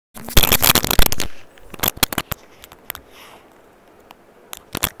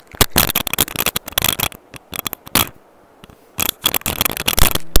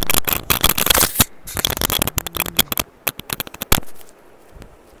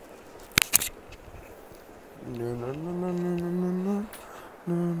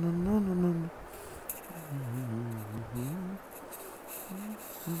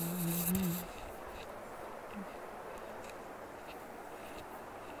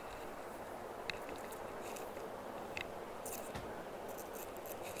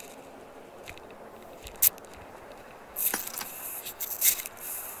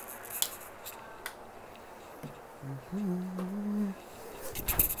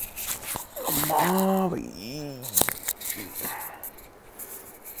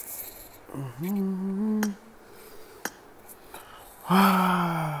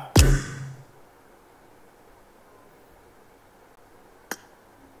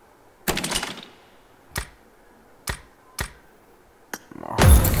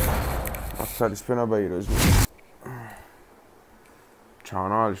అలిసిపోయినా బా ఈరోజు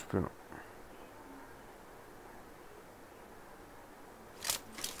చాలా అలిసిపోయినా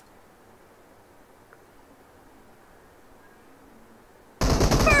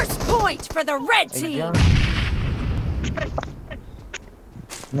First point for the red team.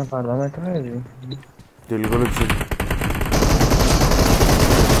 నా పడదామట ఇది తెలుగులో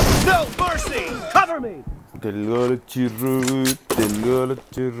No mercy. Cover me. తెలుగులో చిర్రు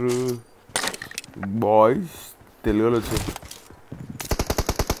బాయ్స్ తెలుగులో చిర్రు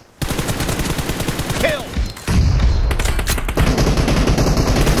Kill.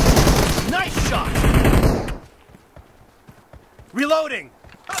 Nice shot. Reloading.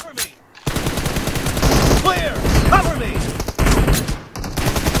 Cover me. Clear. Cover me.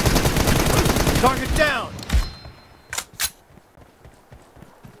 Target down.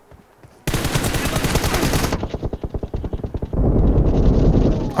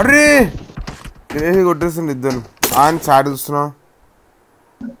 అరే క్రేజీ కొట్టేస్తుంది ఇద్దరు ఆయన చాట్ చూస్తున్నా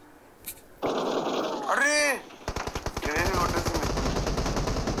అరే క్రేజీ కొట్టేస్తుంది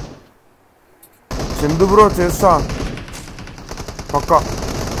చందు బ్రో చేస్తా పక్కా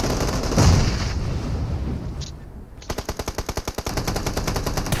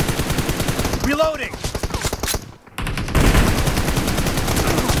Reloading.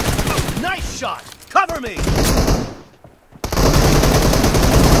 Nice shot. Cover me.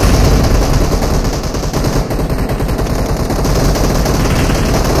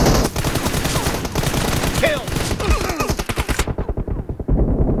 Kill.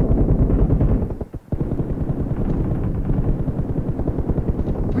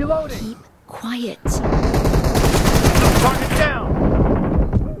 Reloading. Keep quiet. Target down.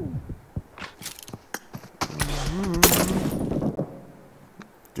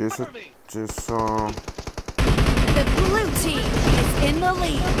 చేసా The blue team is in the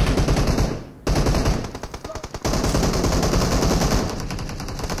lead.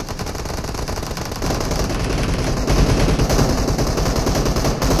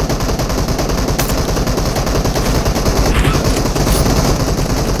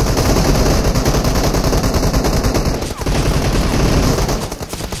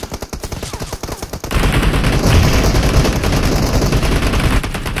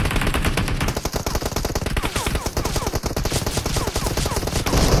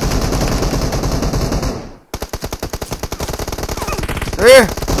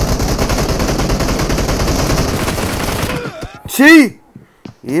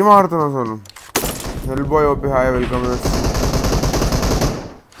 ఏం ఆడుతున్నావు అసలు హెల్ bye OP hi welcome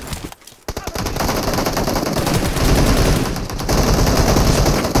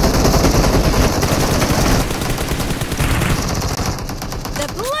The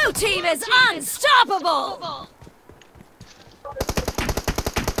blue team is unstoppable.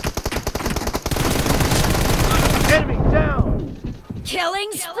 Enemy down.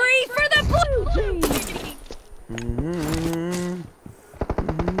 Killing spree for the blue team.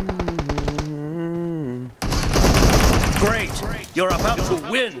 Great. You're about to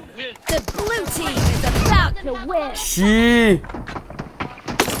win. The blue team is about to win.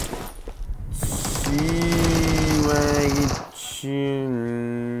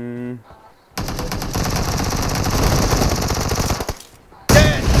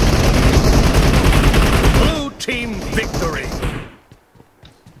 Dead. Blue team victory.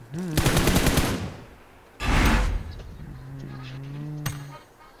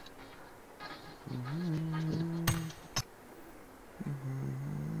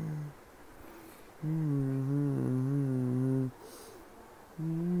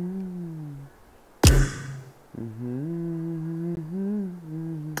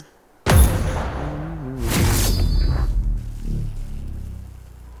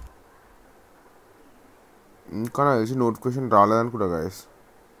 ఇంకా నాకు తెలిసి notification రాలేదనుకుంటా guys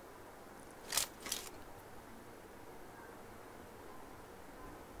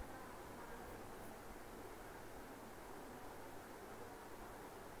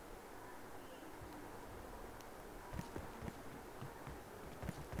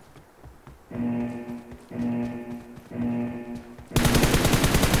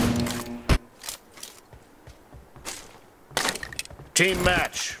Team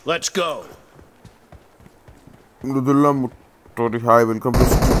match. Let's go. Mridullah Tori, hi, welcome to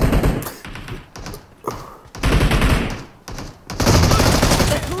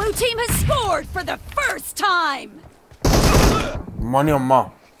The blue team has scored for the first time. Money Amma.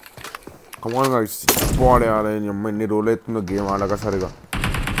 Come on guys, ball yaar amma inni roll aitundo game aalaga sariga.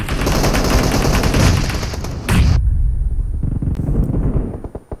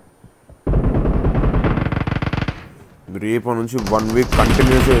 రేపు నుంచి 1 week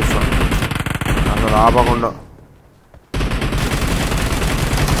continuous చేస్తాను అసలు ఆపకుండా.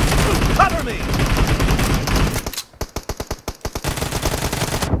 Cover me.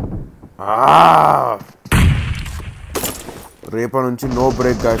 రేపటి నుంచి no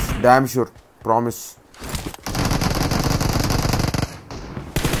break guys, damn sure, promise.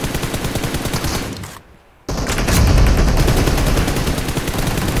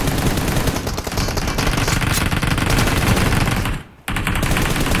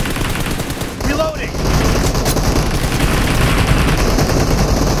 Reloading.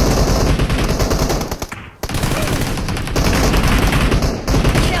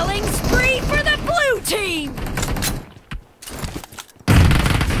 Killing spree for the blue team.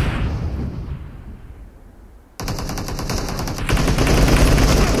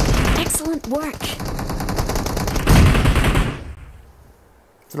 Excellent work.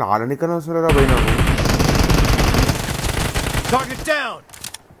 అసలు ఆడనికన్నా వస్తలేరా భయ్ నాకు. Target down.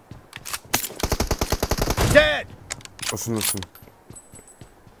 Dead. వస్తుంది.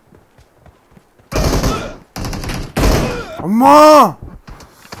 అమ్మా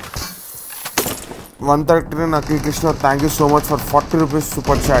 139 Akhil Krishna, thank you so much for 40 rupees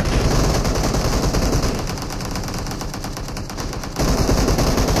super chat.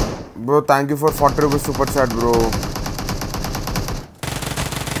 Bro thank you for 40 rupees super chat bro.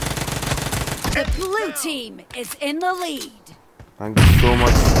 The blue team is in the lead. Thank you so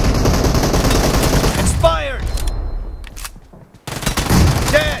much. Expired.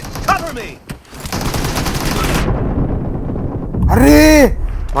 Dead. Cover me. అరే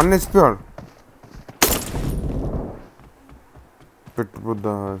 1 HP వాడు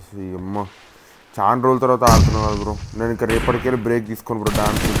పెట్టుబుద్దా అమ్మ. చాలా రోజుల తర్వాత ఆడుతున్నా కదా bro. నేను ఇంకా రేపటికెళ్ళి బ్రేక్ తీసుకోను bro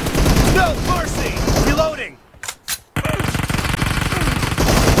dance. No mercy. Reloading.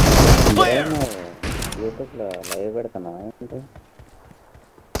 Clear. యూట్యూబ్లో లైవ్ పెడతానా ఏంటి?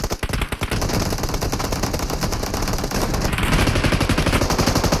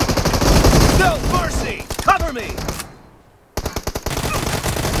 No mercy. Cover me.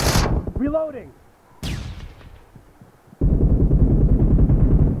 Reloading.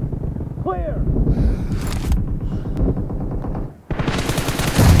 Clear.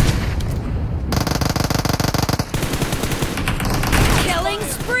 Killing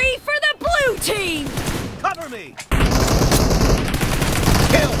spree for the blue team. Cover me.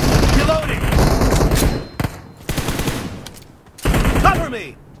 Kill. Reloading. Cover me.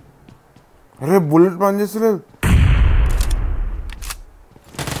 అరే బుల్లెట్ పని చేస్తలేదు.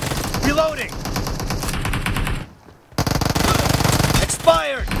 Reloading.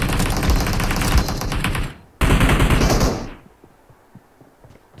 Expired.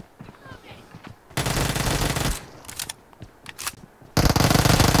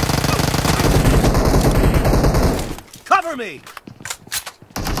 Cover me.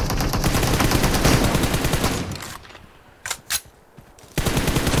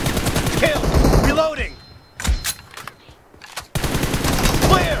 Kill. Reloading.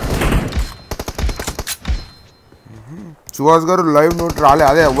 Clear. Suhas గారు live note రాలే,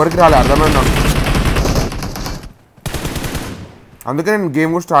 అదే ఎవరికి రాలే, అర్థమైంది నాకు. అందుకే నేను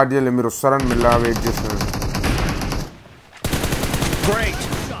గేమ్ కూడా స్టార్ట్ చేయలేదు, మీరు వస్తారని మెల్లగా వెయిట్ చేసినాను. Great.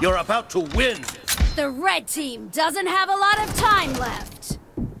 You're about to win. The red team doesn't have a lot of time left.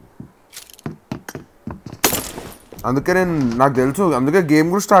 అందుకే నాకు తెలుసు, అందుకే గేమ్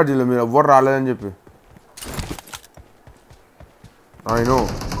కూడా స్టార్ట్ చేయలేదు, మీరు ఎవ్వరు రాలేదని చెప్పి. I know.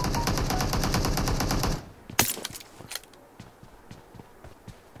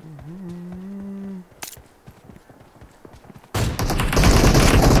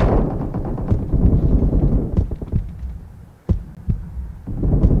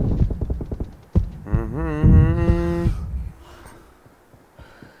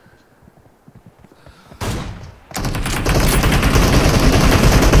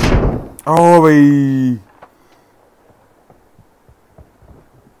 ओ भाई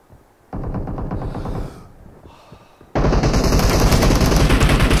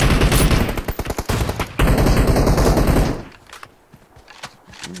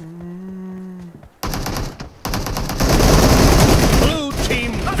Blue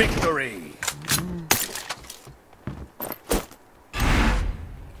team victory.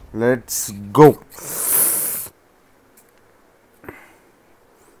 Let's go.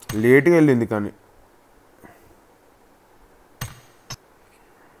 లేట్గా వెళ్ళింది కానీ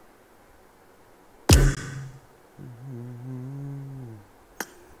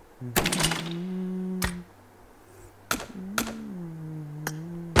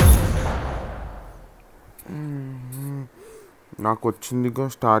నాకు వచ్చిందిగా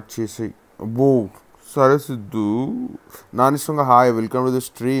స్టార్ట్ చేసాయి. అబ్బో సరే Siddhu నానిష్టంగా hi, welcome to the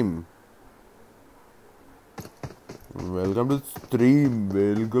stream. Welcome to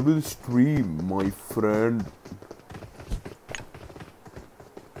the stream, my friend.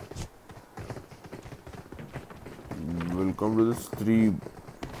 Welcome to the stream.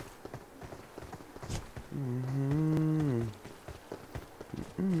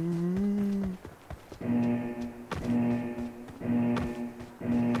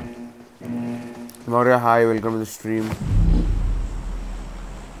 Maurya, hi, welcome to the stream.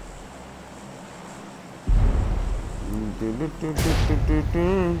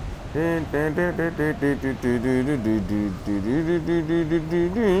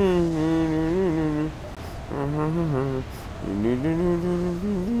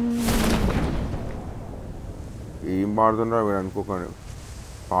 ఏం పాడుతున్నా మీరు అనుకోకండి,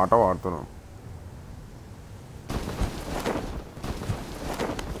 పాట పాడుతున్నాం.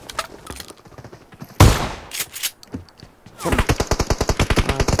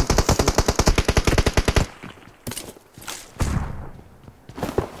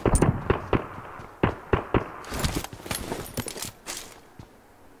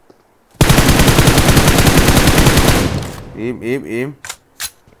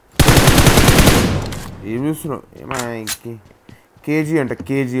 ఏం చూస్తున్నావు? ఏమా కేజీ అంట,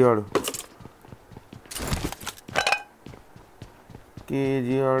 కేజీ వాడు,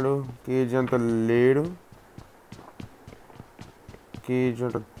 కేజీ అంత లేడు. కేజీ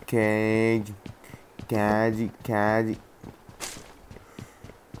అంట, కేజీ క్యాజీ క్యాజీ.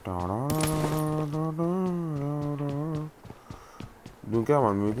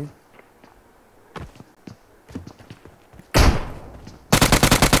 దుంకామా మీది?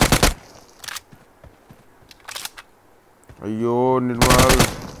 అయ్యో Nirmal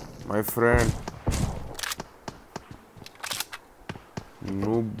my friend,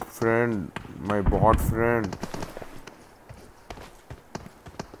 noob friend, my bot friend.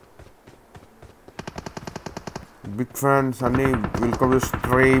 Big fan Sunny, welcome to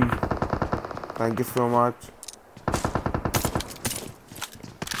stream. Thank you so much.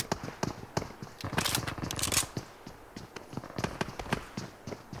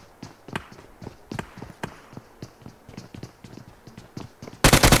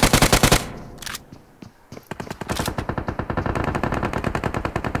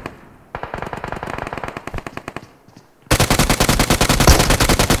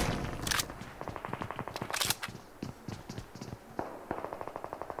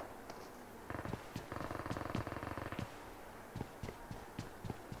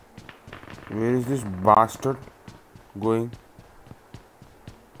 Where is this bastard going?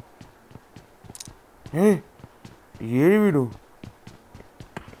 Hey, AD వీడు?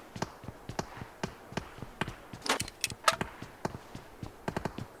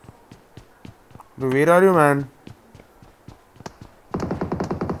 Where are you, man?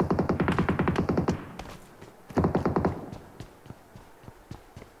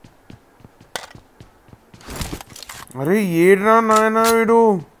 అరే ఏడ్రా నాయనా వీడు,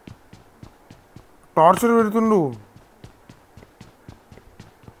 torture పెడుతుండు.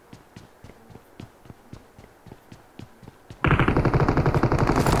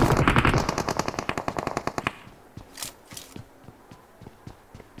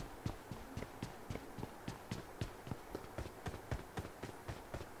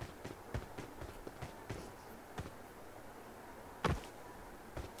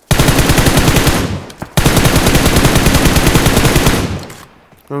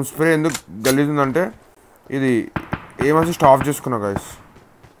 Spray ఎందుకు గలీజుందంటే ఇది ఏమసి stop చేసుకున్నా guys,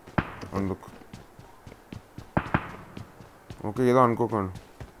 అందుకు. Okay ఏదో అనుకోకండి.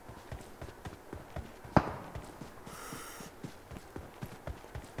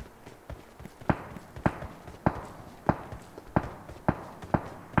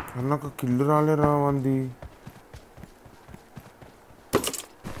 నాకు కిల్లు రాలేరా మంది.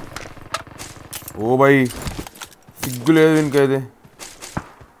 ఓ బై సిగ్గు లేదు ఇంకైతే.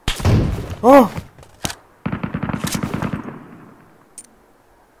 ఓ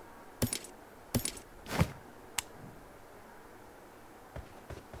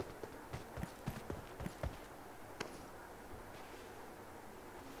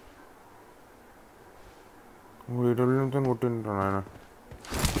కొట్టింటాను ఆయన.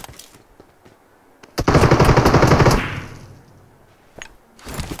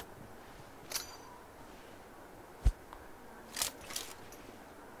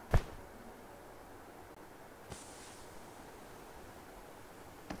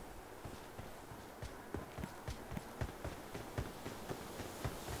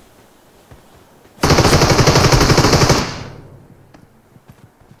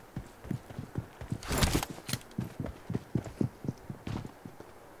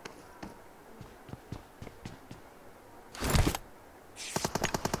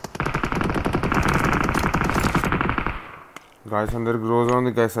 గాయస్ అందరికి రోజు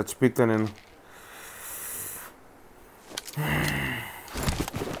ఉంది గాయస్ చచ్చిపోతా నేను.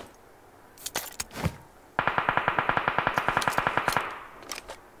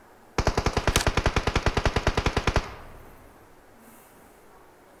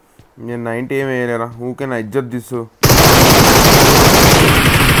 నేను 90 ఏం వేయలేరా, ఊకే నా ఇజ్జత్ తీసు.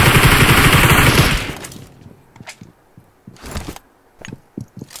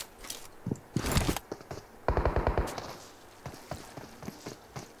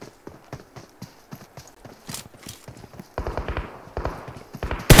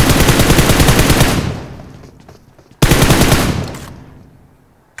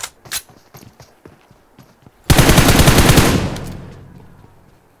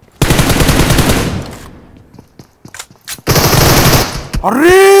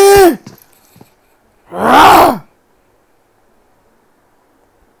 అరే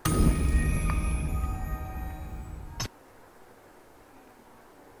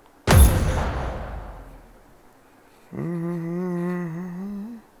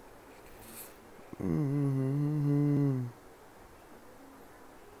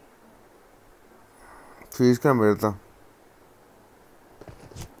ఫీజ్ క్యామ్ పెడతా.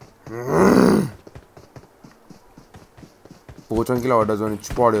 పోచంకిలా పడ్డా జోన్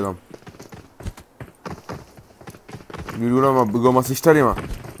ఇచ్చి పాడేదాం. వీడు కూడా మా సిస్టర్ ఏమా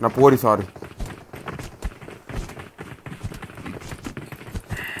నా పోరి, సారీ.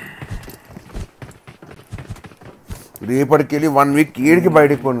 రేపటికి వెళ్ళి 1 వీక్ ఏడికి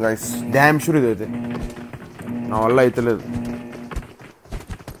బయటకు పోను గాయస్, డ్యామ్ షూర్ ఇదైతే నా వల్ల అయితలేదు.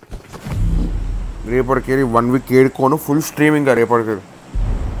 రేపటికి వెళ్ళి 1 వీక్ ఏడుకోను, ఫుల్ స్ట్రీమింగ్ రేపటికి వెళ్ళి.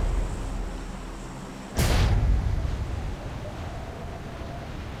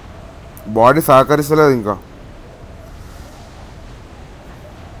 బాడీ సహకరిస్తలేదు ఇంకా.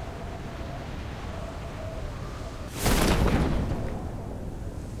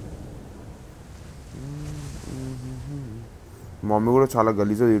 మమ్మీ కూడా చాలా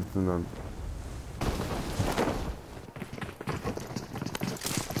గలీజా తిడుతుంది.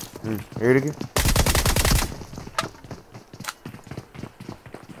 ఏడికి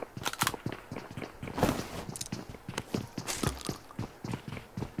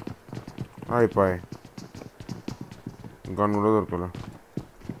అయిపోయి గన్ కూడా దొరకలే.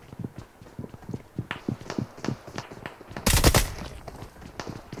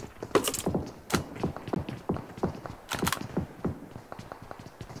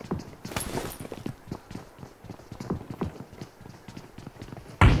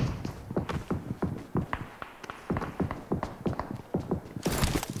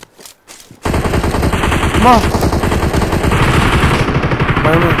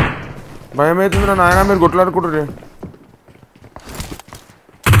 భయం అవుతుంది నా నాయన, మీరు కొట్లాడుకుంటారే.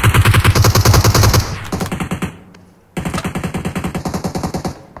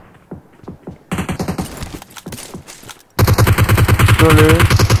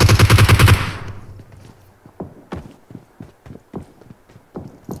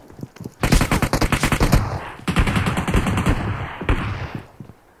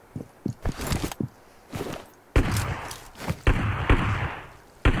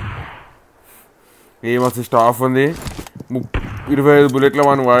 ఏమసి స్టాఫ్ ఉంది, 25 బుల్లెట్ల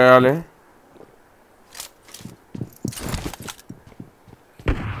మనం వాడాలి.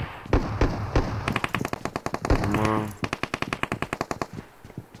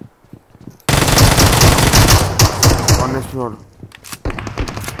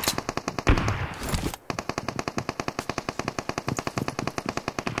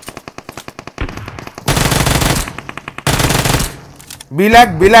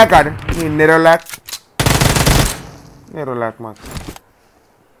 బిలాక్ ఆడు నెరోలాక్ మాకు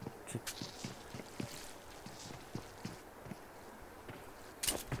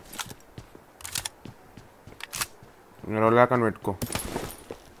నెరోలాక్ అని పెట్టుకో.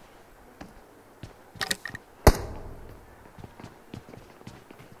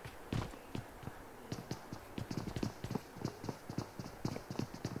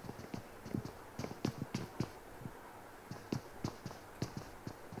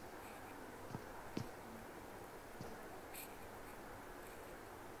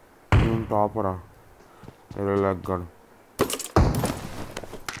 టాపరా నెరోలాక్ గాడు.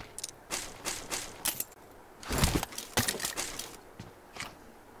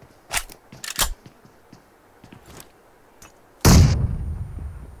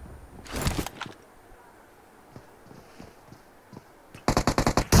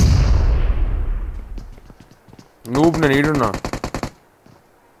 నువ్వు నేను ఈడున్నా.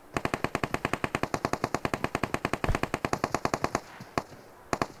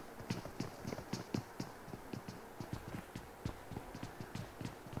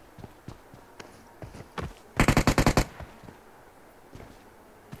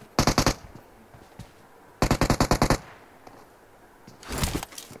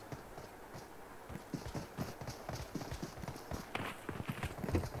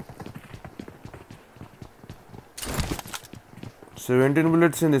 17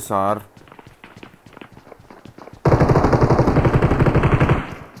 bullets in this, sir.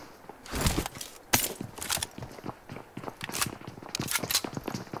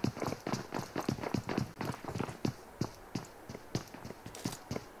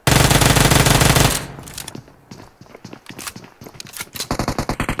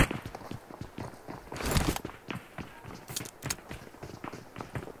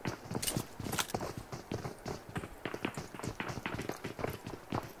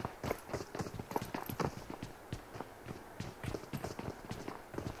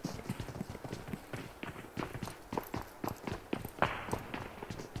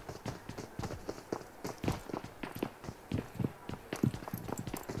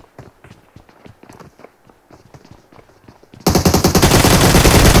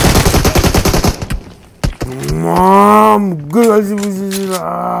 ముగ్గురు కలిసి పూసేసిరా.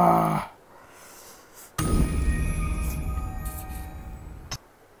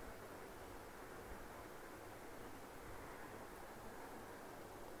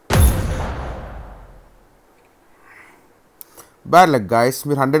 బ్యాడ్ లైక్ గాయస్,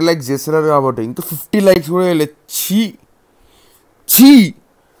 మీరు 100 లైక్స్ చేస్తున్నారు కాబట్టి ఇంకా 50 లైక్స్ కూడా వెళ్ళొచ్చి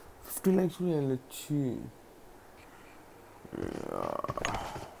 50 లైక్స్ కూడా వెళ్ళొచ్చి.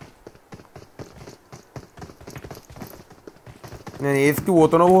 నేను ఏస్కి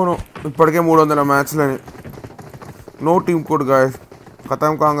పోతానో పోను, ఇప్పటికే 300 మ్యాచ్లని. No team code guys.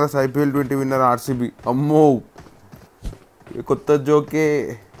 ఖతం కాంగ్రెస్ IPL 20 విన్నర్ RCB. అమ్మో, కొత్త జోకే,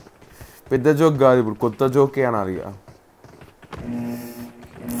 పెద్ద జోక్ కాదు ఇప్పుడు, కొత్త జోకే అన్నారు ఇక.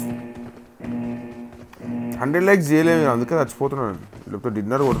 100 లైక్స్ చేయలేము, అందుకే చచ్చిపోతున్నాను. లేకపోతే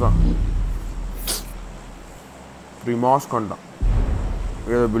డిన్నర్ కొడతా. ప్రిమాస్క్ అంట,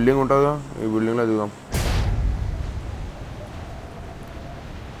 ఏదో బిల్డింగ్ ఉంటుందిగా, ఈ బిల్డింగ్లో దిగుదాం.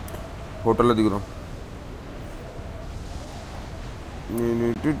 హోటల్లో దిగుదాం.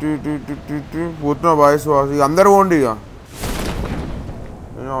 పోతున్నా బాయ్. సుహాస్ ఇక అందరు పోండి, ఇక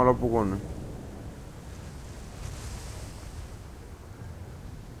నేను అలప్పుకోండి.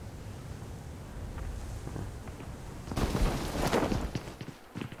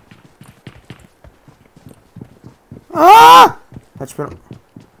 చచ్చిపోయాను.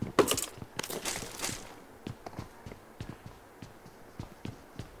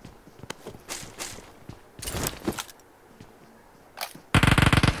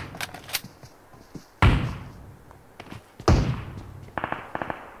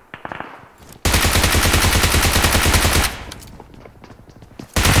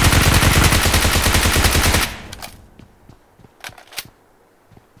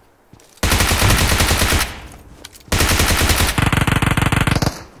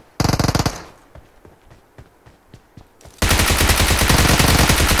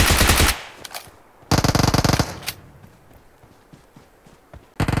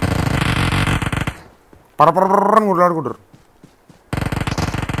 పరపరని కొట్లాడుకుంటారు.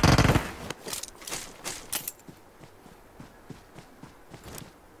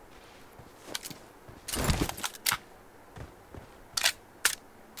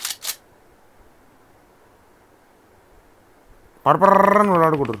 పరపరని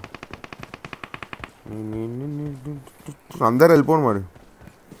కొట్లాడుకుంటారు. అందరు వెళ్ళిపోను మరి,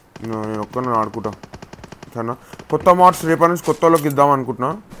 నేను ఒక్కరిని ఆడుకుంటా. సరేనా, కొత్త మార్క్స్ రేపటి నుంచి కొత్త వాళ్ళకి ఇద్దాం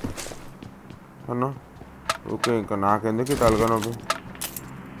అనుకుంటున్నా. అన్నా ఓకే, ఇంకా నాకెందుకు తలగనొప్పి.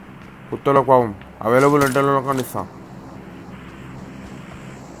 కొత్తలో పాపం అవైలబుల్ అంటే కానీ ఇస్తా.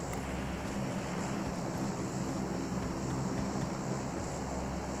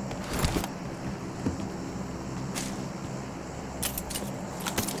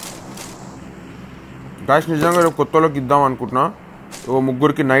 గాయస్ నిజంగా రేపు కొత్త వాళ్ళకి ఇద్దాం అనుకుంటున్నా. ఓ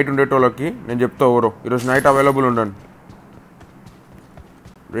ముగ్గురికి నైట్ ఉండేటోళ్ళకి నేను చెప్తా ఎవరో ఈరోజు నైట్ అవైలబుల్ ఉండండి.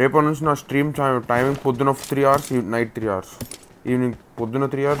 రేపటి నుంచి నా స్ట్రీమ్ టైమింగ్ పొద్దున 3 hours, నైట్ 3 hours, ఈవినింగ్ పొద్దున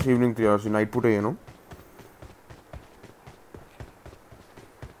 3 hours, ఈవినింగ్ 3 hours. నైట్ పూట అయ్యాను.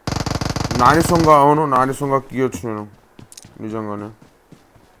 నాని సొంగ, అవును నాని సొంగ కీయొచ్చు నేను నిజంగానే.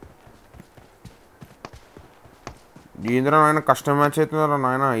 ఏందిరా నాయన కష్టం మ్యాచ్ అవుతుందా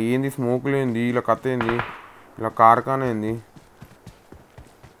నాయన? ఏంది స్మోకులు ఏంది, ఇలా కథ ఏంది, ఇలా కార్ఖానా ఏంది?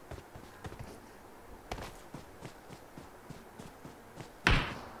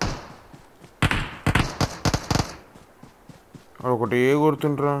 ఒకటి ఏ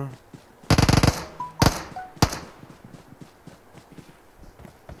గుర్తుంటారా?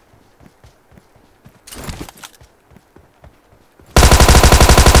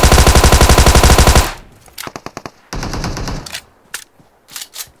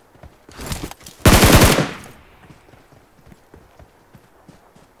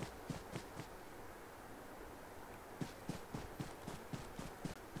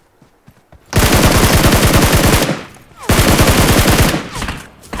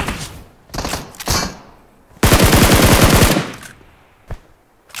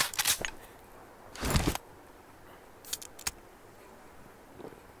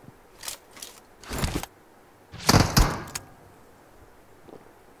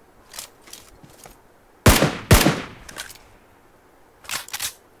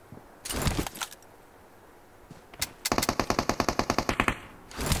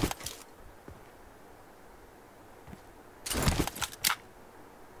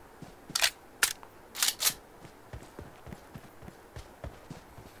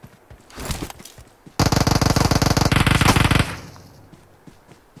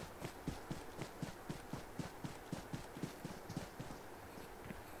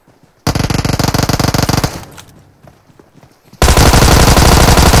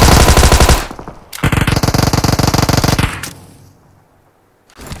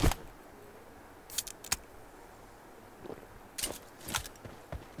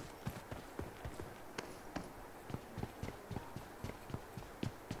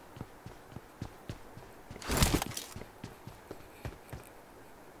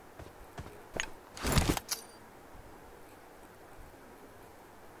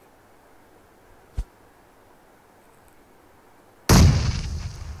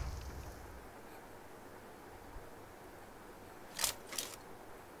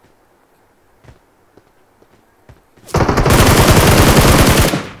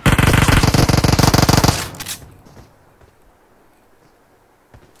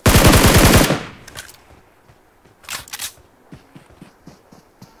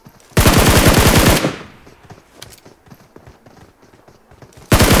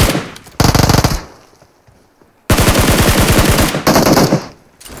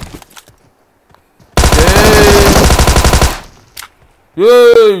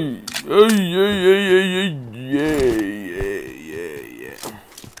 Hey! Hey!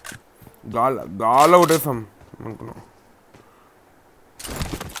 గాల కొట్టేసాం అనుకున్నాం.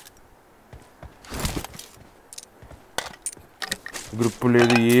 గ్రిప్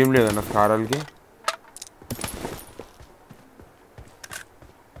లేదు, ఏం లేదన్న స్కారాలకి.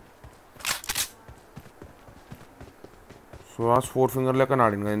 సుహాస్ 4 ఫింగర్ లెక్క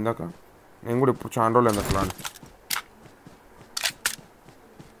ఆడింది కదా ఇందాక. నేను కూడా ఇప్పుడు చాలా రోజులు అయింది అట్లా ఆడి.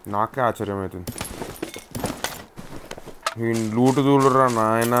 నాకే ఆశ్చర్యం అవుతుంది. ఈ లూటు దూడురా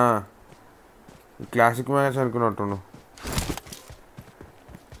నాయన, క్లాసిక్ మ్యాచ్ అనుకున్నట్టుండు.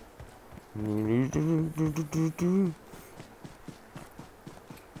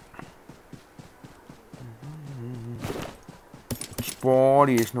 స్పాడ్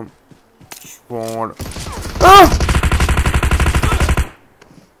చేసినాం. స్పాడ్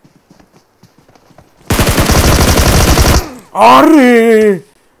అరే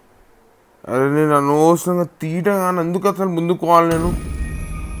అరే నేను అనవసరంగా తీట కానీ ఎందుకు అసలు ముందుకు పోవాలి నేను.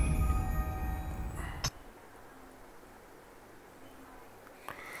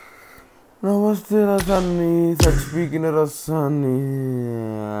 నమస్తే రసాన్ని, చచ్చిపీకిన రసాన్ని.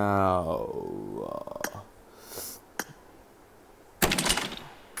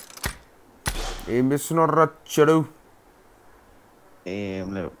 ఏం చేస్తున్నాడు రా చెడు? ఏం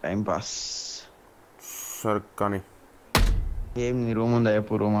లేవు, టైం పాస్. సరే కానీ ఏం నీ రూమ్ ఉందా?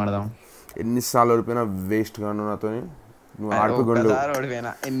 ఎప్పుడు రూమ్ ఆడదాం. ఎన్నిసార్లు ఓడిపోయినా వేస్ట్ గాను నాతో. నువ్వు ఆడుకోగలవు.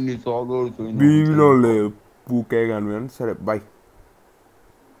 ఓడిపోయినా ఎన్ని సార్లు బీవీలో లేవు పూకే కానీ. సరే బాయ్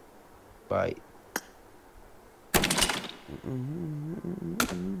బాయ్.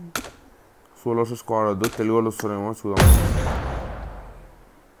 సోలోస్ స్క్వాడ్ వద్దు, తెలుగు వాళ్ళు వస్తారేమో చూద్దాం.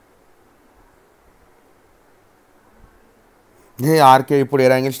 ఆర్కే ఇప్పుడు ఏ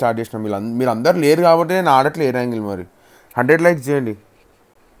యాంగిల్ స్టార్ట్ చేసిన మీరు అందరు లేరు కాబట్టి నేను ఆడట్లే ఏ యాంగిల్. మరి 100 లైక్స్ చేయండి.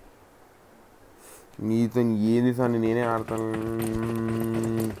 నీతో ఏంది సార్, నేనే ఆడతాను.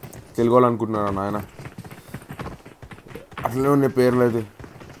 తెలుగు వాళ్ళు అనుకుంటున్నారా నాయన? అట్లనే ఉన్నాయి పేర్లు అయితే.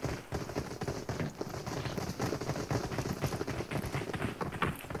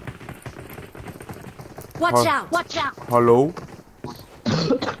 హలో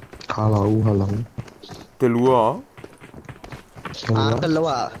హలో తెలుగు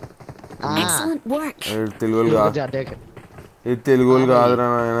తెలుగు వాళ్ళు కాదురా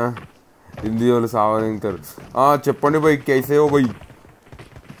నాయన, హిందీ వాళ్ళు సావదింటారు. చెప్పండి भाई कैसे हो भाई?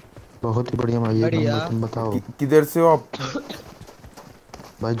 बहुत ही बढ़िया भाई, तुम बताओ किधर से हो आप?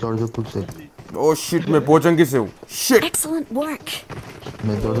 भाई जॉर्जपुर से। ओह शिट, मैं पोचंकी से हूँ. शिट. Excellent work.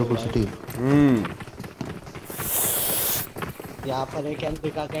 मैं जॉर्जपुर सिटी। यहाँ पर एक एमपी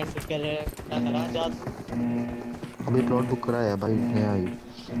का कैंसिल करे टकरा जा। अभी प्लॉट बुक कराया है भाई, नया ही।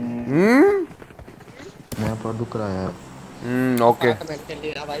 नया प्लॉट बुक कराया है। ओके,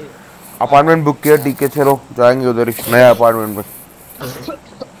 अपार्टमेंट बुक किया. ठीक है चलो जाएंगे उधर ही, नया अपार्टमेंट में.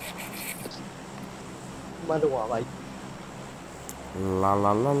 मरुआ भाई. ला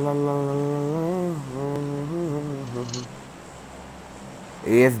ला ला ला ला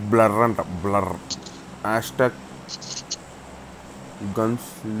एस ब्लर अंट ब्लर हैशटैग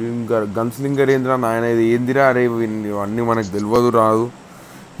గన్స్లింగర్ ఏంద్రా నాయన, ఇది ఏందిరా? అరే ఇవన్నీ మనకు తెలియదు, రాదు.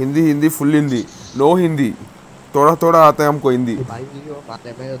 హిందీ హిందీ ఫుల్ హిందీ, నో హిందీ, थोड़ा थोड़ा आता है हमको हिंदी.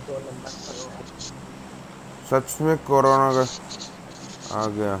 सच में कोरोना का आ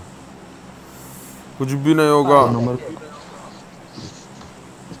गया, कुछ भी नहीं होगा.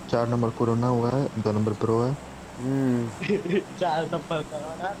 4 नंबर कोरोना हुआ है, 2 नंबर प्रो है. 4 नंबर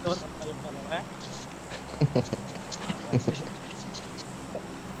कोरोना, 2 नंबर प्रो है.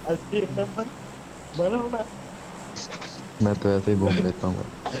 80 नंबर बरोबर. मैं तो ऐसे ही घूम लेता हूँ.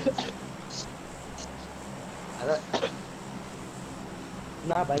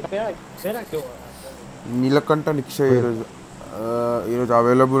 ना भाई पेरा क्यों? నీలకంఠ నిక్షయ ఈరోజు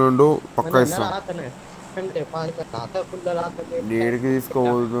అవైలబుల్ ఉండు, పక్కా ఇస్తాం. డేడికి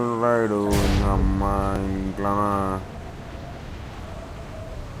తీసుకోబోతున్నాడు అమ్మ ఇంట్లో.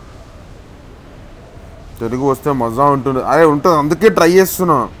 తెలుగు వస్తే మజా ఉంటుంది. అరే ఉంటుంది, అందుకే ట్రై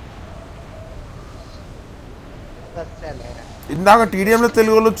చేస్తున్నా. ఇందాక టీడీఎంలో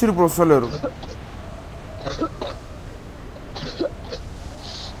తెలుగు వాళ్ళు వచ్చి ఇప్పుడు వస్తలేరు.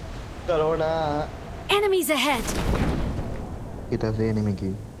 Enemies ahead. किधर से एनिमी की?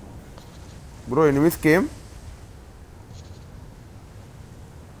 Bro, enemies came.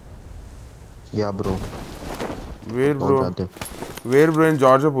 Yeah bro. Where bro? Where bro? In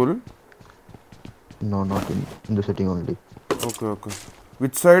Georgapur? No, not in the city only. Okay, okay.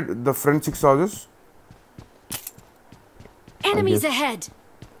 Which side? The front 6 houses? Enemies ahead.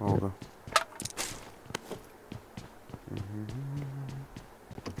 Okay.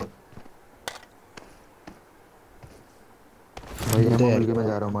 भाई ammo मिल के मैं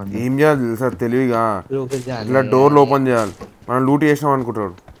जा रहा हूं मारने ఏం చేయాలి తెలుసా తెలివిగా रुक जाने ఇట్లా డోర్లు ఓపెన్ చేయాలి మనం లూట్ చేసినాం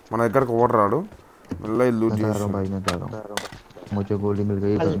అనుకుంటాడు మన దగ్గరకు ఓవర్ రాడు మళ్ళీ లూట్ मैं जा रहा हूं చేస్తాం भाई मैं जा रहा हूं मुझे गोली मिल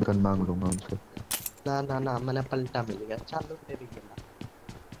गई गन मांग लूंगा उनसे ना ना ना मैंने पलटा मिल गया चलो तेरी गेला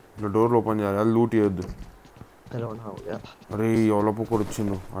ఇట్లా డోర్లు ఓపెన్ చేయాలి అది లూట్ చేయొద్దు करोना हो गया అరే ఎవరో కూడా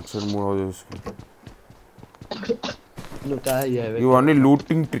వచ్చిండు అటు సైడ్ మూవ్ చేసుకుని लुका ये ఇవన్నీ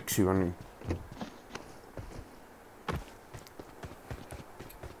లూటింగ్ ట్రిక్స్ ఇవన్నీ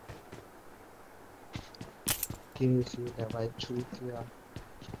किसी ने भाई छूट किया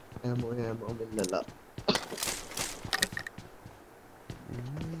एमो मिल लला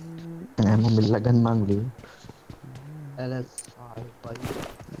एमो मिल ला गन मांग ली एलएस भाई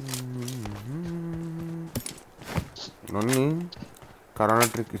ఇవన్నీ కరోనా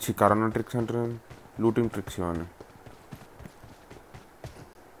ట్రిక్స్ అంటారు లూటింగ్ ట్రిక్స్ ఇవన్నీ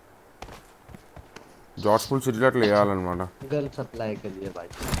జార్జ్ఫుల్ సిటీలో అట్లా వేయాలన్నమాట गन सप्लाई के लिए भाई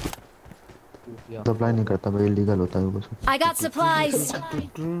सप्लाई नहीं करता भाई इलीगल होता है वो बस I got supplies.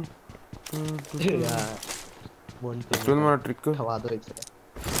 यार मोंटी చూడండి మన ట్రిక్ खवा दो एक से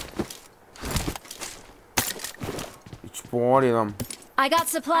ఇచ్చిపోదాం I got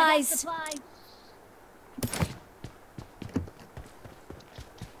supplies.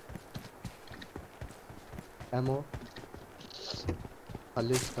 एमो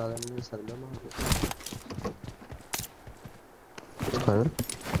खालिस कारण में सर में मार कर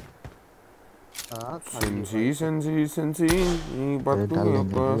हां సెన్సీ ఈ పట్టు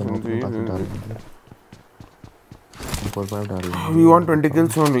యొక్క సెన్సీ फोर फाइव डाल we want 20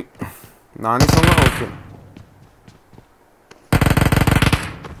 kills only Nani Sangha okay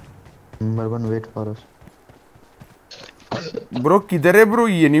number 1 wait for us bro किधर है ब्रो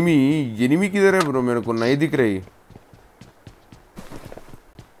एनिमी किधर है ब्रो मेरे को नहीं दिख रही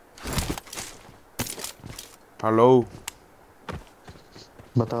हेलो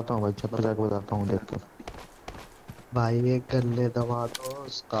बताता हूं भाई छत पे जाके बताता हूं देख के भाई ये गन्ने दवा दो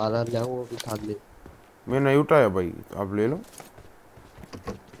स्कारा ले वो भी खा ले मैं नहीं उठाया भाई आप ले लो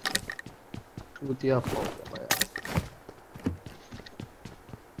चूतिया पाओ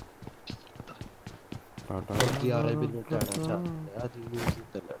भाई यार भी लुटाना चाहते यार ये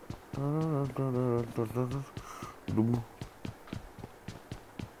चला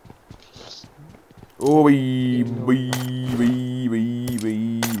ओ भाई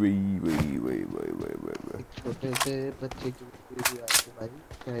छोटे से बच्चे की भी आते भाई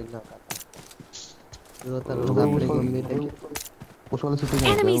कहना का जो तो तरह अपनी मम्मी ने उस वाले सिटी में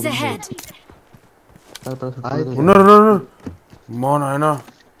Enemies ahead. ఉన్నారు మా నాయన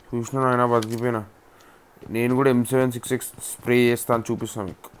చూసిన నాయన బతికిపోయినా నేను కూడా M766 స్ప్రే చేస్తాను చూపిస్తాను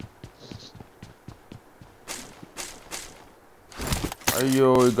మీకు అయ్యో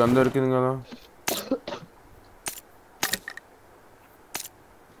ఈ గన్ దొరికింది కదా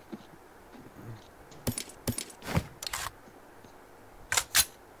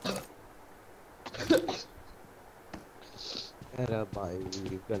अरे भाई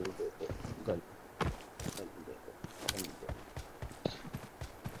गल दे दो गल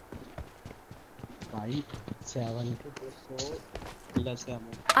भाई 7200 plus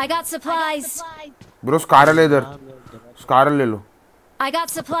ammo I got supplies. Bro scar ले इधर स्कार ले लो I got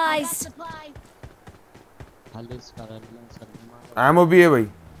supplies. खाली स्कारा ले सर मार एमओ भी है भाई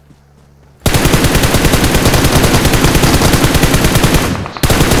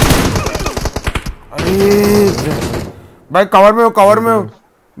अरे भाई कवर में हो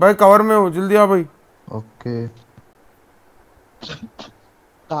भाई कवर में हो जल्दी आ भाई ओके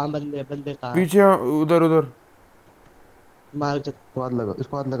कहां बंदे कहां पीछे उधर मार के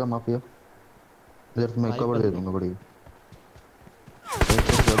इसको हाथ लगा माफिया इधर मैं कवर दे दूंगा बड़ी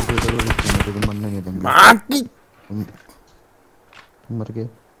मुझे मरने नहीं देंगे मर गए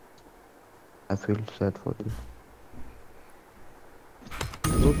I feel sad for you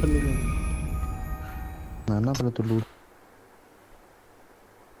ना पहले तो लूट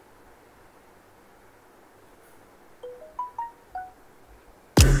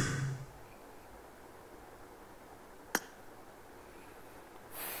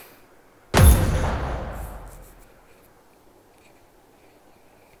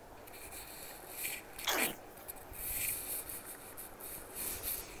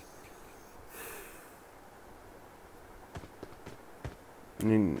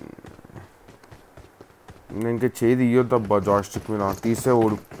నేను ఇంకా చేయి తీయొద్దబ్బా జాయిస్టిక్ మీద తీసే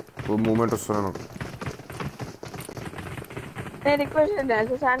ఓడు మూమెంట్ వస్తుంది నాకు నేను రిక్వెస్ట్ చేద్దాం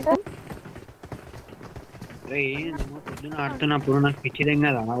శాంటన్ రే నేను పొద్దున ఆడుతున్నప్పుడు నాకు పిచ్చిదేం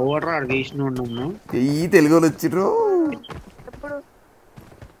కదా ఓవర్ ఆడు వేసిన ఉన్నాను ఈ తెలుగులో వచ్చిర్రు ఎప్పుడు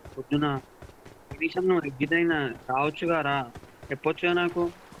పొద్దున కనీసం నువ్వు ఎగ్గిదైనా రావచ్చు గారా చెప్పొచ్చు నాకు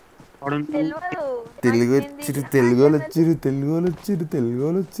తెలియదు తెలుగు వచ్చిరు తెలుగు వాళ్ళు వచ్చిరు తెలుగు వాళ్ళు వచ్చిరు తెలుగు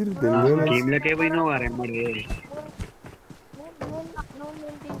వాళ్ళు వచ్చిరు తెలుగు వాళ్ళు గేమ్లకే పోయినావు వారు ఎమ్మడి నువ్వు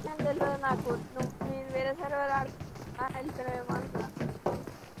నేను టీచర్ తెలియదు నాకు నేను వేరే సర్వర్ వెళ్ళిపోయావేమో అనుకున్నా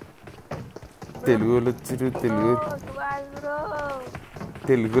తెలుగు వాళ్ళు వచ్చిరు తెలుగు సుహాస్ బ్రో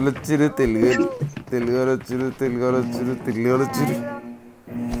తెలుగు వాళ్ళు వచ్చిరు తెలుగు తెలుగు వాళ్ళు వచ్చిరు తెలుగు వాళ్ళు వచ్చిరు తెలుగు వాళ్ళు వచ్చిరు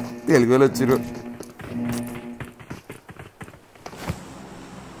తెలుగు వాళ్ళు వచ్చిరు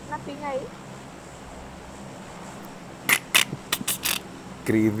నా పింగ్ అయ్యి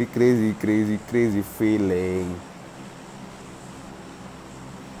crazy crazy crazy crazy feeling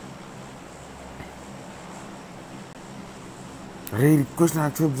అరే రిక్వెస్ట్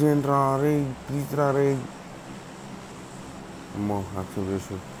యాక్సెప్ట్ చేయండి రా అరే ప్లీజ్ రా రే అమ్మో యాక్సెప్ట్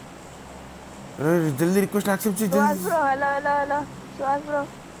చేసు అరే జల్దీ రిక్వెస్ట్ యాక్సెప్ట్ చేయి సుహాస్ జల్దీ bro hello Suhas bro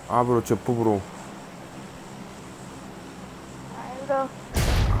bro చెప్పు bro hi bro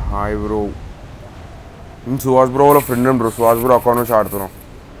hi bro నేను సుహాస్ బ్రో వాళ్ళ friend bro Suhas bro account నుంచి ఆడుతున్నాం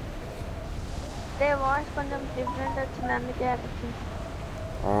వాయిస్ కొంచెం డిఫరెంట్ వచ్చింది అందుకే అనిపించింది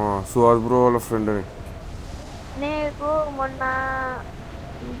సుహాస్ బ్రో వాళ్ళ ఫ్రెండ్ అని నీకు మొన్న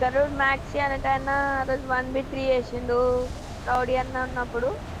గరుడ్ మ్యాక్సీ అనేటైనా రోజు 1v3 చేసిండు రౌడీ అన్న ఉన్నప్పుడు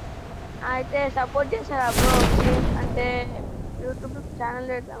అయితే సపోర్ట్ చేశారు బ్రో అంటే యూట్యూబ్ ఛానల్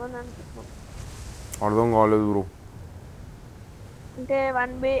పెడతామని అనుకుంటున్నాం అర్థం కాలేదు బ్రో అంటే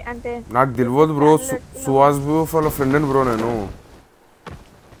 1v అంటే నాకు తెలియదు బ్రో సుహాస్ బ్రో వాళ్ళ ఫ్రెండ్ అని బ్రో నేను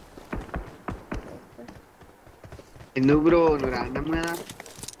ఎందుకు బ్రో నువ్వు రాండమ్ కదా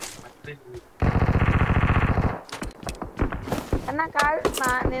అన్న కాదు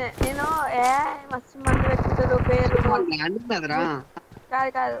నేను మస్తు మంది పెట్టుకుంటారు పేరు రాండమ్ కదరా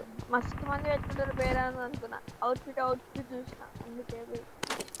కాదు మస్తు మంది పెట్టుకుంటారు పేరు అని అనుకున్నా అవుట్ఫిట్ చూసిన అందుకే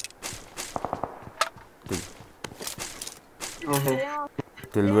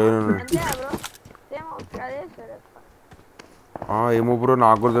తెలియదు అంతే బ్రో సేమ్ అవుట్ఫిట్ అదే సరే ఏమో బ్రో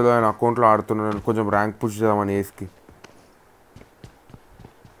నాకు కూడా తెలియదు ఆయన అకౌంట్లో ఆడుతున్నాను కొంచెం ర్యాంక్ పుష్ చేద్దామని ఏస్కి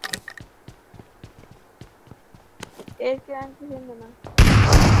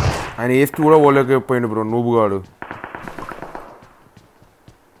ఆయన ఏస్కి కూడా పోలేకపోయింది బ్రో నువ్వు గాడు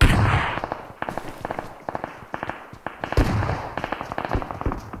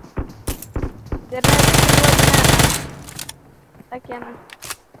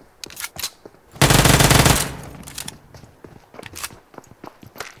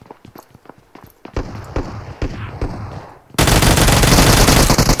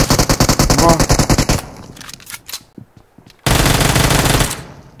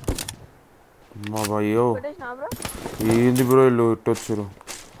అయ్యో ఏంది బ్రో వీళ్ళు ఇట్టొచ్చారు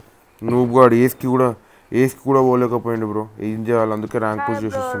నువ్వు గాడు ఏస్కి కూడా పోలేకపోయింది బ్రో ఏం చేయాలి అందుకే ర్యాంక్ పుష్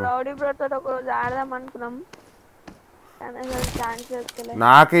చేసేస్తున్నాను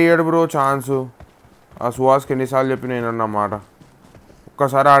నాకే ఇయ్యాడు బ్రో ఛాన్స్ ఆ సుహాస్కి ఎన్నిసార్లు చెప్పి నేను అన్న మాట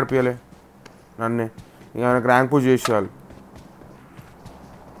ఒక్కసారి ఆడిపియలే నన్నే ఇక ఆయనకు ర్యాంక్ పుష్ చేసేయాలి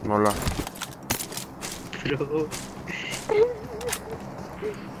మళ్ళా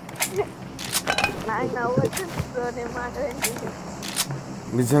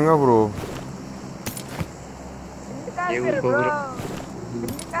నిజంగా బ్రో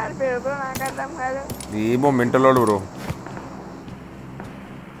ఏమో మెంటల్ వాడు బ్రో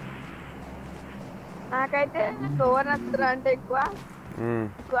నాకైతే ఓవర్ నచ్చుతారు అంటే ఎక్కువ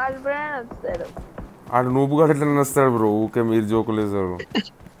నచ్చుతాడు ఆడు నువ్వు కూడా ఎట్లా నచ్చుతాడు బ్రో ఊకే మీరు జోకులు వేసారు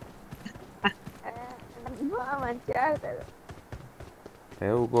మంచిగా ఆడతాడు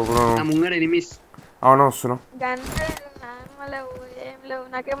అవునా వస్తున్నా ఏం లేవు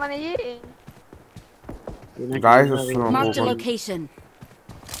నాకేమన్నా గాయస్ వస్తున్నాం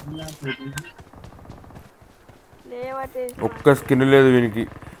ఒక్క స్కిన్ లేదు వీనికి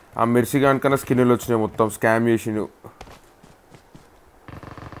ఆ మెర్సీ గానికన్నా స్కిన్లు వచ్చినాయి మొత్తం స్కామ్ చేసిండు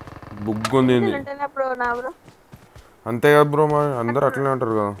బుగ్గుంది అంతే కదా బ్రో మరి అందరు అట్లనే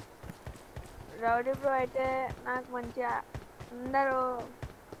అంటారు కదా రౌడీ బ్రో అయితే నాకు మంచిగా అందరూ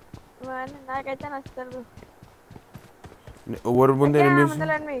నాకైతే నచ్చుతారు ఎవరు ముందు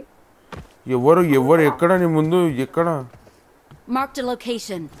ఎవరు ఎక్కడ నీ ముందు ఎక్కడ Marked a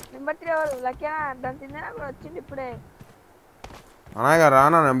location. నెంబర్ 3 ఎవరు లక్యా దాని తిందనా కూడా వచ్చింది ఇప్పుడే అనాయగా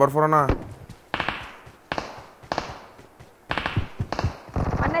రానా నెంబర్ 4 అన్నా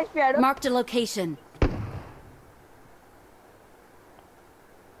Marked a location.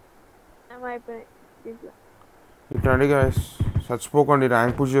 ఇట్లాంటి గాయస్ చచ్చిపోకండి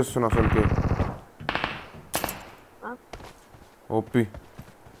ర్యాంక్ పుష్ చేస్తున్నా అసలుకి ఓపి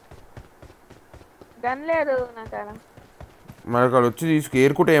గన్ లేదు నాకాడ మరి అక్కడ వచ్చి తీసుకు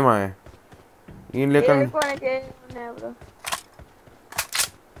ఏరుకుంటే ఏమా ఈయన లెక్క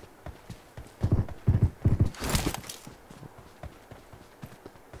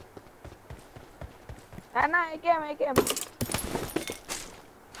అన్న ఏకేం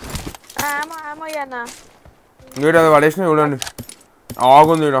ఆమో అన్న మీరు అది పడేసిన చూడండి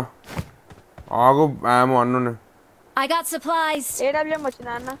ఆగుంది ఇక్కడ ఆగు ఏమో అన్నున్నాయి I got supplies. ఏడబ్ల్యూఎం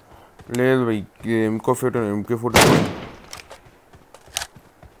వచ్చిందా అన్న లేదు ఎంకో ఫోటో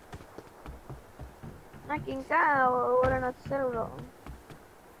నాకు ఇంకా ఎవరైనా వస్తారు బ్రో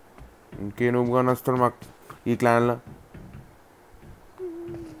ఇంకే నువ్వుగా వస్తాడు మాకు ఈ క్లాన్లో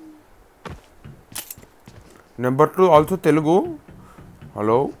నెంబర్ 2 ఆల్సో తెలుగు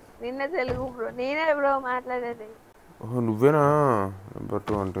హలో నిన్నే తెలుగు బ్రో నేనే బ్రో మాట్లాడేది ఓహో నువ్వేనా నెంబర్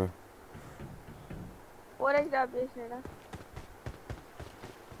 2 అంటే 4x డ్రాప్ చేసినాడా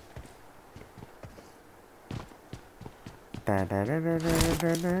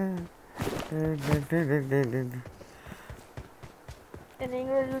నేను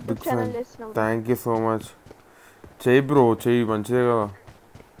కూడా యూట్యూబ్ ఛానల్ చేస్తున్నాను థ్యాంక్ యూ సో మచ్ చెయ్యి బ్రో చెయ్యి మంచిదే కదా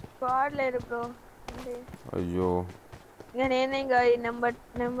స్క్వాడ్ లేరు బ్రో అయ్యో ఇక నేనే ఇంకా ఈ నెంబర్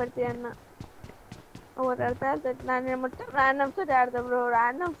 3 అన్న ఒకటి ఆడతా మొత్తం ర్యాండమ్స్ తోటి ఆడతా బ్రో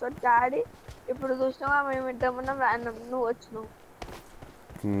ర్యాండమ్స్ తోటి ఆడి ఇప్పుడు చూసినావా మేము ఇద్దరం ఉన్నాం ర్యాండమ్ నువ్వు వచ్చినావు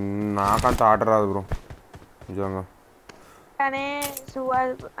నాకంత ఆట రాదు బ్రో నిజంగా కానీ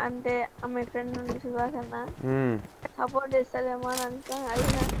సుహాస్ అంటే మీ ఫ్రెండ్ నుండి సుహాస్ అన్న సపోర్ట్ చేస్తారేమో అని అనుకుని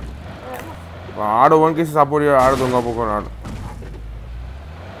అడిగినా ఆడు ఓన్కి సపోర్ట్ ఆడు దొంగ పోకొని ఆడు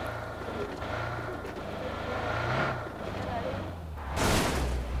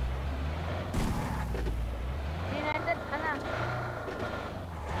నేనంటే అన్న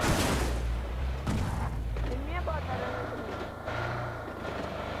ఎన్నే పోతాను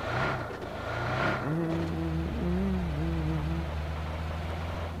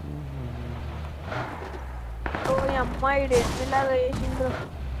ఓ అమ్మాయి డెస్లాగా వేసిండ్రు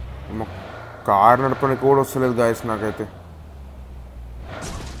కార్ నడపడానికి కూడా వస్తలేదు గాయస్ నాకైతే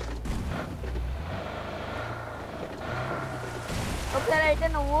ఒకసారి అయితే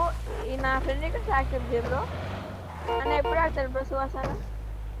నువ్వు ఈ నా ఫ్రెండ్ ఇక్కడ యాక్సెప్ట్ చేయ బ్రో అన్న ఎప్పుడు ఆడతాడు బ్రో సుహాస్ అన్న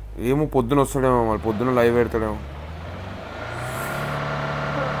ఏమో పొద్దున వస్తాడేమో మరి పొద్దున లైవ్ పెడతాడేమో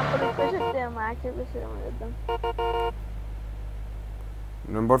అప్పుడు రిక్వెస్ట్ చేస్తామో యాక్సెప్ట్ చేస్తామో చేద్దాం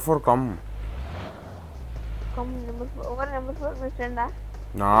నెంబర్ 4 కమ్ నెంబర్ 4 మీ ఫ్రెండా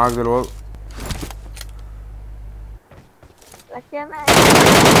నాకు తెలియదు లక్కీ అన్న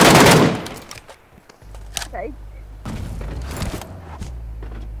రైట్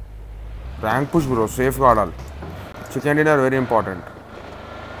ర్యాంక్ పుష్ బ్రో సేఫ్గా ఆడాలి chicken dinner very important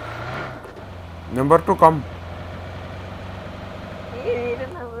number 2 come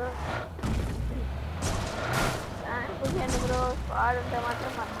bro squad ఉంటే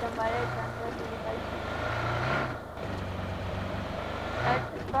మాత్రం మొత్తం బాగా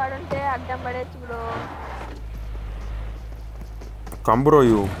స్క్వాడ్ ఉంటే అడ్డం పడేచ్చు bro come bro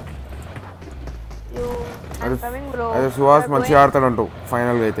you coming bro అదే సుహాస్ మంచిగా ఆడతాడంటావు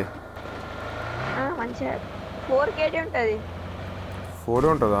ఫైనల్గా అయితే మంచిగా 4KD ఉంటుంది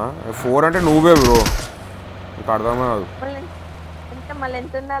 4 ఉంటుందా 4 అంటే నువ్వే బ్రో నీకు అర్థమే కాదు మళ్ళీ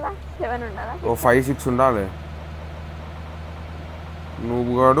ఎంత ఉండాలా 7 ఉండాలా ఓ 5-6 ఉండాలి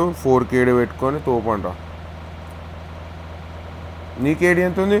నువ్వు కాడు 4KD పెట్టుకొని తోపంట నీ కేడీ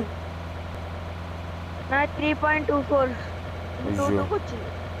ఎంత ఉంది నా 3.24 22 వచ్చింది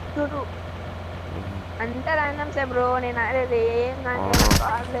 22 అంతా ర్యాండమ్ సే బ్రో నేను ఆడేది ఏం నాకు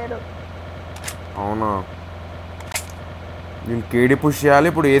ఆడలేదు అవునా నేను కేడీ పుష్ చేయాలి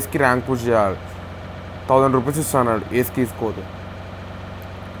ఇప్పుడు ఏస్కి ర్యాంక్ పుష్ చేయాలి 1000 రూపీస్ ఇస్తాను ఏస్కి తీసుకోదు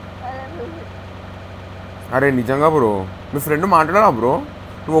అరే నిజంగా బ్రో మీ ఫ్రెండ్ మాట్లాడా బ్రో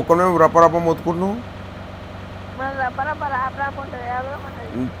నువ్వు ఒక్కనే రప్ప మొత్తుకుంటున్నావు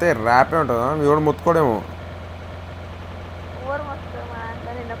ఇంతే ర్యాపే ఉంటుందా మీ కూడా మొత్తుకోడేమో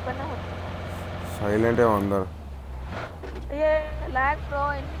సైలెంట్ ఏమో అందరు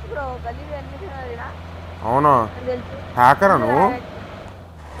అవునా హ్యాకరా నువ్వు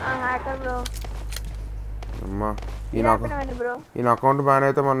అమ్మా ఈయన అకౌంట్ బ్యాన్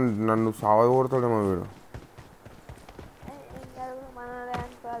అయితే నన్ను సావ కొడతాడేమో వీడు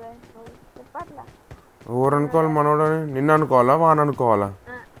ఎవరు అనుకోవాలి మనోడని నిన్ను అనుకోవాలా వాన్ అనుకోవాలా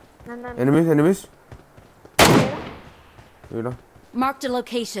ఎనిమిస్ వీడ Marked a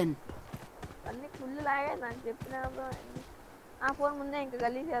location. అన్ని ఫుల్ లాగే నాకు చెప్పిన ఆ ఫోన్ ముందే ఇంకా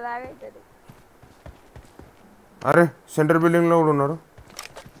గలీజ్ లాగైతుంది అరే సెంటర్ బిల్డింగ్లో కూడా ఉన్నాడు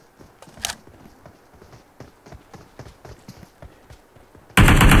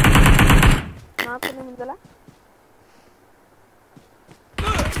నాకు ముందల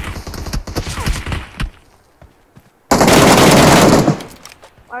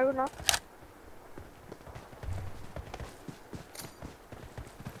అడుగునా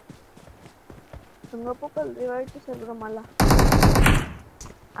తుంగపోకలు రివైవ్ చేశారు బ్రో మళ్ళా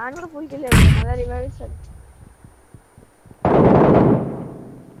ఆయన కూడా ఫుల్ కిల్ మళ్ళీ రివైవ్ ఇస్తారు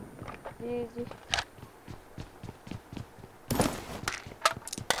జీ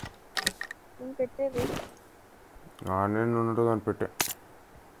పెట్టేది నేను ఉన్నట్టు దాన్ని పెట్టే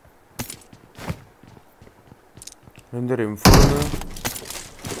ఏందరు M4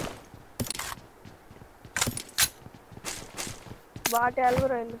 బాటే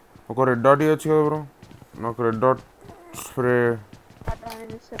అలుగురు వెళ్ళు ఒక రెడ్ డాట్ ఇవ్వచ్చు కదా బ్రో నాకు red dot spray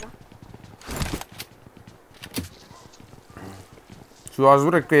Suhas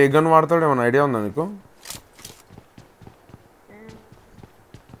bro ఎక్కువ ఏ గన్ వాడతాడు ఏమైనా ఐడియా ఉందా నీకు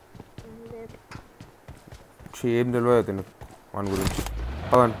ఏం తెలియదు అయితే నీకు వాని గురించి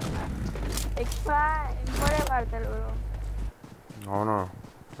పదండి అవునా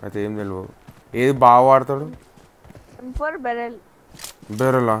అయితే ఏం తెలియదు ఏది బాగా వాడతాడు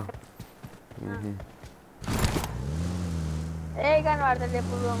బెరలా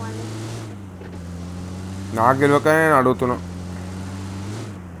నాకు తెలియకనే నేను అడుగుతున్నా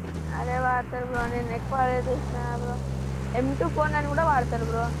అదే వాడతారు బ్రో నేను ఎక్కువ అదే చూస్తున్నా బ్రో M24 అని కూడా వాడతారు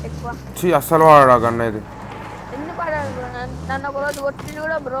బ్రో ఎక్కువ అస్సలు వాడా గన్ ఇది ఎందుకు వాడాలి బ్రో నన్ను ఒక రోజు కొట్టింది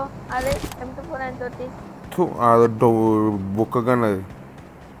కూడా బ్రో అదే M24 అని తోటి బుక్క గన్ అది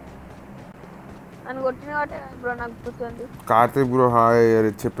నన్ను కొట్టిన వాటే బ్రో నాకు గుర్తుంది కార్తీక్ బ్రో హాయ్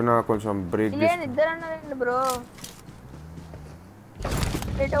చెప్పిన కొంచెం బ్రేక్ ఇద్దరు అన్నారండి బ్రో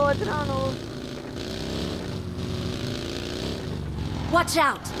ఎటు పోతున్నావు నువ్వు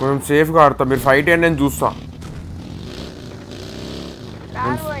కొంచెం సేఫ్గా ఆడతా మీరు ఫైట్ అయ్యండి నేను చూస్తా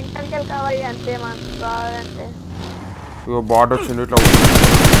ఇగో బాట్ వచ్చింది ఇట్లా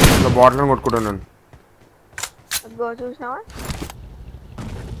ఇట్లా బాటిల్ కొట్టుకుంటాను నేను చూసావా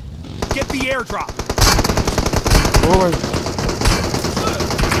Get the airdrop. Oh my.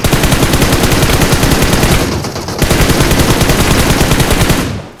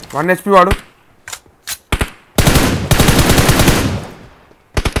 1 HP వాడు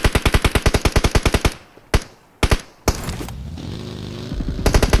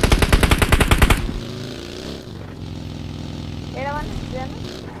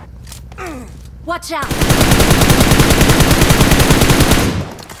Watch out.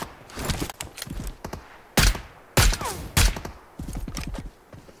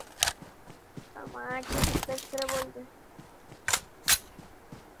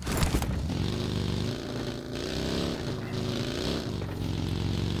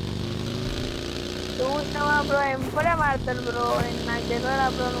 బ్రో ఎంపడే మాడతాడు బ్రో నాకు తెలియదా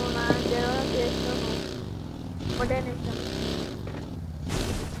బ్రో నువ్వు నాకు తెలియదు చేస్తున్నావు ఒకటే నిమిషం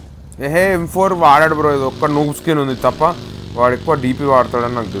ఏహే M4 వాడాడు బ్రో ఇది ఒక్క నూబ్ స్కిన్ ఉంది తప్ప వాడు ఎక్కువ డీపీ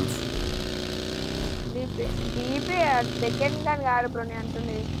వాడతాడని నాకు తెలుసు డీపీ సెకండ్ గన్ కాదు బ్రో నేను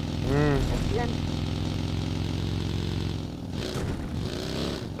అంటుంది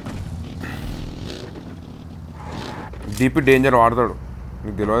డీపీ డేంజర్ వాడతాడు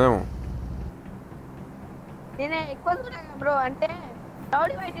నీకు తెలియదేమో నేను ఎక్కువ బ్రో అంటే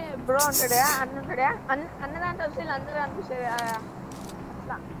రౌడీ బయట బ్రో ఉంటాడా అన్న ఉంటాడా అన్న దాంట్లో వచ్చి అందరూ అనిపిస్తుంది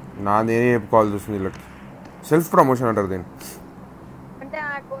నా నేనే చెప్పుకోవాలి చూస్తుంది వీళ్ళకి సెల్ఫ్ ప్రమోషన్ అంటారు దీన్ని అంటే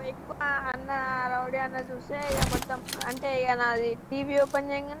నాకు ఎక్కువ అన్న రౌడీ అన్న చూస్తే ఇక మొత్తం అంటే ఇక నాది టీవీ ఓపెన్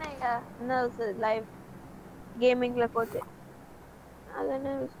చేయగానే ఇక అన్న వస్తుంది లైవ్ గేమింగ్ లేకపోతే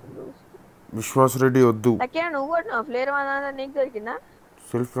అదనే విశ్వాస్ రెడ్డి వద్దు నువ్వు కూడా ఫ్లేర్ మన నీకు దొరికిందా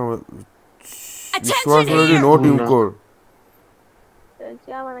self Vishwas Reddy no team code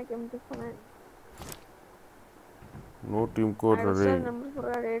మనకి నో టీమ్ కోడ్ రే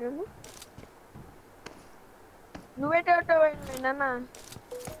నువ్వేటో నాన్న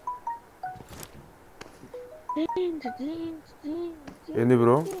ఏంది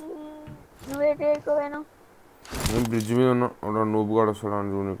బ్రో నువ్వేటో ఎక్కువైనా నేను బ్రిడ్జ్ మీద ఉన్నా నూబు కూడా వస్తాడు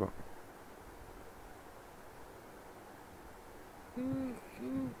అని చూడక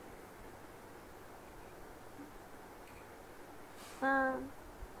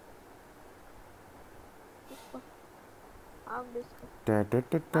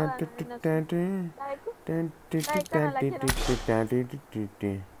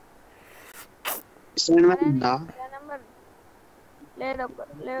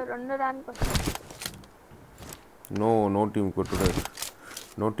नो टीम को टुडे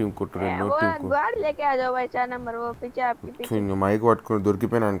नो टीम को टुडे नो टीम को गाड़ी लेके आ जाओ भाई 4 नंबर वो पीछे आपके पीछे माइक పట్టుకొని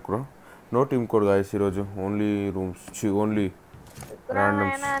దొరికిపోయినా అనుకో నో టీమ్ కోడ్ గాయ్స్ ఈ రోజు ఓన్లీ రూమ్స్ ఓన్లీ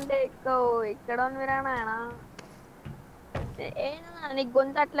రాండమ్స్ అంటే ఇక్కడ ఉన్నరానా ఏనా నీకు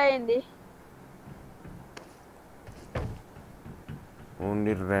గొంతు అట్లా అయింది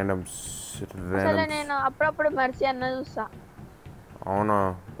ఓన్లీ రాండమ్స్ అసలు నేను అప్పుడప్పుడు మర్చి అన్న చూస్తా అవునా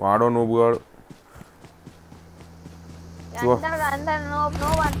వాడో నువ్వు గాడు అందరు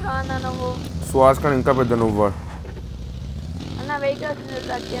నువ్వు అంటున్నావు అన్న నువ్వు సుహాస్ కానీ ఇంకా పెద్ద నువ్వు అన్న వెహికల్ వస్తుంది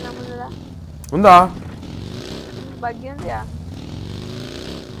లక్కీనా ముందుగా ఉందా బగ్గి ఉందా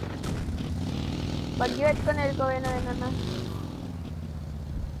బగ్గి పెట్టుకొని వెళ్ళిపోయినా అన్న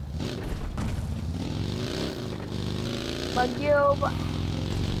బగ్గి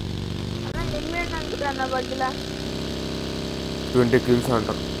అన్న ఎన్ని అనుకుంటా అన్న బగ్గిలా 20 kills అంట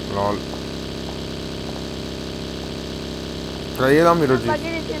లాల్ ట్రై చేద్దాం ఈరోజు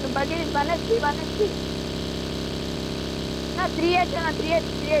బగ్గి 1 నా 3 అన్న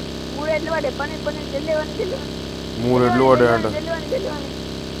 3 మూడు ఎడ్లు పడే పని జల్లి 3 ఎడ్లు పడ్డాయంట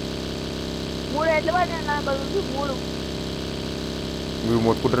మూడు ఎడ్లు పడ్డాయి నాకు 3 మీరు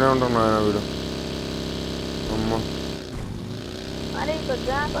మొత్తుకుంటూనే ఉంటాం నాయన వీడు అమ్మ మరి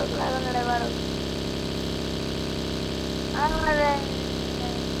కొద్దిగా కొడుకులాగా నడేవాడు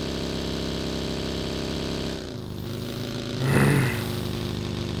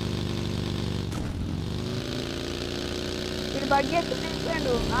వీడు బగ్గి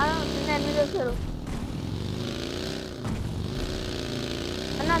ఎత్తుకుంటాడు చిన్న ఎనిమిది వస్తారు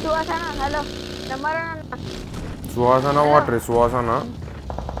అన్న సువాసన హలో నెంబర్ అన్న సుహాసన వాటర్ సుహాసన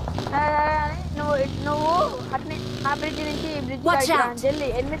నువ్వు అట్నే ఆ బ్రిడ్జ్ నుంచి ఈ బ్రిడ్జ్ జల్లి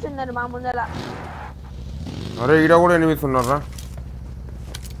ఎనిమిది ఉన్నారు మా ముందర అరే ఈడ కూడా ఎనిమిది ఉన్నారా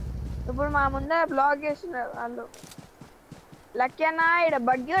ఇప్పుడు మా ముందర బ్లాక్ చేస్తున్నారు వాళ్ళు లక్కీ అన్న ఈడ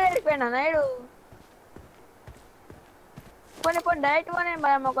బగ్గి వెళ్ళిపోయినా నాయుడు కొన్ని డైరెక్ట్ పోనీ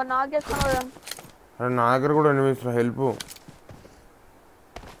మనం ఒక నాక్ చేసుకుని పోదాం అరే నా దగ్గర కూడా ఎనిమిది హెల్ప్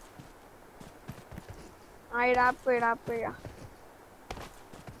ఈడ ఆపు ఇక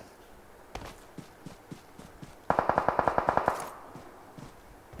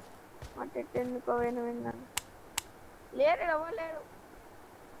ఎందుకో విన్నాను లేరు అవ్వలేడు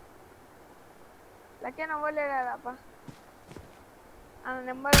లక్కీ అవ్వలేడు అప్ప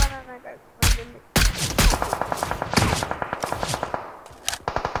నెంబర్ 1 అన్న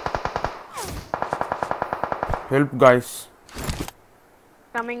హెల్ప్ గైస్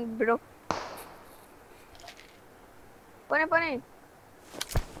కమింగ్ బ్రో పోనీ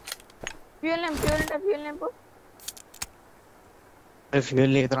ఫ్యూల్ నింపు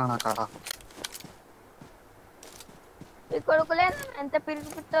ఫ్యూల్ లేదురా నా కాడ ఈ కొడుకులే ఎంత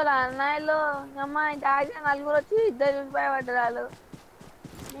పిరికి పిత్తోలా అన్నయ్యలో అమ్మ దాగి నలుగురు వచ్చి ఇద్దరు చూసి భయపడ్డారు వాళ్ళు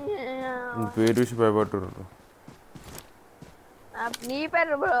పేరు చూసి భయపడ్డారు నీ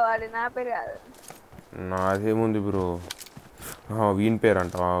పేరు బ్రో వాడి నా పేరు కాదు నాదేముంది బ్రో వీని పేరు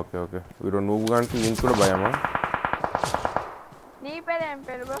అంట ఓకే ఓకే వీడు నువ్వు కానీ నీకు కూడా భయమా నీ పేరు ఏం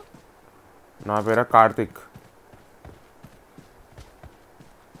పేరు బ్రో నా పేరా కార్తిక్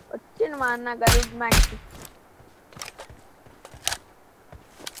వచ్చిండు మా అన్న గరుడ్ మ్యాక్స్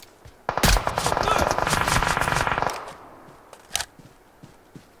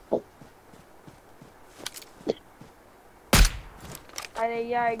అరే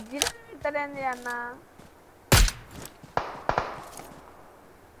ఎగ్జిట్ ఇతరేంది అన్న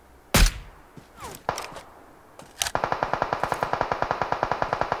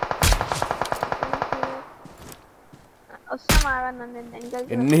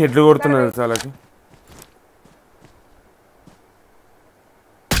ఎన్ని హెడ్లు కొడుతున్నారు చాలాకి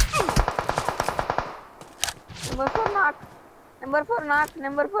నెంబర్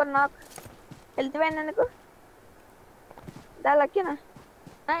 4 నాక్ హెల్త్ పోయింది ఎందుకు దా లక్కీనా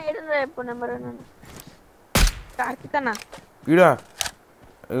ఏడుందో చెప్పు నెంబర్ 1 కార్తిక్ అన్న ఈడ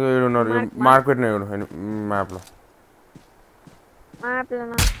ఏడున్నారు మార్క్ పెట్టిన మ్యాప్లో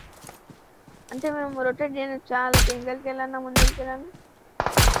అంటే మేము రొటేట్ చేయను చాలా సింగిల్కి వెళ్ళన్నా ముందుకు వెళ్ళాను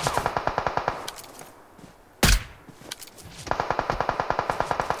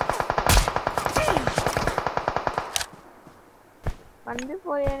పంది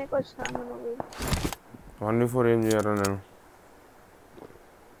పోయానికి వచ్చాను నువ్వు 1v4 ఏం చేయాలి నేను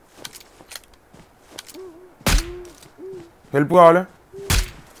హెల్ప్ కావాలి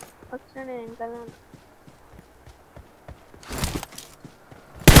వచ్చా నేను ఇంకా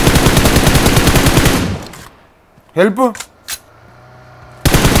హెల్ప్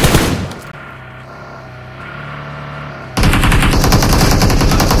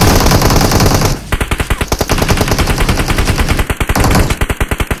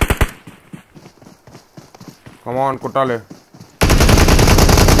కమాన్ కొట్టాలి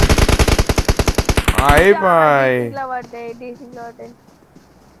అయిపోయి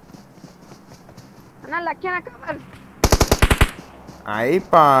అన్న లక్కీ నా కవర్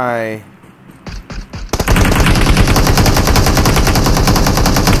అయిపోయి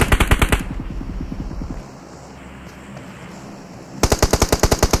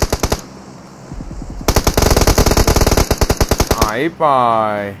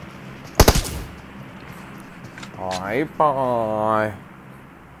అయిపోయ్ అయిపోయ్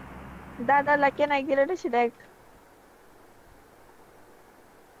దాదా లక్కీ నాకు గిరడు షిడెక్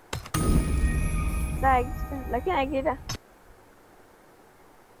లక్కీ నాకు గిరా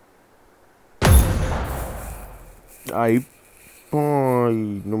అయిపోయ్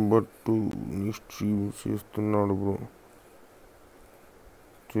నెంబర్ 2 నీ స్ట్రీమ్ చేస్తున్నాడు బ్రో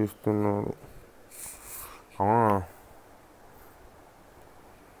చేస్తున్నాడు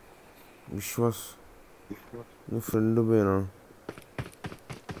విశ్వాస్ నీ ఫ్రెండ్ పేనా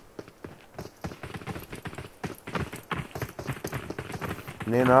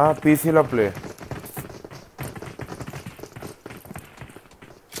నేనా పీసీలో ప్లే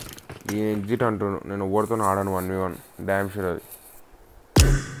ఈ ఎగ్జిట్ అంటున్నాను నేను ఓడితో ఆడాను 1v1 డ్యామ్ షూర్ అది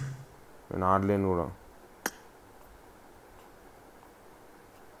నేను ఆడలేను కూడా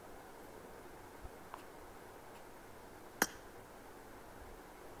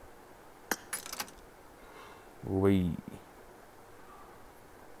ఓయ్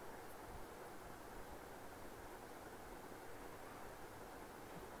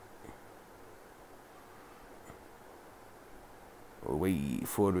Away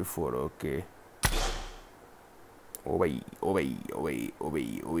 4v4 okay. Away. Away.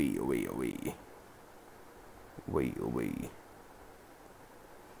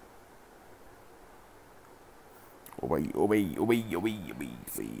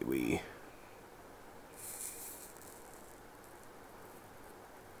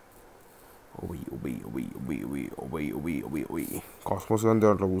 Cosmos gan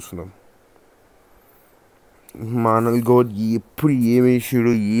దాంట్లో కూర్చున్నాం మానల్ గౌడ్ ఎప్పుడు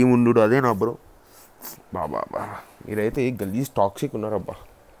ఏమేసాడు ఏముండు అదే నా బ్రో బాబా మీరైతే గలీజ్ టాక్సిక్ ఉన్నారబ్బా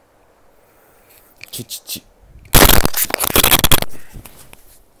చి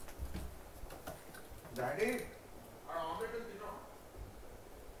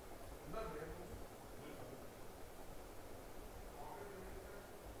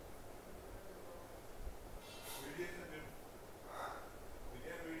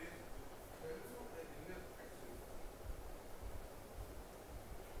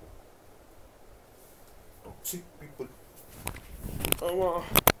people.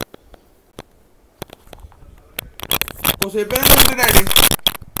 Daddy.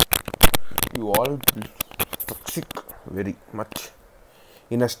 You all toxic very much.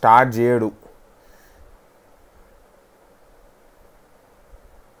 In a start చేయడు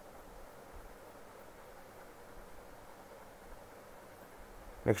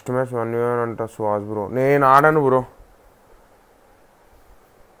నెక్స్ట్ మ్యాచ్ 1v1 అంట సుహాస్ బ్రో నేను ఆడను బ్రో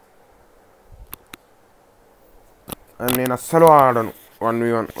నేను అస్సలు ఆడను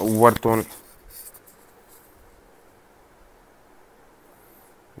 1v1 ఎవరితో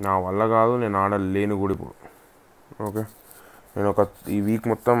నా వల్ల కాదు నేను ఆడలేను కూడా ఇప్పుడు ఓకే నేను ఈ వీక్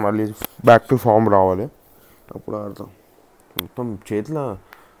మొత్తం మళ్ళీ బ్యాక్ టు ఫామ్ రావాలి అప్పుడు ఆడతాం మొత్తం చేతిలో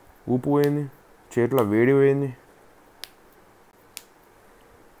ఊపు పోయింది చేతిలో వేడి పోయింది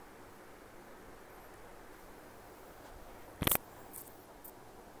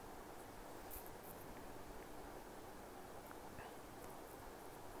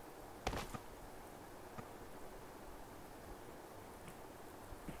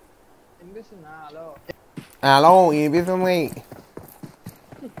హలో వినిపిస్తుంది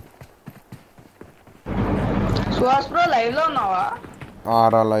సుహాస్ బ్రో లైవ్ లో ఉన్నావా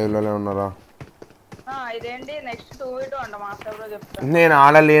లైవ్లోనే ఉన్నారా ఇదేంటి నెక్స్ట్ 2v2 అంట మాస్టర్ బ్రో చెప్తా నేను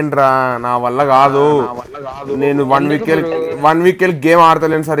ఆడలేనురా నా వల్ల కాదు నేను 1 వీక్ గేమ్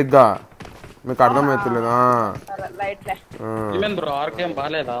ఆడతలేను సరిగ్గా మీకు అర్థమవుతలేదా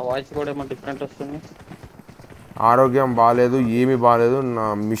ఆరోగ్యం బాగాలేదు ఏమీ బాగాలేదు నా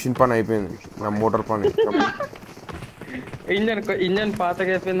మిషన్ పని అయిపోయింది నా మోటార్ పని ఇంజన్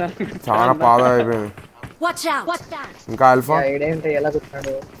పాతగా అయిపోయింది చాలా పాత అయిపోయింది ఇంకా అల్ఫా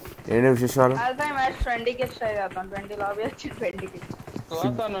ఏంటి విశేషాలు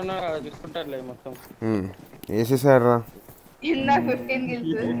వేసేసారా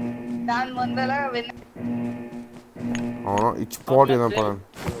అవునా ఇచ్చి పోటీ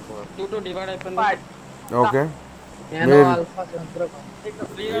ఓకే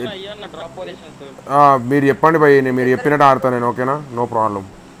మీరు చెప్పండి భయ్ మీరు చెప్పినట్టు ఆడతాను నేను ఓకేనా నో ప్రాబ్లం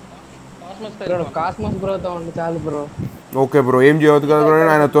ఓకే బ్రో ఏం చేయవద్దు కదా బ్రో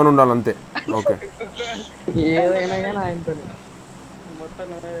ఆయనతో ఉండాలి అంతే ఓకే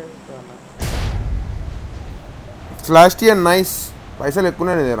లాస్ట్ ఇయర్ నైస్ పైసలు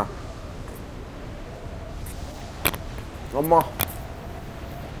ఎక్కువనే దగ్గర అమ్మా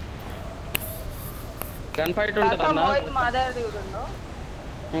గన్ ఫైట్ ఉంటదన్నా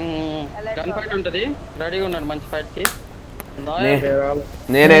గన్ ఫైట్ ఉంటది రెడీగా ఉన్నాడు మంచి ఫైట్ కి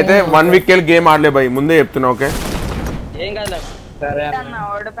నేనైతే 1 వీక్ వెళ్ళి గేమ్ ఆడలే భయ్, ముందే చెప్తున్నా. ఓకే ఏం కాదు సరే అన్న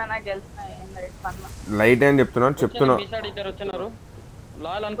ఓడిపోయినా గెలిచినా ఏం లేదు పన్న లైట్ అని చెప్తున్నా. మీ సైడ్ ఇద్దరు వచ్చినారు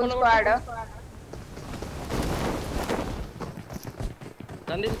లాల్ అనుకున్నా స్క్వాడ్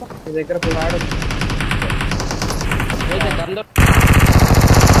గన్ తీసుకో నీ దగ్గర స్క్వాడ్ గన్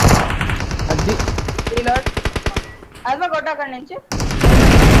అది రీలోడ్ అల్వా కొట్ట అక్కడి నుంచి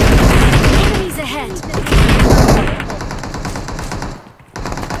Enemies ahead.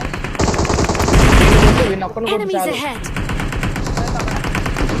 Enemies ahead.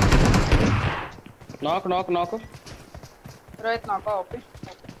 నాక్ నాక్ నాక్ రోహిత్ నాకు ఓపి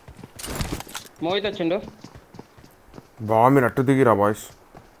మోహిత్ వచ్చిండు. బాగా మీరు అట్టు దిగిరా బాయ్స్.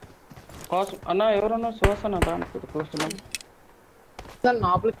 కాస్ అన్న ఎవరన్నా సుహాస్ అన్న దానికి కూర్చున్నాం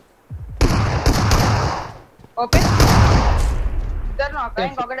నాపులు ఓపి ఇద్దరు నాకు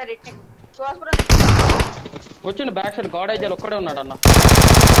ఇంకొకటి రిట్టింగ్ సుహాస్పురం వచ్చిండు బ్యాక్ సైడ్ గాడ్ ఐజల్ ఒక్కడే ఉన్నాడు అన్న.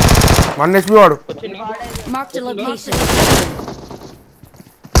 1 HP వాడు. వచ్చిండు Marked a location.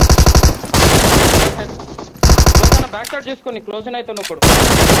 Back side చూసుకొని క్లోజ్ అయితే ఒకడు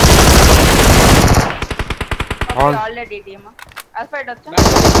ఆల్రెడీ టీమ్ అల్ఫైడ్ వచ్చా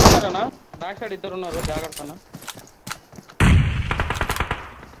బ్యాక్ సైడ్ ఇద్దరు ఉన్నారు జాగ్రత్త అన్న.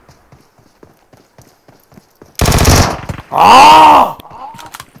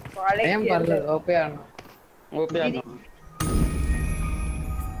 ఏం పర్లేదు ఓపే అన్న. ఓకే అన్న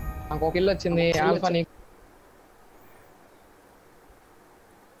నాకు ఒక కిల్ వచ్చింది ఆల్ఫా నీకు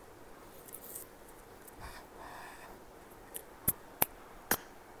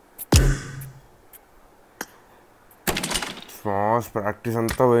ఫాస్ట్ ప్రాక్టీస్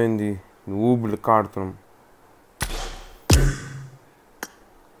అంతా పోయింది. నువ్వు బ్లిక్ ఆడుతున్నాం.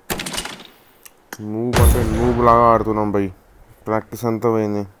 నువ్వు అంటే నువ్వు లాగా ఆడుతున్నాం బై. ప్రాక్టీస్ అంతా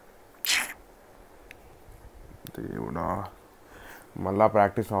పోయింది. దేవుడా మళ్ళా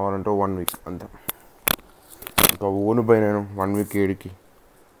ప్రాక్టీస్ అవ్వాలంటే 1 వీక్ అంతే. ఇంకా ఓను బై నేను 1 వీక్ 7కి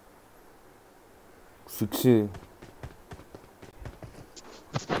 6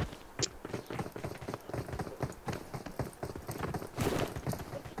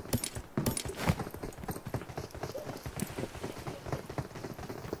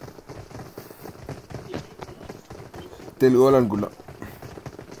 తెలుగు వాళ్ళు అనుకున్నా.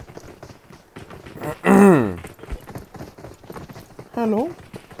 Hello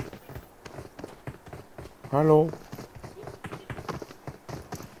hello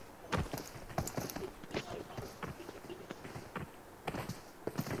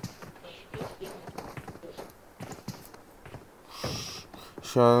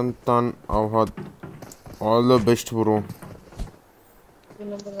Shantan Awad, all the best bro.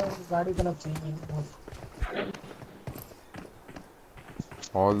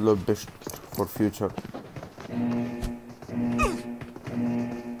 All the best for future.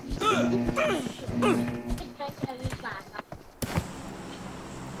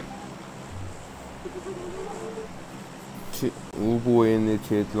 ఊపు పోయింది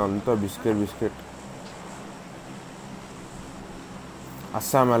చేతిలో అంతా బిస్కెట్ బిస్కెట్.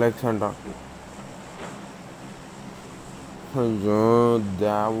 అస్సాం అలెక్స్ అంట. అయ్యో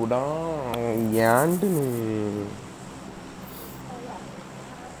దేవుడా ఏంటి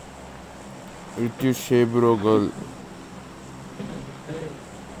it U shape bro girl.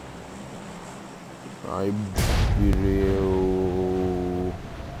 I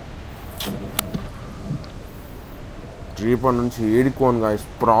రేపటి నుంచి 7 గాయస్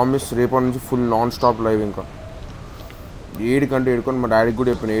ప్రామిస్. రేపటి నుంచి ఫుల్ నాన్ స్టాప్ లైవ్. ఇంకా 7 కంటే 7 మా డాడీకి కూడా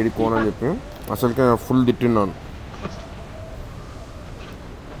చెప్పాను 7 అని చెప్పి. అసలుకే ఫుల్ తిట్టిన్నాను.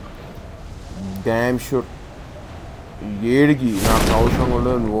 డ్యామ్ షూర్ 7కి నాకు అవసరం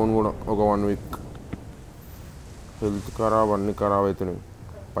కూడా ఓన్ కూడా ఒక 1 వీక్. హెల్త్ ఖరాబ్, అన్నీ ఖరాబ్ అవుతున్నాయి,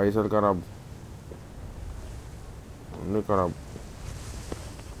 పైసలు ఖరాబ్, అన్నీ ఖరాబ్.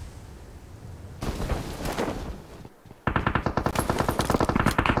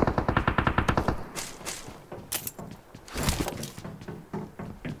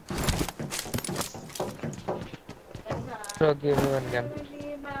 give me one gun.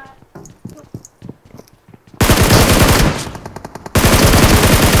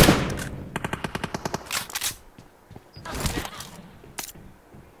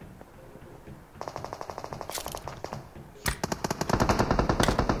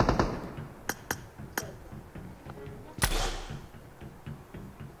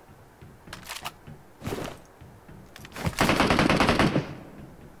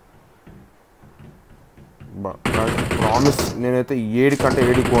 Promise నేనైతే 7 కంటే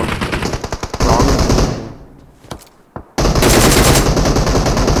 7 కోను ప్రామిస్.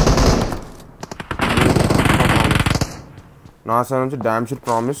 నా సైడ్ నుంచి డ్యామ్ షూట్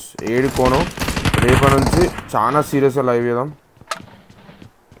ప్రామిస్. 7 కోణం రేపటి నుంచి చాలా సీరియస్గా లైవ్ చేద్దాం.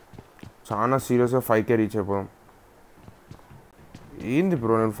 చాలా సీరియస్గా 5K రీచ్ అయిపోదాం. ఏంది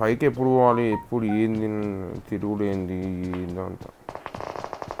బ్రో నేను 5K ఎప్పుడు పోవాలి, ఎప్పుడు ఏంది తిరుగుడు ఏంది అంతా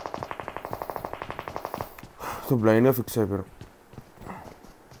సో బ్లైండ్గా ఫిక్స్ అయిపోయారు.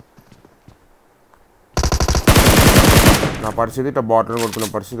 నా పరిస్థితి ఇట్లా బాటిల్ కొట్టుకునే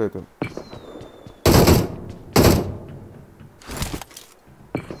పరిస్థితి అవుతుంది.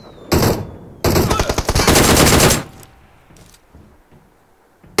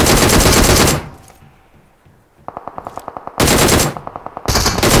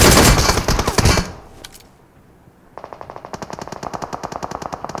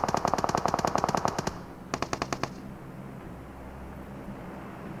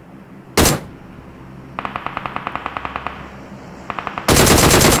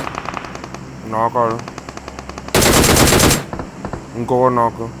 నాకాడు ఇంకొకటి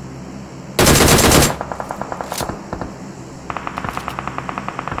నాకు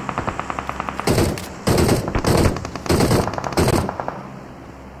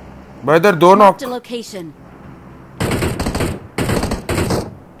भाई इधर 2 नॉक. Marked a location.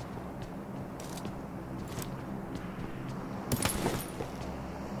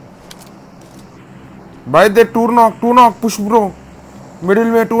 भाई इधर 2 नॉक पुश ब्रो. मिडिल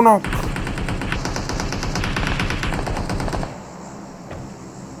में 2 knock.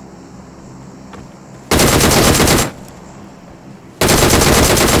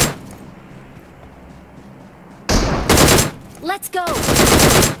 Let's go.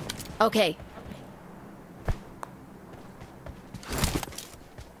 Okay.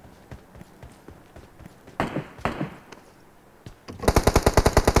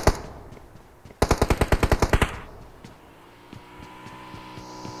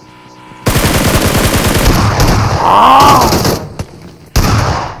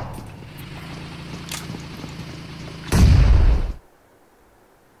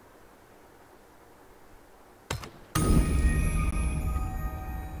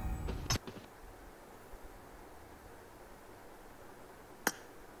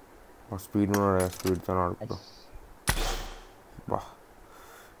 Speed స్పీడ్తో ఆడుకుంటా. బా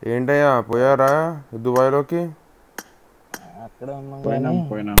ఏంటయ్యా పోయారా దుబాయ్లోకి? అక్కడ పోయినా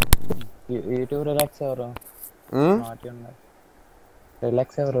యూట్యూబ్ రిలాక్స్ ఎవరు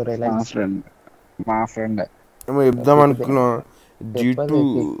రిలాక్స్ ఎవరు రిలాక్స్ మా ఫ్రెండ్ ఏమో చెప్దాం అనుకున్నా.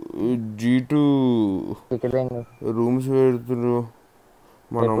 G2 రూమ్స్ పెడుతున్నారు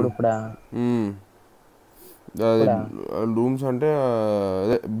మనం. రూమ్స్ అంటే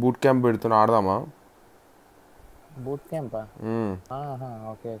అదే బూట్ క్యాంప్ పెడుతున్నా, ఆడదామా? Boot CAMPA?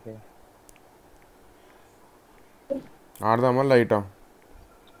 Okay okay ఆడదామా లైటా?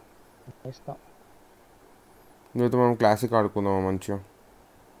 ఇష్టం. నువ్వుతో మనం క్లాసిక్ ఆడుకుందామా మంచిగా?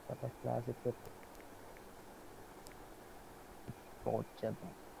 క్లాసిక్ చేద్దాం.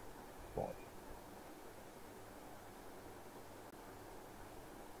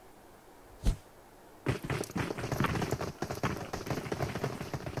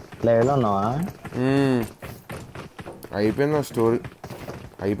 లైవ్లో ఉన్నావా? అయిపోయింది ఆ స్టోరీ,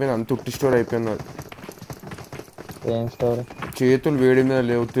 అయిపోయింది అంత ఉట్టి స్టోరీ అయిపోయింది. అది ఏం స్టోరీ? చేతులు వేడి మీద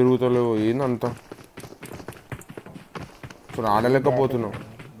లేవు, తిరుగుతలేవు, ఏందంతా ఇప్పుడు ఆడలేకపోతున్నావు.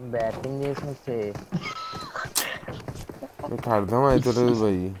 బ్యాటింగ్ చేసి వచ్చే నీకు అర్థం అవుతుంది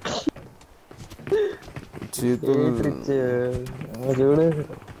భయ్. చేతులు చూడు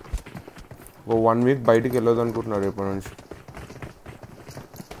 1 వీక్ బయటికి వెళ్ళదు అనుకుంటున్నారు రేపటి నుంచి.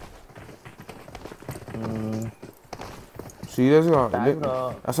 సీరియస్గా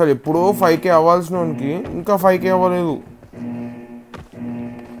అసలు ఎప్పుడో 5K అవ్వాల్సిన వానికి ఇంకా 5K అవ్వలేదు.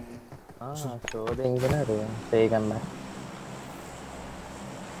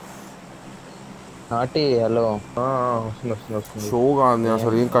 హలో షో కాదు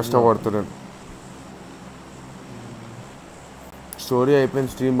అసలు, ఏం కష్టపడుతున్నాను. స్టోరీ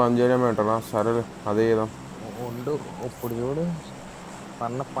అయిపోయింది, స్ట్రీమ్ బంద్ చేయడమే అంటారా? సరే అదే చేద్దాం. ఉండు ఇప్పుడు చూడు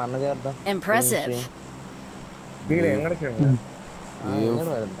పన్న చేద్దాం. Impressive. ఏమడే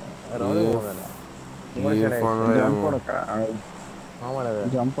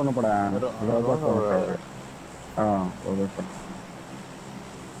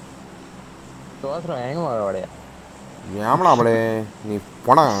నీ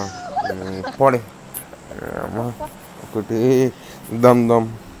పొడ పొడే ఒకటి దమ్ దమ్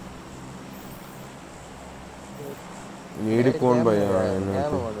ఏడుకోండి భయ.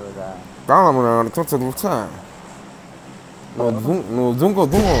 చదువుతా నువ్వు దుంకో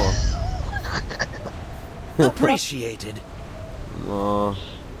దుంకో. Appreciated.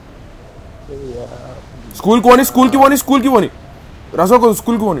 స్కూల్కి పోని రసోకు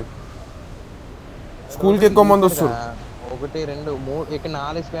స్కూల్కి పోని స్కూల్కి ఎక్కువ మంది వస్తారు 1 2 3 ఇక్కడ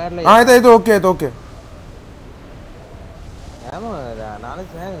 4 స్క్వాడ్లు అయితే ఓకే ఏమో 4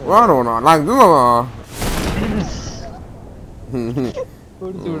 స్క్వాడ్ నాకు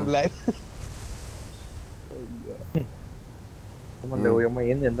చూడు లైవ్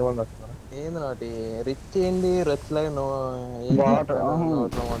ఏంది ఎంతమంది వస్తున్నారు? ఏంది నాటి రిచ్ ఏంది రచ్ లాగా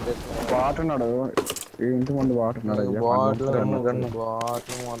బాటున్నాడు ఇంటి ముందు బాటున్నాడు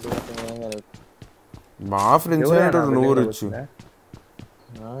మా ఫ్రెండ్స్ నువ్వు రిచ్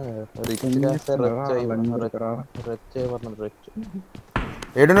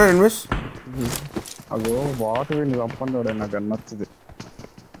ఏడున్నా ఇన్వెస్ట్ అగో బాటు వీళ్ళు చంపండి నాకు నచ్చుది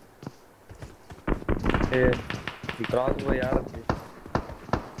ఈ క్రాస్ పోయి ఆడద్ది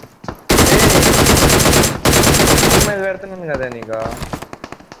పెడుతున్నాను కదా నీకు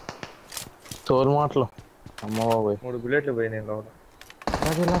తోలు మాటలు అమ్మ బాబోయ్ 3 బుల్లెట్లు పోయినాయి లోపల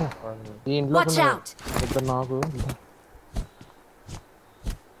ఈ ఇంట్లో Watch out! ఇద్దరు నాకు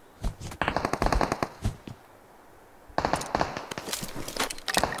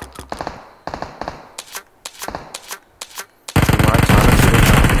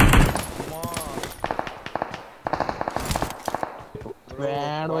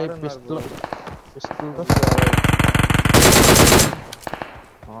పిస్టల్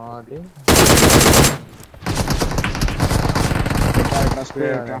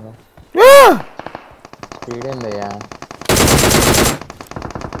స్పీడ్ ఏందయ్యా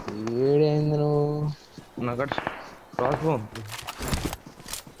స్పీడ్ ఏంది నువ్వు నాకు క్రాస్ బోన్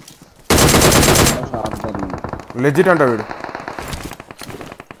లెజిట్ అంట వీడు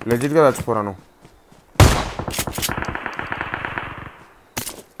లెజిట్గా చచ్చిపోరాను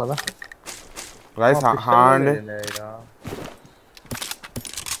guys hand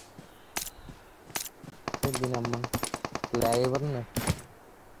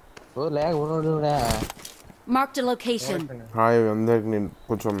Marked a location. Hi అందరికి నేను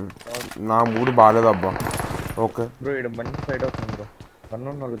కొంచెం నా మూడు బాగాలేదబ్బా ఓకే బ్రో ఇక్కడ మంచి ఫైట్ అవుతుంది బ్రో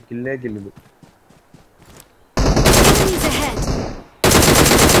పన్నున్న కిల్లే కిల్లు Enemies ahead.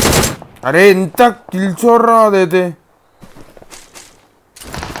 అరే ఎంత కిల్చోర్రా అదైతే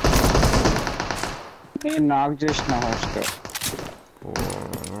నాకు చేసిన హోస్ట్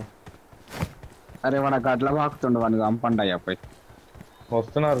అరే వాడు గడ్ల బాకుతుండు వాడిని చంపండి అయ్యాపై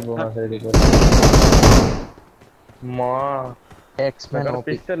వస్తున్నారు బ్రో నా సైడ్ మా ఎక్స్‌మెన్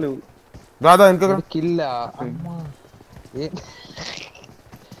పిస్టల్ దాదా ఇంకా కిల్లా అమ్మా ఏ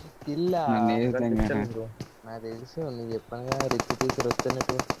కిల్లా బ్రో నాకు తెలుసు నీకు చెప్పాను కదా రిచ్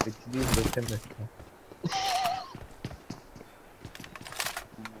తీసుకొచ్చినట్టు రిచ్ తీసుకొచ్చింది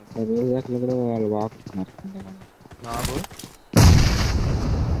కూడా వాళ్ళు బాగుతున్నారు నాకు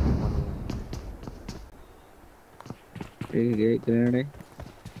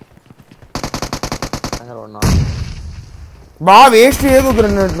బాగా వేస్ట్ చేయదు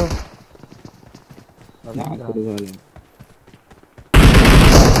గ్రెనేడ్లు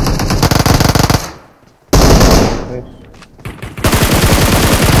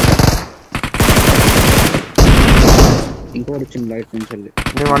ఇంకోటి వచ్చింది లైట్ నుంచి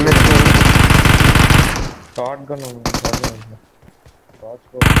నేను అన్నీ షార్ట్ గన్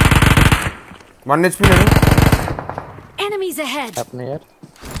వన్ హెచ్పి నేను Enemies ahead. హ్యాపీ ఇయర్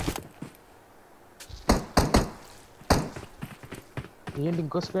ఏంటి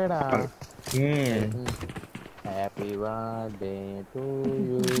ఇంకో స్క్వేడా happy birthday to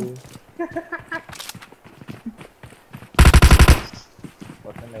you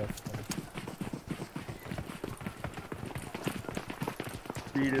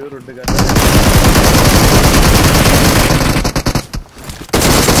video 2 గంటలు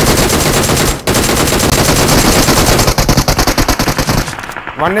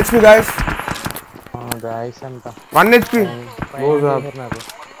వన్ హెచ్పి గాయస్ గాయస్ అంట వన్ హెచ్పి క్లోజ్ యాప్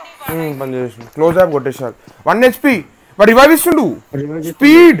పని చేసి క్లోజ్ యాప్ కొట్టేసారు వన్ హెచ్పి వాడు రివైవ్ ఇస్తుండు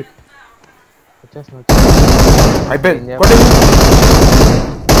స్పీడ్ అయిపోయింది కొట్టేసి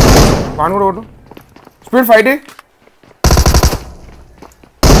పాన్ కూడా కొట్టు స్పీడ్ ఫైట్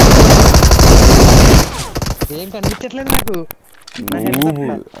ఏం కనిపించట్లేదు నాకు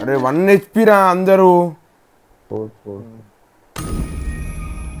అరే వన్ హెచ్పి రా అందరూ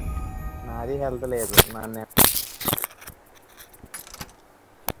నాది హెల్త్ లేదు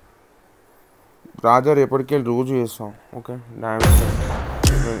రాజా రేపటికి రోజు చేస్తాం ఓకే డ్యామ్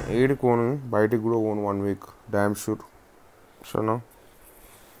నేను ఏడు కోను బయటికి కూడా పోను 1 వీక్ డ్యామ్ షూర్ సరేనా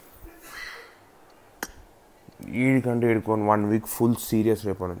ఏడికంటే ఏడుకోను 1 వీక్ ఫుల్ సీరియస్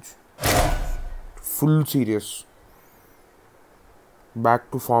రేపటి నుంచి full serious back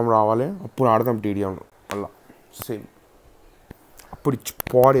to form రావాలి, అప్పుడు ఆడదాం టీడీఎం అలా సేమ్. అప్పుడు ఇచ్చి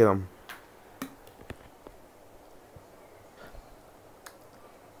పోడేదాం.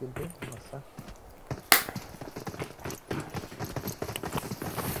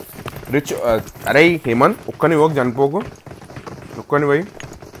 రిచ్ అరే హేమంత్ ఒక్కని పోకు, చనిపోకు, ఒక్కని పోయి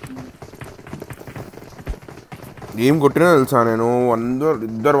ఏం కొట్టినా తెలుసా నేను,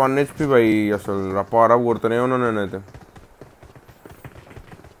 ఇద్దరు 1 HP పోయి అసలు రప్ప కొడుతూనే ఉన్నాను నేనైతే.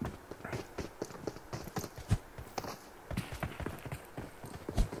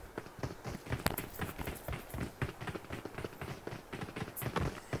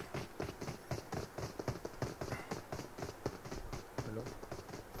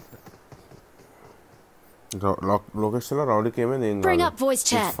 లోకేష్లో రౌడీకి ఏమైంది? ఏం Bring కాదు, up voice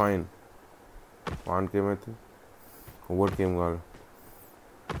chat. ఫైన్. వానికి ఏమైతే ఒకటికి ఏం కాదు.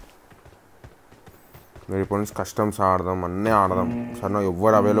 మీరు ఇప్పటి నుంచి కస్టమ్స్ ఆడదాం, అన్నీ ఆడదాం. సరే నాకు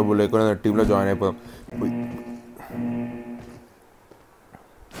ఎవ్వరు అవైలబుల్ లేకుండా టీంలో జాయిన్ అయిపోదాం.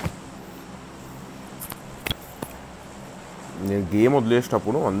 నేను గేమ్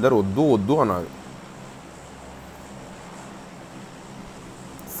వదిలేసేటప్పుడు అందరు వద్దు వద్దు అన్నది.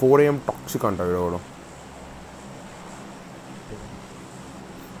 4 AM టాక్సిక్ అంట వీడవడం.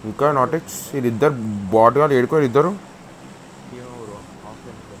 ఇంకా నాటిక్స్ వీళ్ళిద్దరు బాట్ గారు ఏడుకోరు ఇద్దరు.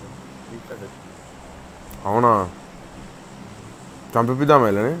 అవునా, చంపిద్దాం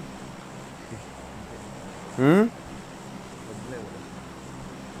వెళ్ళని.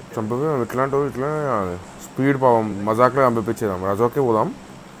 చంపిద్దాం, ఇట్లాంటి ఇట్లా స్పీడ్ పావం మజాక్లో చంపించేద్దాం. రజోకే పోదాం,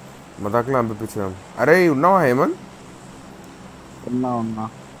 మజాక్లో చంపించేద్దాం. అరే ఉన్నావా హేమంత్? ఉన్నా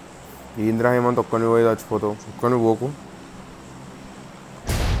ఇంద్రా హేమంత్ ఒక్కని పోయి చచ్చిపోతావు, ఒక్కని పోకు.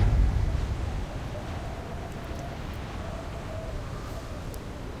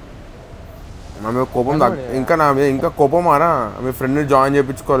 నా మీద కోపం ఇంకా నా మీద ఇంకా కోపం ఆరా, మీ ఫ్రెండ్ని జాయిన్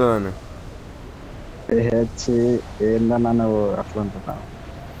చేయించుకోలేదని. ఏందన్నా నువ్వు అట్లా ఉంటున్నా?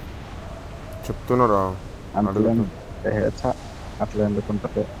 చెప్తున్నారా అట్లా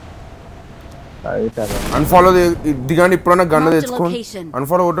ఎందుకుంటుంది? అన్ఫాలో దిగాండి, ఇప్పుడన్నా గన్న తెచ్చుకోండి.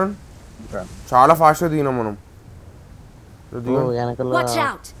 అన్ఫాలో కొట్టండి, చాలా ఫాస్ట్గా దిగినాం మనం.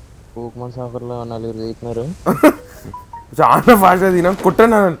 చాలా ఫాస్ట్గా దిగినాం.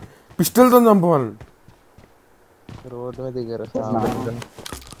 కొట్టండి, పిస్టల్తో చంపవాలని. రోడ్ మీద దిగారు.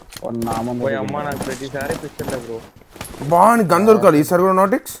 బాగా గన్ దొరకాలి ఈసారి కూడా.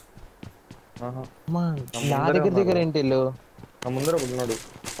 నాటిక్స్ నా దగ్గర దిగారు ఏంటి?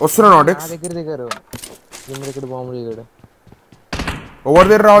 వస్తున్నా నాటిక్స్ దగ్గర దిగారు. ఇక్కడ బాంబు దిగాడు. ఎవరి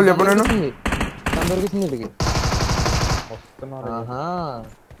దగ్గర రావాలి చెప్పు, నేను దొరికింది ఇడికి.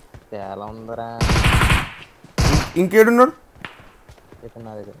 చాలా ఉందరా. ఇంకేడున్నారు? ఇక్కడ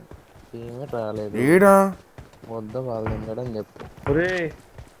నా దగ్గర ఏమీ రాలేదు. ఏడా వద్ద వాళ్ళు తింటాడు అని చెప్పు.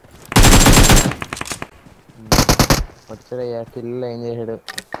 వచ్చాడయ్యా, కిల్ ఏం చేసాడు?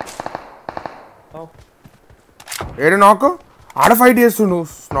 ఏడు నాకు ఆడ ఫైట్ చేస్తుండు.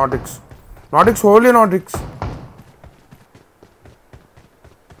 నాటిక్స్ నాటిక్స్ హోలీ నాటిక్స్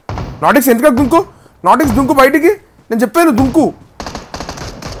నాటిక్స్ ఎందుకు దుంకు? నాటిక్స్ దుంకు బయటికి, నేను చెప్పాను దుంకు.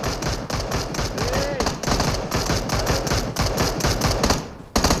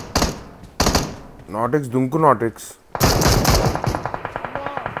 నాటిక్స్ దుంకు, నాటిక్స్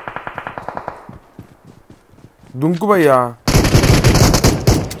దుంకు భయ్యా.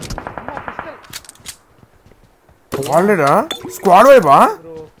 ఆల్రెడా స్క్వాడ్ వైపా?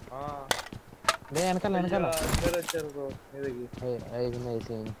 వెనకాల వెనకాల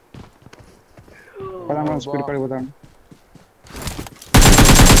స్పీడ్ పడిపోతాను.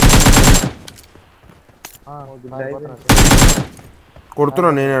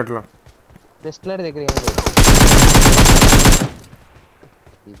 కొడుతున్నా నేనే అట్లా. టెస్ట్ లైట్ దగ్గర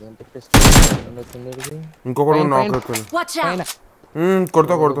ఇంకొకడు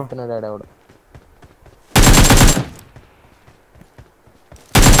కొడతా కొడతా.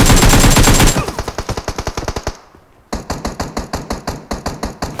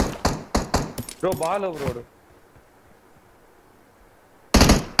 Bro ball బ్రోడు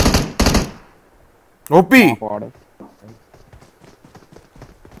OP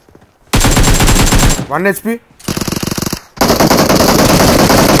 1 HP.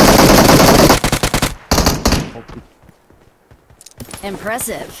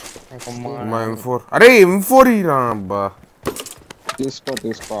 Impressive. My M4. అరే M4 ఇరా అబ్బా.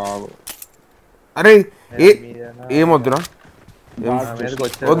 తీసుకో అరే ఏమొద్దురా?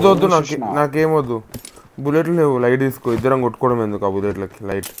 వద్దు నాకేమొద్దు. బుల్లెట్లు లేవు, లైట్ తీసుకో. ఇద్దరం కొట్టుకోవడం ఎందుకు ఆ బుల్లెట్లకి?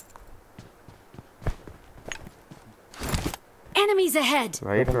 Light Enemies ahead.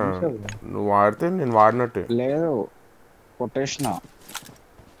 లైట్ నువ్వు వాడితే నేను వాడినట్టే. లేదు కొట్టేసిన.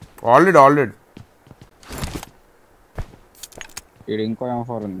 ఆల్రెడీ ఇది ఇంకో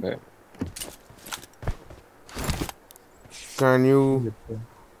M4 ఉంది. క్యాన్ యూ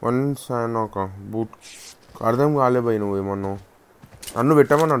వన్స్ ఒక బూట్ అర్థం కాలే భయ్ నువ్వు ఏమన్నావు నన్ను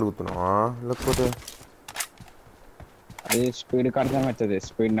పెట్టమని అడుగుతున్నావా లేకపోతే అది స్పీడ్ కడతాం వచ్చేది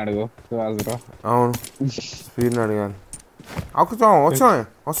స్పీడ్ అడుగు బ్రో. అవును స్పీడ్ అడిగాను వస్తాయి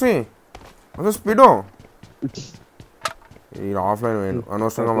స్పీడు ఈ ఆఫ్లైన్ వేయండి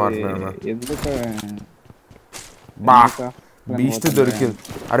అనవసరంగా మాట్లాడినా ఎందుకు బా బీస్ట్ దొరికింది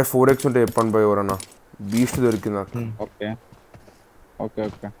అరే 4x ఉంటే చెప్పండి పోయి ఎవరన్నా బీస్ట్ దొరికింది నాకు ఓకే ఓకే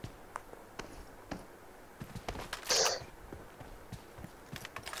ఓకే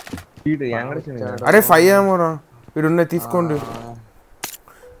అరే 5 ఏమోరా వీడు ఉన్నాయి తీసుకోండి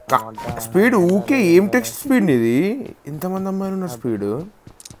స్పీడ్ ఊకే ఏం టెక్స్ట్ స్పీడ్ ఇది ఇంతమంది అమ్మాయిలు ఉన్నారు స్పీడ్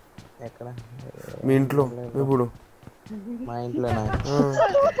ఎక్కడ మీ ఇంట్లో ఇప్పుడు మా ఇంట్లోనా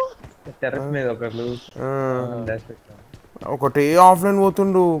ఒకటే ఆఫ్లైన్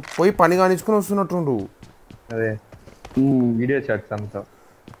పోతుండు పోయి పని కానించుకుని వస్తున్నట్టుండు అదే వీడియో చాట్స్ అంతా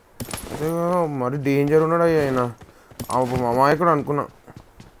అదే మరి డేంజర్ ఉన్నాడు ఆయన అమాయకుడు అనుకున్నా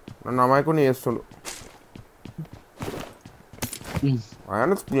నన్ను అమాయకుడిని చేస్తుండు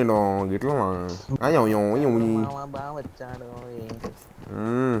ఆయన గిట్లా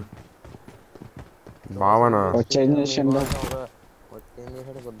బావనా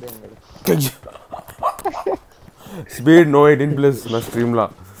స్పీడ్ నో 18+ నా స్ట్రీమ్ లా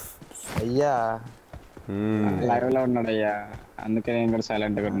అయ్యా లైవ్ లో ఉన్నాడు అయ్యా అందుకే నేను కూడా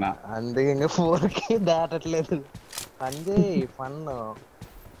సైలెంట్ గా ఉన్నా అందుకే ఇంకా 4K దాటట్లేదు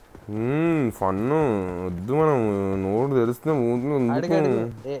ఫన్ వద్దు మనం నోటు తెలిస్తే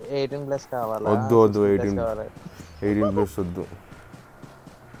 18+ కావాలా వద్దు 18+ వద్దు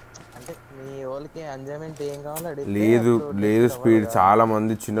అంటే మీ వాళ్ళకి ఎంజాయ్మెంట్ ఏం కావాలి లేదు స్పీడ్ చాలా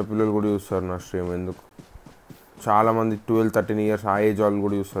మంది చిన్నపిల్లలు కూడా చూస్తారు నా స్ట్రీమ్ ఎందుకు చాలా మంది 12-13 ఇయర్స్ ఆ ఏజ్ వాళ్ళు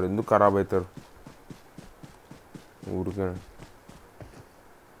కూడా చూస్తారు ఎందుకు ఖరాబ్ అవుతారు ఊరికే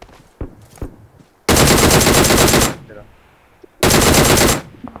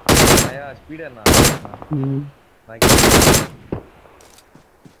స్పీడ్ అన్నా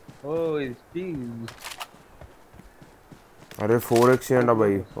అరే 4x చేయండి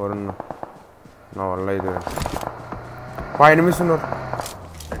అబ్బాయి ఎవరన్నా నా వల్ల అయితే 5 ఎనిమిస్ ఉన్నారు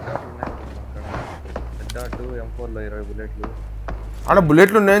M4 లో 20 బుల్లెట్లు ఆడ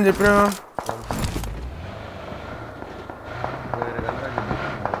బుల్లెట్లు ఉన్నాయని చెప్పినా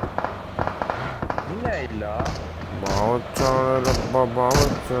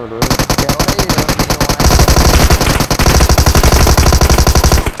బావచ్చాడు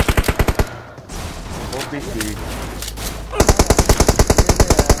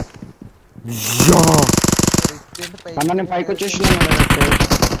అన్న పైకి వచ్చేసి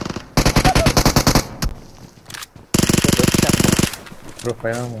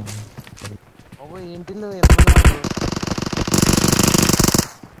ఇంటిలో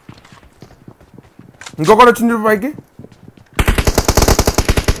ఇంకొకటి వచ్చింది పైకి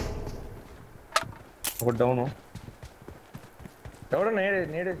ఒక డౌను ఎవడో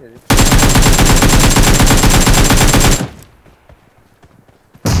నేడేసేది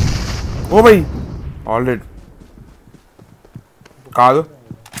ఓ భయ్ ఆల్రెడీ కాదు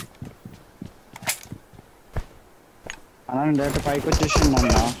అన్న డైరెక్ట్ పైకి వచ్చేసి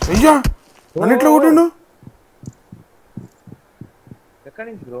అయ్యా నన్ను ఎట్లా కొట్టిండు ఎక్కడి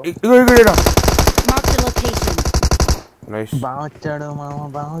నుంచి బ్రో ఇక్కడ Mark the location. నైస్ బాగా వచ్చాడు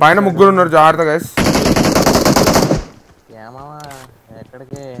మామ పైన ముగ్గురు ఉన్నారు జాగ్రత్త గైస్ ఏమామా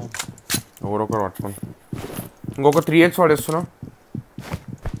ఎక్కడికి ఎవరొకరు పట్టుకోండి ఇంకొక 3x వాడేస్తున్నా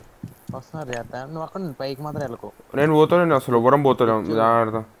వస్తున్నారు చేస్తా నువ్వు అక్కడ పైకి మాత్రం వెళ్ళకు నేను పోతాను అసలు ఎవరం పోతాను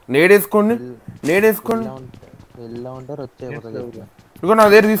జాగ్రత్త నేడేసుకోండి వెళ్ళా ఉంటారు వచ్చే ఇగో నా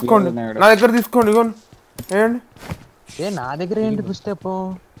దగ్గర తీసుకోండి ఇగో ఏంటి నా దగ్గర ఏంటి ఫస్ట్ స్టెప్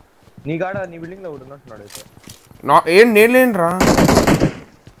నీ కాడ నీ బిల్డింగ్ లో ఒకటి ఉన్నట్టున్నాడు అయితే నేను లేనురా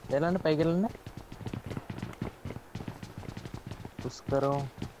వెళ్ళండి పైకి వెళ్ళండి పుష్కరం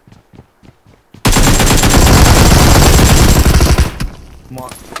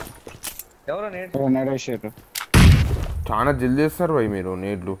ఎవరో నేడేసారు చాలా జల్దీ చేస్తారు భయ్ మీరు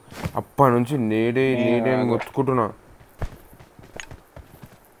నేడ్లు అప్పటి నుంచి నేడే అని మొత్తుకుంటున్నా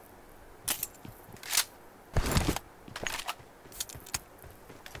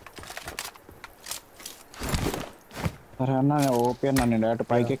అన్న ఓపీ అన్న నేను డైరెక్ట్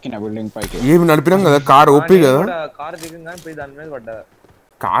పైకి ఎక్కిన బిల్డింగ్ పైకి ఏమి నడిపినాం కదా కార్ ఓపీ కదా కార్ దిగంగానే పోయి దాని మీద పడ్డా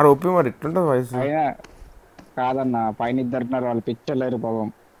కార్ ఓపీ మరి ఎట్లుంటుంది వయసు కాదన్న పైన ఇద్దరున్నారు వాళ్ళు పిచ్చలేరు పాపం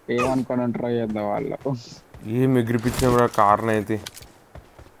ఏమనుకొని ట్రై చేద్దాం వాళ్ళు ఏం ఎగిరిపించాం కారణం అయితే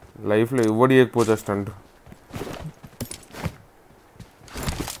లైఫ్లో ఎవడు చేయకపోతే స్టంట్.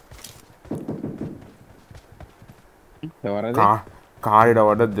 ఎవరది? కాడిడ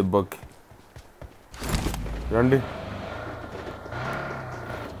పడ్డ దెబ్బకి. రండి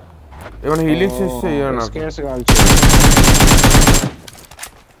ఏమైనా హీలింగ్స్ ఇస్తే నాకు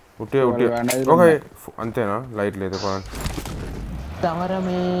ఓకే అంతేనా? లైట్ లేదు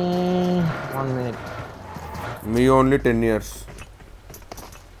మీ ఓన్లీ 10 years.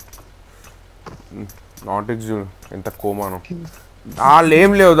 నాటిక్స్ చూడు ఎంత కోమాను.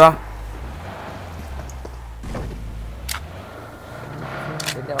 ఏం లేవుదా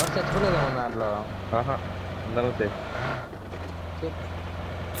ఎవరు చచ్చిపోలేదా దాంట్లో?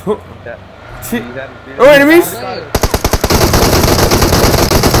 ఎనిమీస్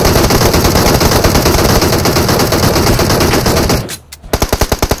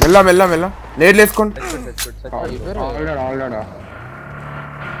మెల్ల మెల్ల మెల్ల నేట్ వేసుకోండి.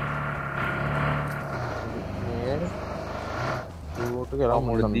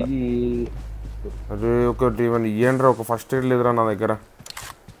 అరే ఒకటి ఇయ్యండి ఒక ఫస్ట్ ఎయిడ్ లేదురా నా దగ్గర.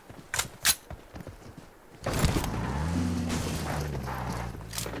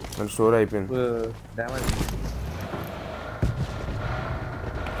 స్టోర్ అయిపోయింది.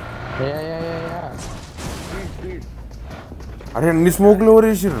 అరే అన్ని స్మోక్లు ఎవరు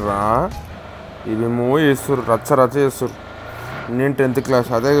వేసిర్రా? ఇవేమో వేస్తారు రచ్చ రచ్చ చేస్తారు. నేను 10th class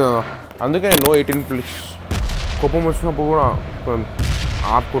అదే అందుకే నో 18+. కోపం వచ్చినప్పుడు కూడా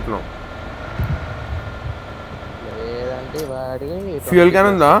ఆపుకుంటున్నాం. ఫ్యూయల్ క్యాన్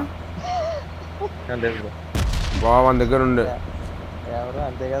ఉందా? బాగా మన దగ్గర ఉండే ఎవరు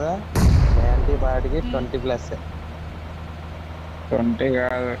అంతే కదా. వాటికి 20+. 20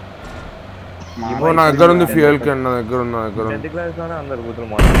 కాదు నా దగ్గర ఉంది ఫ్యూయల్ క్యాన్. నా దగ్గర ఉంది.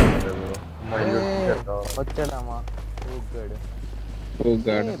 వచ్చాడమ్మా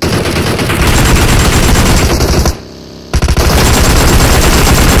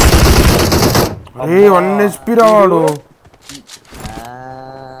అరే 1 HP రావాడు.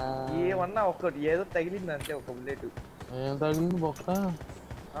 ఏమన్నా ఒక్కటి ఏదో తగిలింది అంతే ఒక బుల్లెట్. ఏం తగిలింది బొక్క?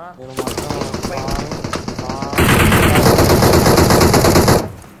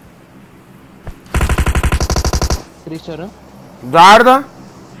 జాగ్రత్త.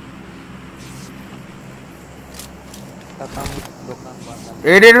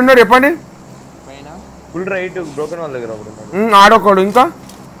 ఏడేడున్నారు చెప్పండి. ఫుల్ రైట్ బ్రోకెన్ వాళ్ళ దగ్గర ఆడొకడు ఇంకా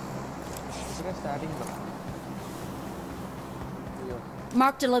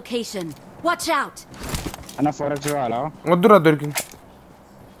Marked a location. Watch out. అన్న 4x కావాలా? వద్దురా దొరికింది.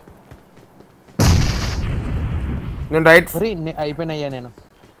 నేను రైట్ అయిపోయినయ్యా నేను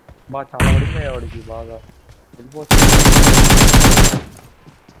బాగా చాలా పడిపోయా వాడికి బాగా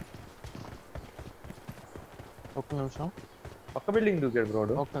ఒక్క నిమిషం. పక్క బిల్డింగ్ దూకాడు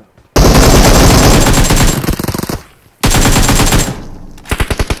బ్రోడు.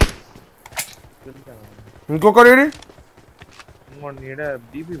 ఇంకొకరు నీడ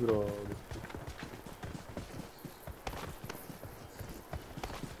బీబీ బ్రో.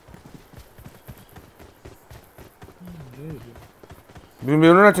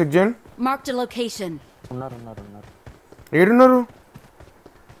 చెక్ చేయండి. Marked a location. ఉన్నారు. ఏడున్నారు?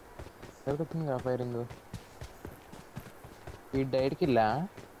 ఎవరికిందా ఫైరింగ్? ఈ డైట్ కిల్లా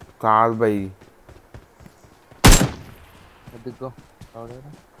కాదు బై. ఎదుగో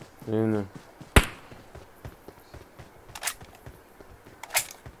ఏంది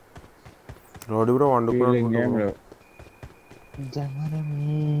రోడ్డు కూడా వండుకున్నాడు.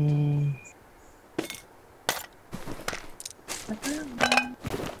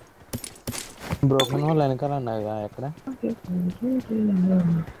 బ్రోకన్ వాళ్ళు వెనకాల ఉన్నాయిగా ఎక్కడ?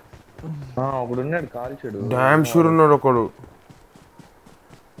 ఒకడు ఉన్నాడు కాల్చాడు. డామ్ షూర్ ఉన్నాడు ఒకడు.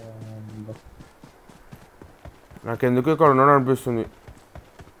 నాకెందుకు ఇక్కడ ఉన్నాడు అనిపిస్తుంది.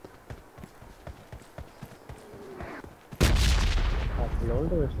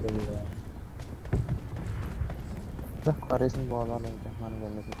 పోదాం ఇంకా మనకి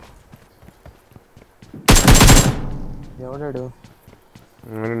ఎందుకు. ఎవడాడు?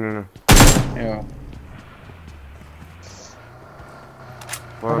 నేను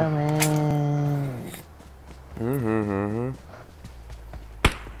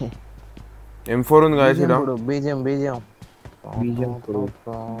M4 ఉంది గాయస్. ఇక్కడ బీజియం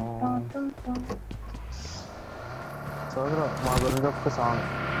సోదరు మా గురించి ఒక్క సాంగ్.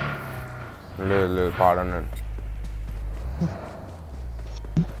 లేదు పాడండి.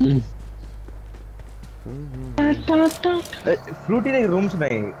 ఫ్రూటీ దగ్గర రూమ్స్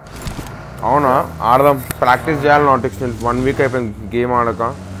ఉన్నాయి. అవునా? ఆడదాం. ప్రాక్టీస్ చేయాలి. నాటిక్స్ 1 week అయిపోయింది గేమ్ ఆడక.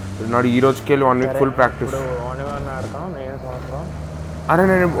 నాడు ఈ రోజుకి వెళ్ళి 1 week ఫుల్ ప్రాక్టీస్. ఆడతాం. నేను సంవత్సరం అరే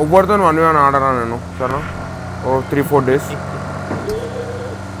నేను ఎవరితో 1v1 ఆడరా నేను సరేనా ఓ 3-4 days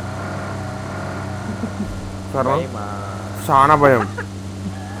సరేనా చాలా భయం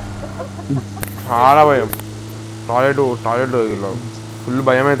టాయిలెట్ ఫుల్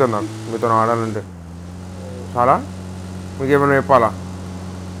భయం అవుతుంది నాకు మీతో ఆడాలంటే చాలా మీకు ఏమైనా చెప్పాలా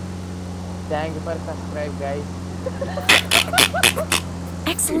thank you for subscribe guys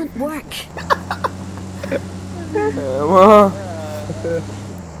Excellent work.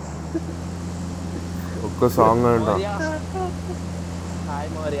 ఒక్క సాంగ్ అంట హాయ్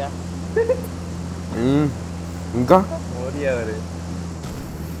మోరియా ఇంకా మోరియా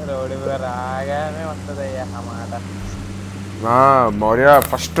రోడ్డు మీద రాగానే వస్తుంది అయ్యా ఆ మాట మౌర్య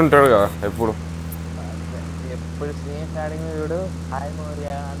ఫస్ట్ ఉంటాడు కదా ఎప్పుడు స్క్రీన్ స్టార్టింగ్ చూడు హాయ్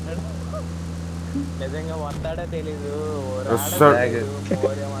మోరియా అంటాడు నిజంగా వస్తాడో తెలీదు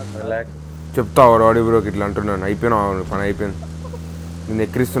చెప్తా రాడీ బ్రోకి ఇట్లా అంటున్నాను అయిపోయినావు పని అయిపోయింది నేను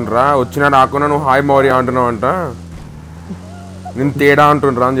ఎక్కిరిస్తుండ్రా వచ్చినా రాకుండా నువ్వు హాయ్ మౌర్య అంటున్నావు అంట నేను తేడా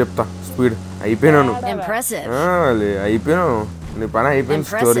అంటుండ్రా అని చెప్తా స్పీడ్ అయిపోయినాను అయిపోయినాను నీ పని అయిపోయింది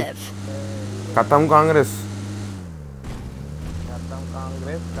స్టోరీ ఖతం కాంగ్రెస్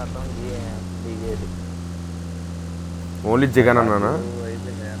ఓన్లీ జగన్ అన్నానా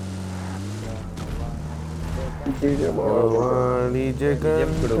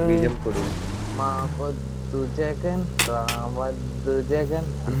జగన్ రావద్దు జగన్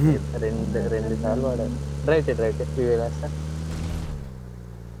రెండు సార్లు వాడారు రైట్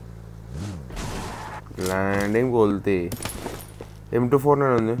ల్యాండింగ్ బోల్తే M24 ने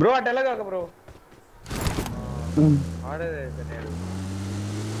ఉంది బ్రో అట ఎలా కాక బ్రో ఆడేదే నేను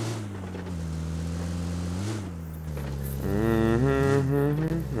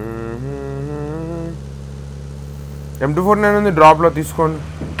M24 ने ఉంది డ్రాప్ లో తీసుకోండి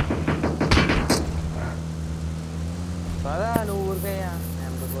పదా నువ్వు ఊరికయ్యా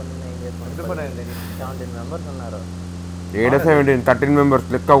M24 ఏం చేస్తాను 17 మెంబర్స్ ఉన్నారు 13 మెంబర్స్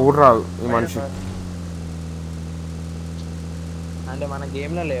లెక్క కూడా రాదు ఈ మనిషి అంటే మన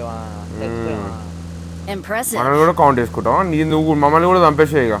గేమ్ లో లేవా మనల్ని కూడా కౌంట్ చేసుకుంటావా నువ్వు మమ్మల్ని కూడా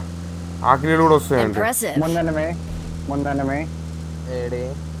చంపేసాయి ఇక ఆఖరి కూడా వస్తాయంటే ముందనమే ఏడి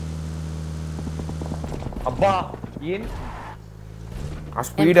అబ్బా ఏం ఆ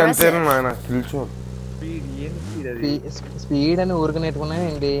స్పీడ్ అంతే నాయన కిల్చో స్పీడ్ ఏం స్పీడ్ అది స్పీడ్ అని ఊరికి నెట్టుకున్నా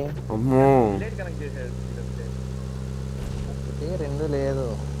ఏంటి అమ్మో కనెక్ట్ చేశారు రెండు లేదు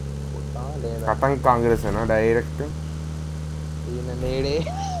ఖతం కాంగ్రెస్ ఏనా డైరెక్ట్ నేడే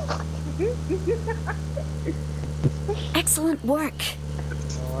Excellent work.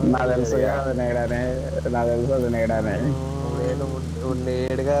 నాకు తెలుసు అది నేడానే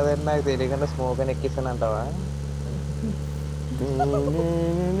నేడు కాదని నాకు తెలియకుండా స్మోక్ అని ఎక్కిస్తానంటావా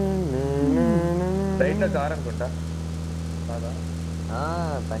రైట్ లో కార్ అనుకుంటా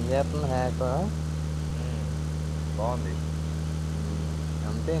పని చేస్తుంది హ్యాక్ బాగుంది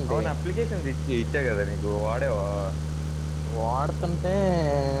అంతే అప్లికేషన్స్ ఇచ్చా కదా నీకు వాడేవా వాడుతుంటే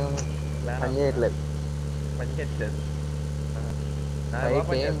పని చేయట్లేదు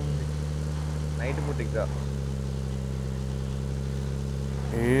నైట్ పూటిగా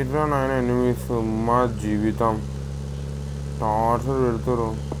ఏంట్రా నాయన ఎనిమిస్ మా జీవితం టార్చర్ పెడతారు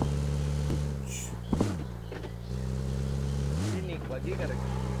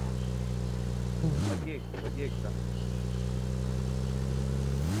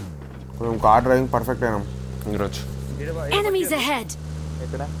కొంచెం కార్ డ్రైవింగ్ పర్ఫెక్ట్ అయినాం ఈరోజు Enemies ahead.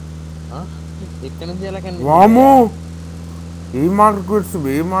 ఎక్కడ ఇక్కడ నుంచి ఎలా వాము ఏ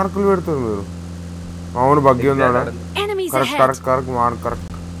మార్కులు పెడతారు మీరు అవును బగ్గి ఉందా కరెక్ట్ మార్క్ కరెక్ట్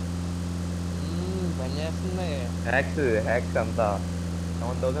పని చేస్తుంది హ్యాక్స్ అంతా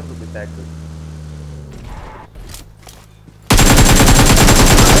 7,000 రూపీస్ హ్యాక్స్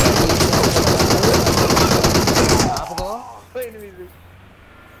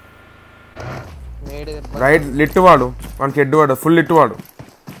రైట్ లిట్ వాడు మనకి హెడ్ వాడు ఫుల్ లిట్ వాడు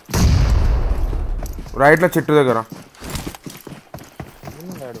రైట్లో చెట్టు దగ్గర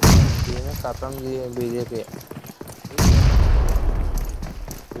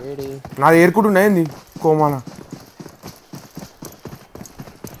నాది ఏరుకుంటున్నాయింది కోమాల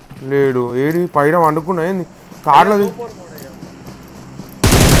లేడు ఏడి పైన వండుకున్నాయింది కార్లది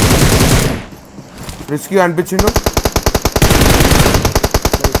రిస్కీ అనిపించిండు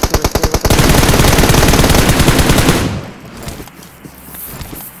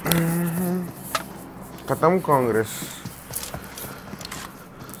खत्म कांग्रेस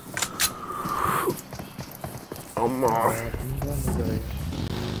अम्मा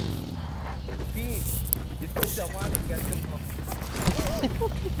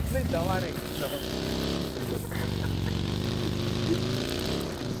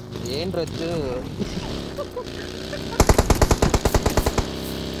ఏంటి రచ్చు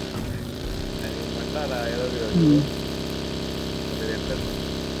మంటారా ఏదో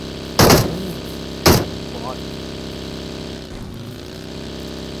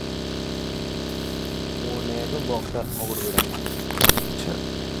నేను బాక్సర్ ఒకటి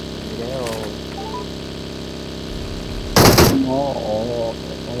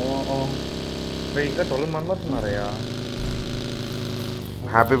ఇంకా 12 మెంబర్స్ ఉన్నారయ్యా.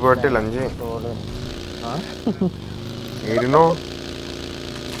 Happy birthday లంజే. ఏడినో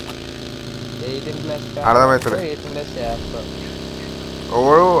 18+ అర్థమవుతుంది. 18+ చేస్తా.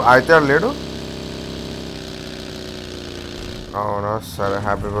 ఎవడు అయితే లేడు. అవునా సరే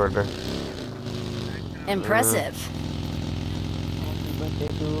హ్యాపీ బర్త్డే. Impressive.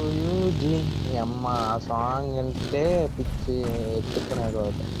 అమ్మ ఆ సాంగ్ అంటే పిచ్చి ఎత్తుకున్నాడు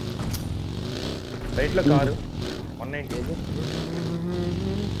ఒకటి. రైట్ లో కారు 190.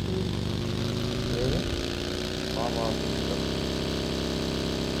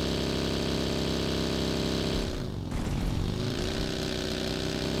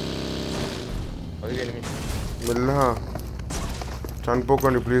 మెల్లగా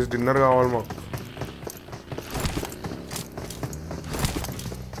చనిపోకండి ప్లీజ్, డిన్నర్ కావాలి మాకు.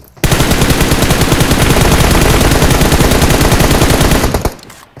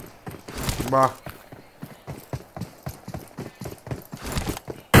 బా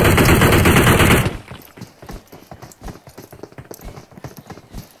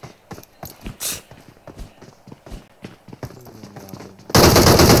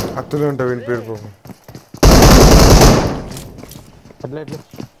అత్తలు అంట విని పేరు పాపం.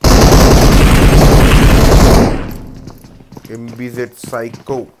 MBZ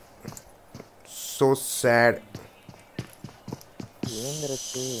Psycho. So sad.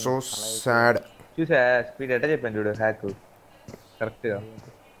 So sad. చూసా స్పీడ్ ఎట్లా చెప్పాను చూడు, హ్యాక్ కరెక్ట్గా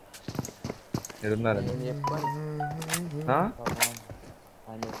ఎడున్నారు.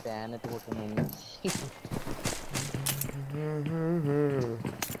 ఫ్యాన్ ఎత్తుకుంటున్నాను.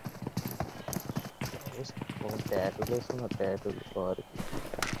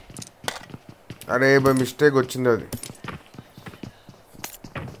 అరే బై మిస్టేక్ వచ్చింది అది.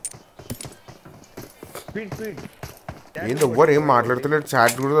 ఏంది ఎవ్వరు ఏం మాట్లాడుతలేరు,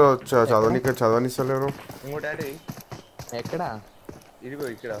 చాట్ కూడా చదవనిస్తలేరు. ఇంకోటి ఎక్కడ ఇదిగో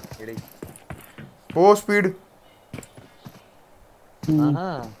ఇక్కడ పో స్పీడ్.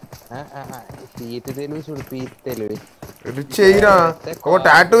 పీత తెలివి చూడు, పీత తెలివి. రిచ్ అయ్యిరా, ఒక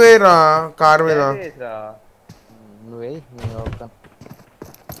టాటూ వేయరా కార్ మీద. నువ్వే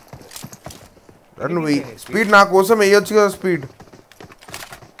నువ్వు స్పీడ్ నా కోసం వేయొచ్చు కదా స్పీడ్.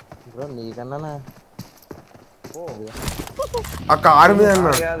 బ్రో నీకన్నా ఆ కార్ మీద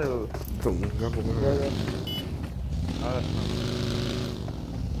అన్నా.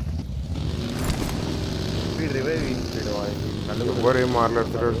 ఎవరు ఏం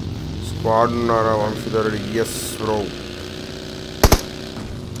మాట్లాడుతున్నారు. స్క్వాడ్ ఉన్నారా Vamshidhar? Yes bro.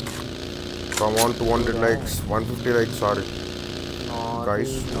 Come on 200 likes, 150 likes, sorry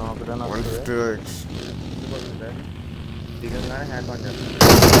guys, 150 likes.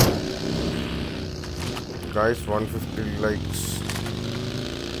 Guys 150 likes.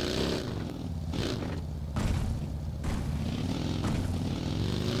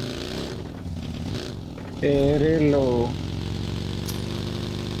 Erelo.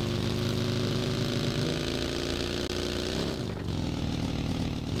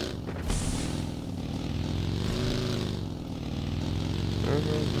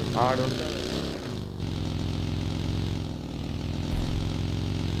 ఆడుంటాడు.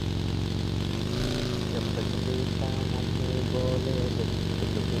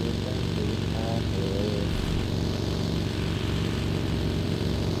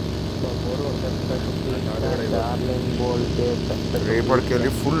 రేపటికి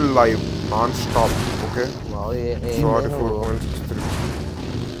వెళ్ళి full live non stop. Okay sorry 4.63.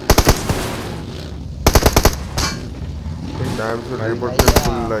 రేపటికి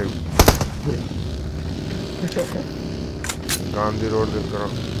ఫుల్ లైవ్ గాంధీ రోడ్ దగ్గర.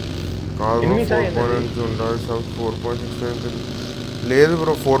 కాదు 4.6 ఉండాలి. 4.63 లేదు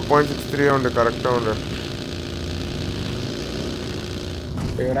బ్రో, 4.63 ఉండే కరెక్ట్గా ఉండే.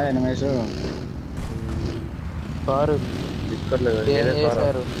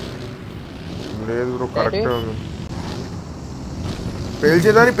 లేదు బ్రో కరెక్ట్గా ఉంది.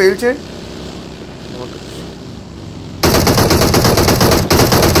 పేల్చేదాన్ని పేల్చే.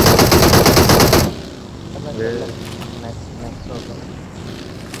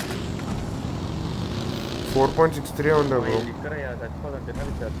 ఫోర్ 4.63 ఉండే bro.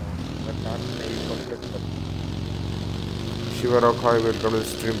 Sivarao hi welcome to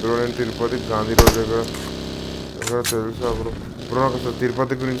stream bro. నేను తిరుపతి గాంధీ రోడ్ దగ్గర తెలుసా బ్రో? బ్రో నాకు అసలు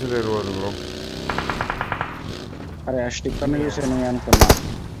తిరుపతి గురించి తెలియదు బ్రో. అరే ఆ స్టిక్కర్ని చూసి నేను అనుకున్నా.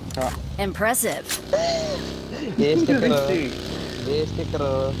 Impressive. ఏ స్టిక్కర్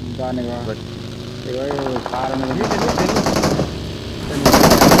దానిగా ఇరవై కారు మీద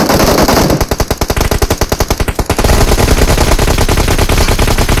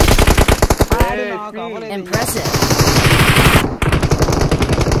Impressive.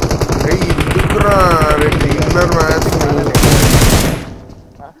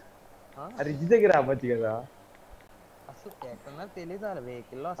 రిజ్ దగ్గర అవ్వచ్చు కదా. అసలు ఎక్కడన్నా తెలీదు వాళ్ళ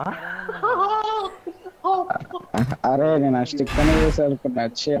వెహికల్ అరే నేను ఆ స్టిక్కర్ని చూసి అనుకున్నా.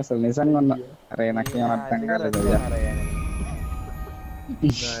 వచ్చి అసలు నిజంగా ఉన్నా. అరే నాకేం అర్థం కాలేదు అయ్యా.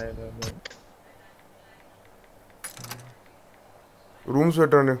 రూమ్స్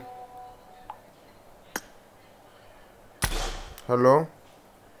పెట్టండి. హలో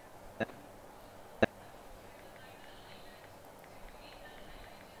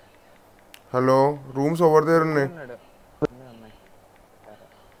హలో రూమ్స్ ఎవరి దగ్గర ఉన్నాయి?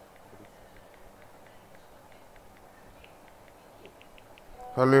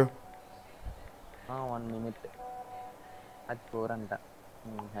 హలో 1 minute అది 4 అంట.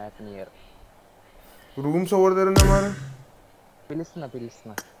 Happy new year. రూమ్స్ ఎవరి దగ్గర ఉన్నాయి మరి?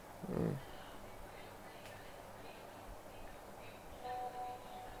 పిలుస్తున్నా.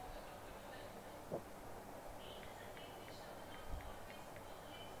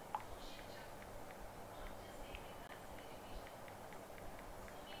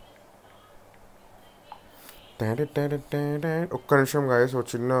 ఒక్క నిమిషం గాయస్, ఒక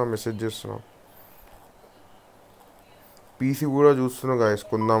చిన్న మెసేజ్ చేస్తున్నాం. పీసీ కూడా చూస్తున్నాం గాయస్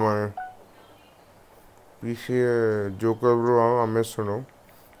కొందామని. PC joker bro అమ్మేస్తున్నాం.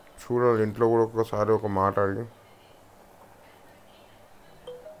 చూడాలి ఇంట్లో కూడా ఒకసారి ఒక మాట అడిగి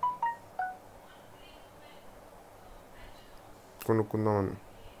కొనుక్కుందామని.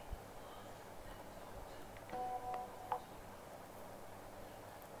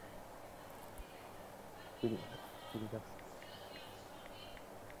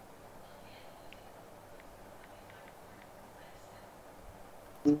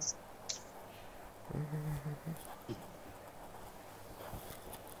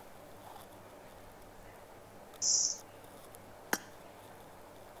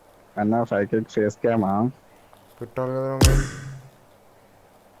 అన్న 5K ఫేస్ క్యామా పెట్టాలి కదా.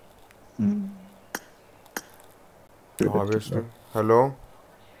 హలో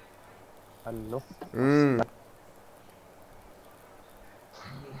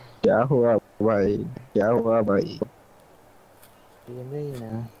क्या हुआ भाई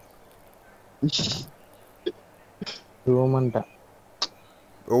రూమ్ అంట.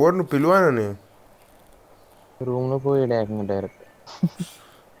 ఎవరు నువ్వు పిలువానని? రూమ్ లో పోయి డైరెక్ట్.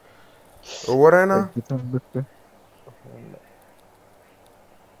 ఎవరైనా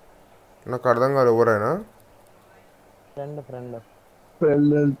నాకు అర్థం కాదు. ఎవరైనా ఫ్రెండ్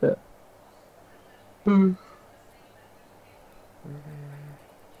అంట.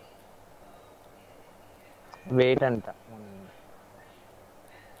 వెయిట్ అంట.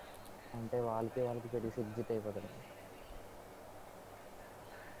 అంటే వాళ్ళకి తెలిసి ఎగ్జిట్ అయిపోతాడు.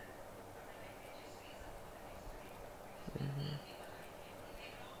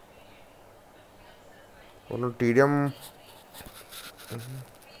 టీడియం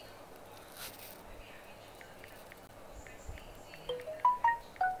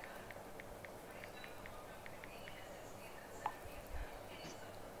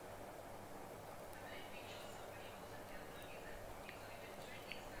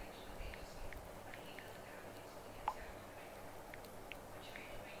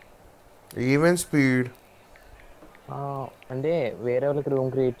ఈవెన్ స్పీడ్ అంటే వేరే వాళ్ళకి రూమ్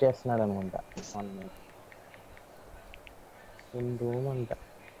క్రియేట్ చేస్తున్నాడు అనుకుంటా. రూమ్ అంట.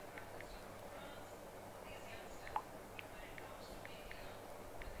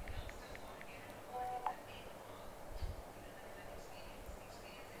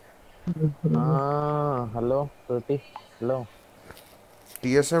 హలో శ్రుతి. Hello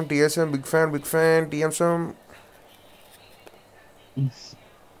TSM big fan TSM.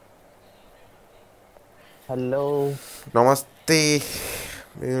 Hello నమస్తే.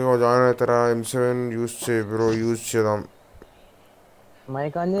 మీరు జాయిన్ అవుతారా? M7 యూజ్ చేయి బ్రో, యూజ్ చేద్దాం.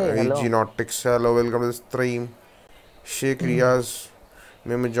 మైక్ ఆన్ చేయి. Hello G0X. Hello welcome to stream. Sheikh Riyaz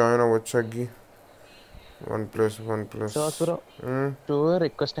మేము జాయిన్ అవ్వచ్చు. అగ్గి 1+1+.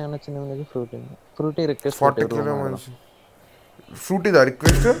 రిక్వెస్ట్ ఏమైనా వచ్చింది? Frutti request. 40 కిలో మంచి ఫ్రూటీదా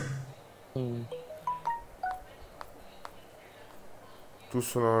రిక్వెస్ట్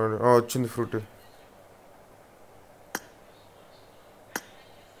చూస్తున్నా. వచ్చింది ఫ్రూటీ.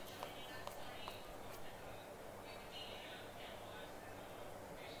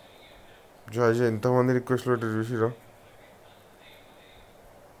 జాయ్ ఎంతమంది రిక్వెస్ట్లు పెట్టి చూసిరా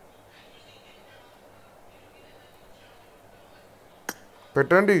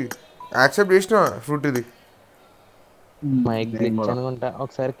పెట్టండి యాక్సెప్ట్ చేసిన ఫ్రూట్ ఇది మైక్ గ్లిచ్ అనుకుంటా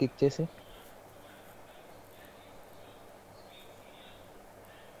ఒకసారి కిక్ చేసి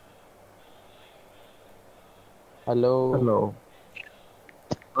హలో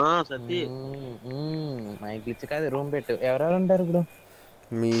సత్తి మైక్ గ్లిచ్ కాదు రూమ్ పెట్టు ఎవరెవరు ఉంటారు ఇప్పుడు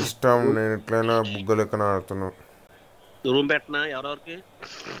మీ ఇష్టం నేను ఎట్లయినా బుగ్గ లెక్కన ఆడుతున్నావు రూమ్ పెట్టనా ఎవరెవరికి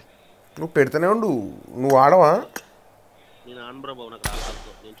నువ్వు పెడితేనే ఉండు నువ్వు ఆడవా నేను ఆన్ బ్రో బాబు నాకు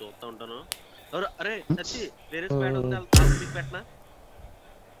రాదు నేను చూస్తా ఉంటాను ఎవరు అరే సత్తి వేరే స్క్వాడ్ ఉంది పెట్టనా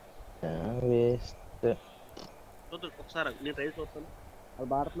వేస్ట్ ఒకసారి నేను ట్రై చూస్తాను అది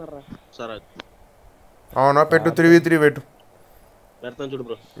బాడుతున్నారా ఒకసారి అవునా పెట్టు 3v3 పెట్టు పెడతాను చూడు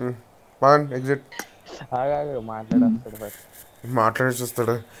బ్రో పదన్ ఎగ్జిట్ మాట్లాడేసి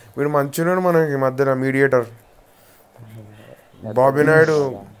వస్తాడు వీడు మంచిగా మనకి మధ్యన mediator Bobby Naidu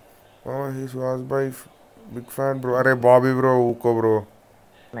was by big fan bro అరే బాబీ బ్రో ఊకో బ్రో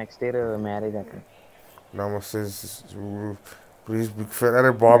నెక్స్ట్ ఇయర్ మ్యారేజ్ అక్కడ నమస్తే ప్లీజ్ బిగ్ ఫ్యాన్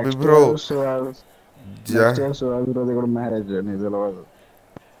అరే బాబీ బ్రో మ్యారేజ్ తెలియదు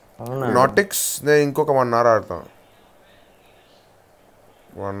నాటిక్స్ నేను ఇంకొక 1 hour ఆడతాను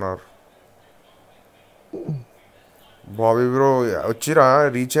 1 hour బాబీ బ్రో వచ్చిరా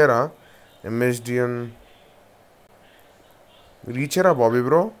రీచ్ అయ్యారా ఎంఎస్డిఎన్ రీచ్ అయ్యారా బాబీ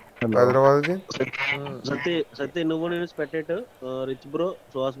బ్రో హైదరాబాద్కి సత్య నువ్వు నేను spectate rich bro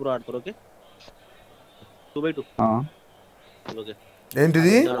Suhas bro ఆడతారు ఓకే 2x2 ఓకే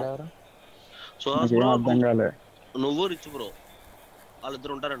ఏంటిది సుహాస్ బ్రో నువ్వు రిచ్ బ్రో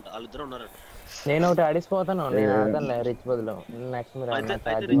వాళ్ళిద్దరు ఉంటారంట వాళ్ళిద్దరు ఉన్నారంట నేను ఒకటి ఆడిసిపోతాను నేను ఆడతాను రిచ్ బదులు నెక్స్ట్ మీరు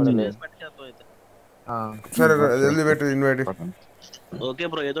సరే జల్దీ పెట్టు ఇన్వైట్ ఓకే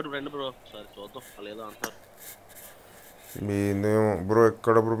బ్రో ఏదో ఫ్రెండ్ బ్రో సరే చూద్దాం వాళ్ళు ఏదో అంటారు మీదేమో బ్రో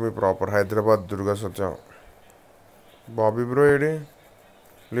ఎక్కడ బ్రో మీ ప్రాపర్ హైదరాబాద్ దుర్గా సత్యం బాబీ బ్రో ఏడి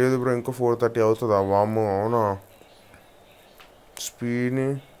లేదు బ్రో ఇంకో 4:30 అవుతుందా వామ్మో అవునా స్పీడ్ని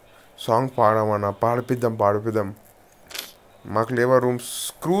సాంగ్ పాడమన్నా పాడిపిద్దాం మాకు లేవా రూమ్స్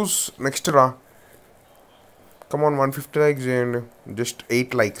క్రూజ్ నెక్స్ట్ రా కమాన్ 150 లైక్స్ చేయండి జస్ట్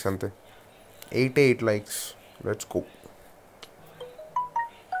 8 లైక్స్ అంతే 8 likes let's go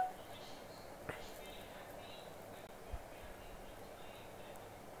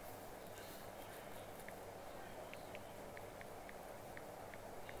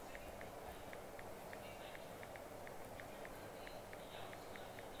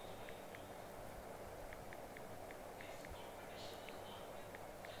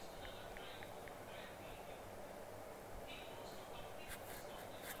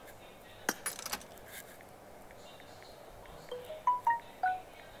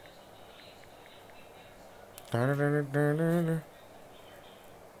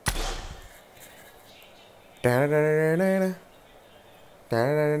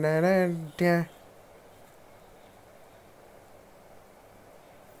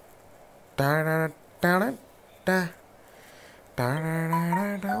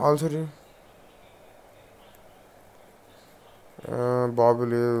also Bobby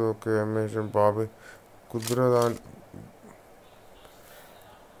లేదు ఓకే అమేజింగ్ బాబీ కుదరదా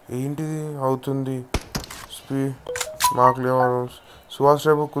ఏంటిది అవుతుంది మాకు లేవా సుహాస్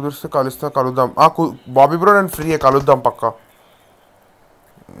రేపు కుదిరిస్తే కలుద్దాం బాబీ బ్రో నేను ఫ్రీ కలుద్దాం పక్క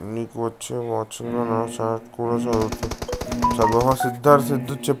నీకు వచ్చే వాచింగ్ నా చాట్ కూడా చదువు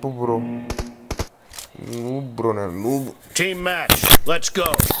సిద్ధు చెప్పు బ్రో నువ్వు బ్రో నువ్వు Team match. Let's go.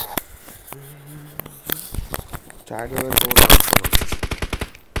 Chat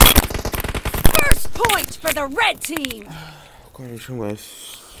First point for the red team. ఒక నిమిషం గైస్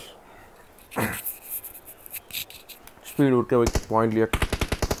स्पीड उठ के पॉइंट लिया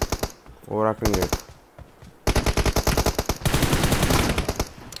ओवर एक्टिंग लिया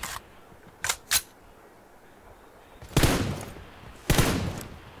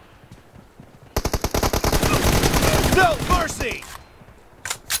No mercy.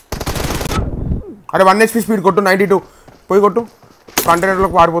 अरे 1 HP स्पीड కొట్టు 92 పోయి కొట్టు కంటైనర్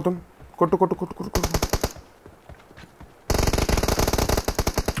లోకి పారిపోతాం కొట్టు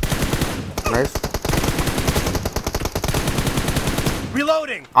నైస్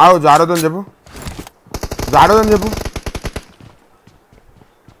Reloading. आओ జారదని చెప్పు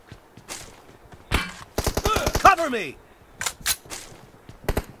Cover me.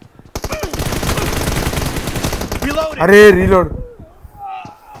 Reloading. अरे reload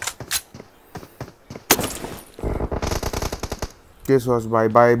case was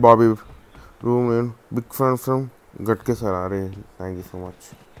by Bobby room in big fan from गटके sir अरे थैंक यू सो मच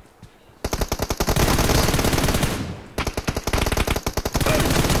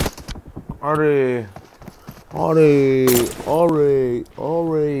अरे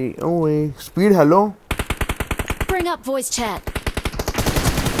Speed, hello. Bring up voice chat.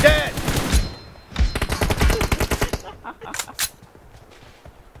 Dead.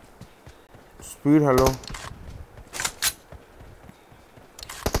 Speed, hello.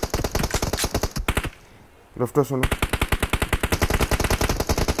 Left us on.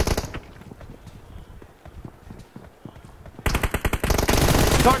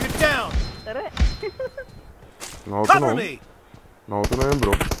 Target down. Cover me. No,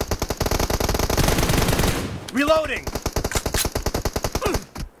 bro. Reloading.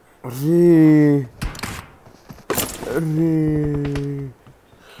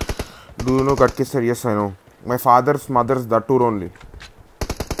 Do you know Gatki sir? Yes, I know. My father's mother's that tour only.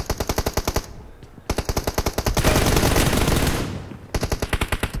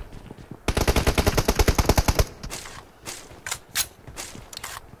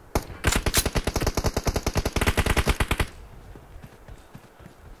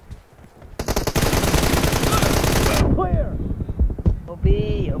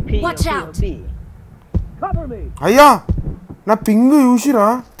 Watch out. Cover me. Ayya, na pingu usira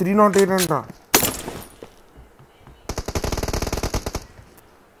 308 anta.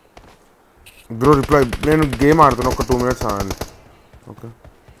 Bro, reply. Nenu game aadutana oka 2 minutes aagandi. Okay.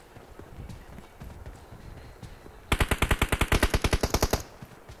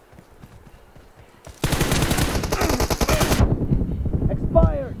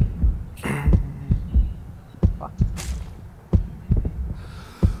 Expired.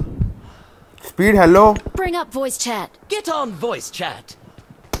 Speed, hello. Bring up voice chat. Get on voice chat.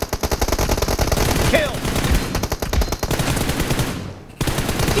 Kill.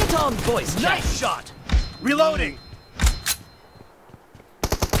 Get on voice chat. Nice shot. Reloading.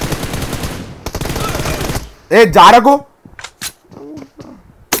 Hey, Jarago.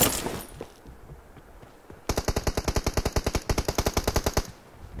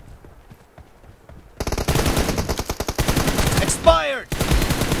 Expired.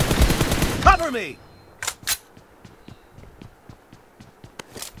 Cover me.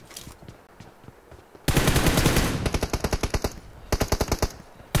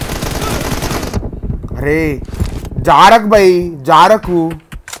 अरे जारक भाई जारकू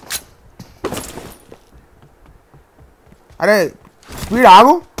अरे speed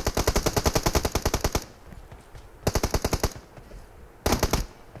आगो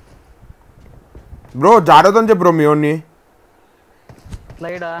bro जारदन J bro मियोनी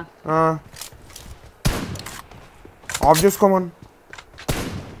स्लाइडा of just come on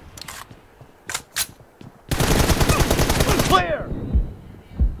Clear.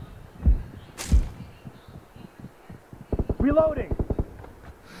 Reloading.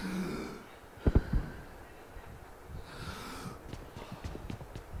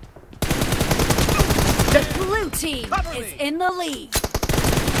 The blue team is in the lead.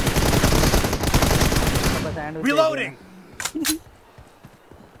 Reloading.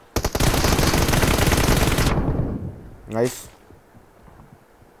 Nice.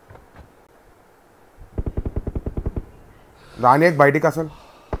 रानी एक बाइटी का असल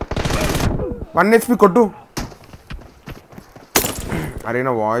 1 HP कोट्टू अरे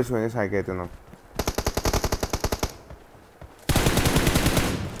ना voice मैंने साइ कहते ना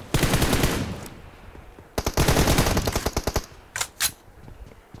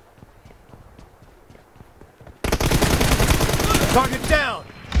Target down.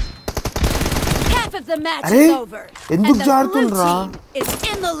 Half of the match is over. And the blue team is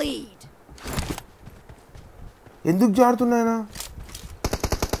in the lead. ఎందుకు జారుతున్నాయనా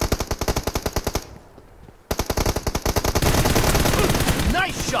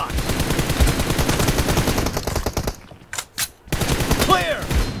Nice shot. Clear.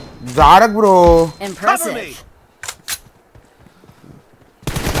 జారక్ bro Cover me.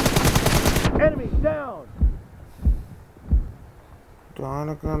 Enemy down.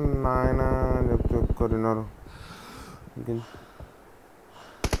 జారక్ నాయనా చెప్తే ఒక్కరున్నారు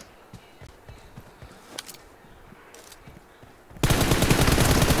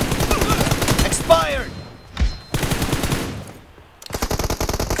Expired.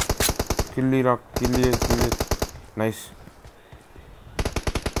 Kill rock, kill it. Nice.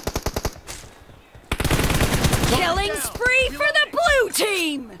 Killing spree for the blue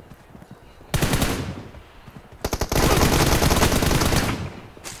team.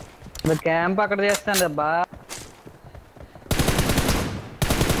 The camp అక్కడ చేస్తాను బా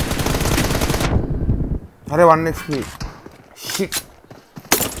అరే 1 HP shit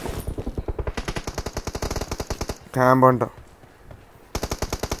camp అంట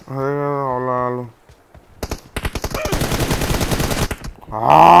అదే వాళ్ళు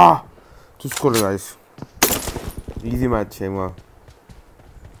చూసుకోండి గాయస్, ఈజీ మ్యాచ్ ఏమో.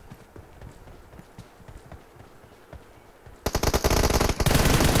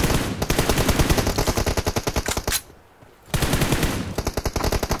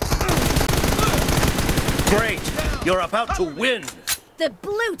 Great! You're about to win! The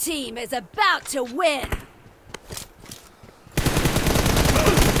blue team is about to win!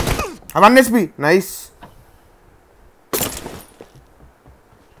 1 HP, nice.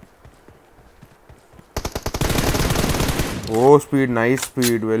 Oh, speed, nice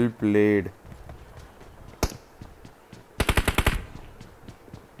speed, well played.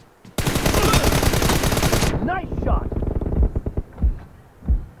 Nice shot!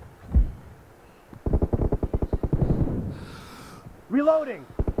 Reloading!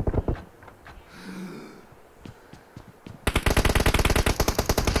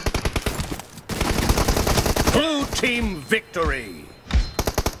 Blue team victory!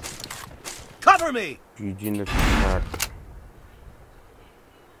 Cover me! GG in the chat.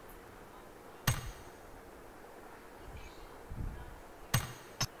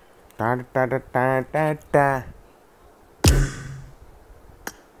 Ta ta ta ta ta ta.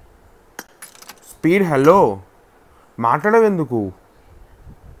 Speed, hello. మాట్లాడవెందుకు?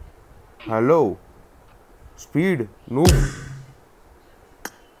 Hello speed, నువ్వు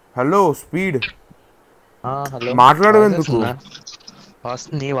hello speed hello మాట్లాడవెందుకు?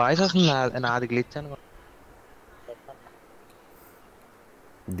 నీ voice వస్తుంది, నాది glitch అనుకో.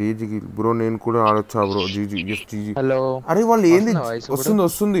 జీజీకి bro నేను కూడా ఆడొచ్చా bro? GG yes GG. Hello అరే వాళ్ళు ఏంది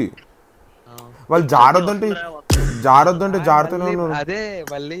వస్తుంది వాళ్ళు జారొద్దంటే జారుతూనే ఉన్నారు. అదే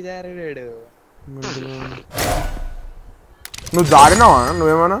మళ్ళీ జారాడు. నువ్వు జారినావా?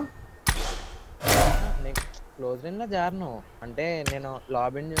 నువ్వేమన్నా క్లోజ్ రేంజ్ లో జారను అంటే నేను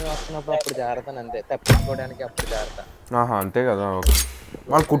లాబిన్ వస్తున్నప్పుడు అప్పుడు జారుతాను అంతే, తప్పించుకోవడానికి అప్పుడు జారుతా. ఆహా అంతే కదా.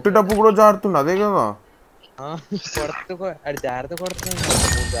 వాళ్ళు కుట్టేటప్పుడు కూడా జారుతుండే అదే కదా. కొడుతూ అది జాగ్రత్త కొడుతున్నాడు,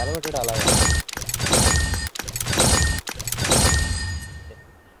 3 సార్లు కొట్టాడు అలాగే.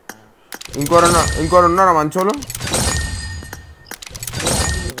 ఇంకోరు ఉన్నారా మంచోళ్ళు?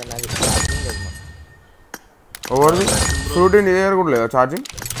 ఎవరిది? ఫ్రూటీ నీ దగ్గర కూడా లేదా ఛార్జింగ్?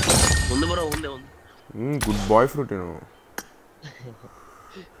 Good bye frutti. నువ్వు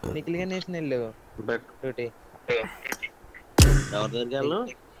నిఖిల్గా నేసిన వెళ్ళు ఫ్రూటీ,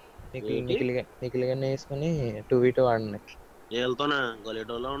 నిఖిల్గా వేసుకుని 2v2 ఆడండి.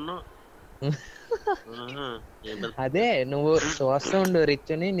 అదే నువ్వు చూస్తూ ఉండు,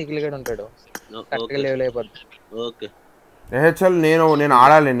 రిచ్ అని నిఖిల్ గడు ఉంటాడు, కరెక్ట్గా లెవెల్ అయిపోద్ది. ఏహెచ్ఎల్ నేను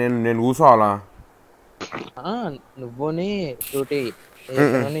ఆడాలి, నేను కూర్చోవాలా? నువ్వుని ఫ్రూటీ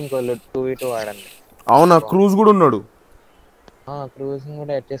ఇంకోళ్ళు 2v2 ఆడండి. అవునా? క్రూజ్ కూడా ఉన్నాడు. క్రూజ్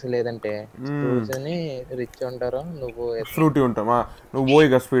కూడా యాడ్ చేసి, లేదంటే క్రూజ్ అని రిచ్ ఉంటారు, నువ్వు ఫ్రూటీ ఉంటామా? నువ్వు పోయి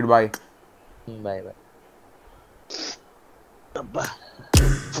ఇక speed. Bye bye bye.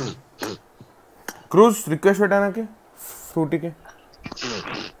 Cruise request పెట్టడానికి ఫ్రూటీకి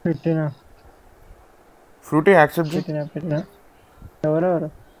పెట్టినా, ఫ్రూటీ యాక్సెప్ట్ పెట్టినా. ఎవరెవరు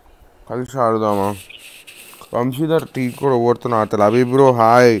కలిసి ఆడుదామా? వంశీధర్ టీ కూడా ఓడుతున్నా ఆడతాడు. అభి bro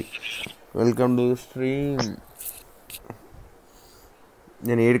hi, welcome to stream.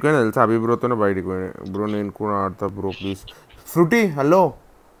 నేను ఏడిపోయినా తెలుసా? అభి బ్రోతోనే బయటికి పోయినా. బ్రో నేను కూడా ఆడతా bro please. Frutti hello,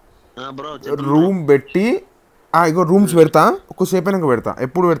 room పెట్టి ఇగో రూమ్స్ పెడతా, ఒక్కసేపు అయినాక పెడతా.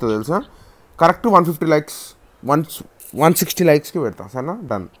 ఎప్పుడు పెడతా తెలుసా? కరెక్ట్ 150 likes 160 likesకి పెడతా, సరేనా?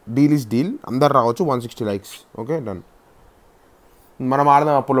 Done, deal is deal. అందరు రావచ్చు, 160 likes. Okay done. మనం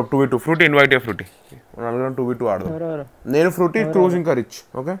ఆడదాం అప్పుడు 2v2. ఫ్రూటీ ఇన్వైట్ అయ్యే ఫ్రూటీ, మనం 2v2 ఆడదాం. నేను ఫ్రూటీ, క్రూజ్ ఇంకా రిచ్.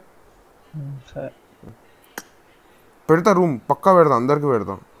 ఓకే పెడతా, రూమ్ పక్కా పెడతా, అందరికి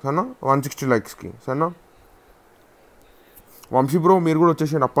పెడతాం సరేనా? 160 likesకి సరేనా? వంశీ బ్రో మీరు కూడా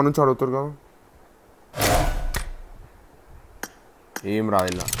వచ్చేసేయండి, అప్పటి నుంచి అడుగుతారు కదా. ఏం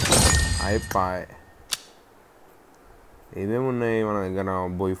రాయిలా అయిపోయి. ఏమేమి ఉన్నాయి మన దగ్గర?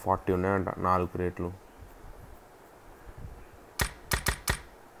 40 ఉన్నాయంట, 4 క్రేట్లు.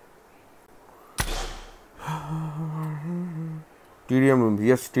 TDM rooms,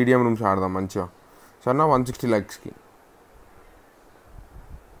 yes TDM rooms ఆడదాం మంచిగా సరేనా? 160 likesకి.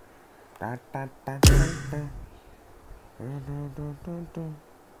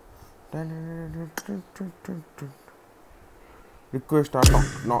 రిక్వెస్ట్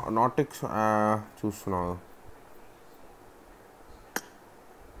నాటిక్స్ చూస్తున్నావు,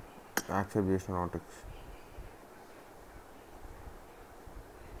 యాక్సెప్ట్ చేసిన నాటిక్స్.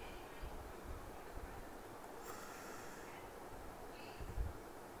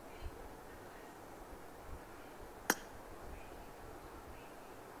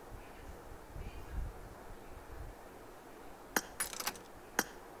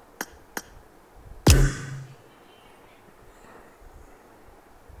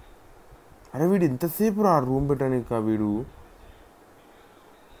 అరే వీడు ఎంతసేపు రా రూమ్ పెట్టానిక వీడు.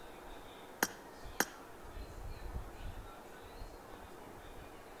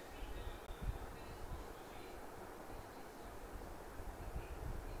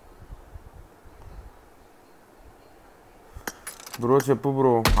 బ్రో చెప్పు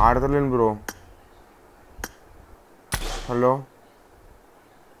బ్రో, ఆడతలేను బ్రో. హలో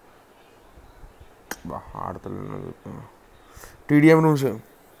బా ఆడతలేను. TDM rooms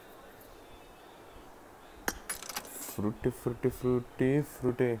frutti frutti frutti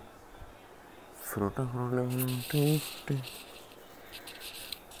frutti frutti frutti frutti.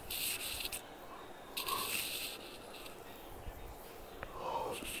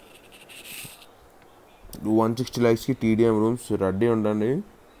 160 లైక్స్కి TDM rooms ready ఉండండి.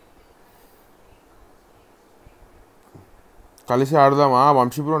 కలిసి ఆడదామా?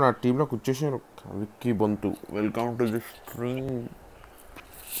 వంశీ బ్రో నా టీంలోకి వచ్చేసారు. Vicky Bonthu welcome to the stream.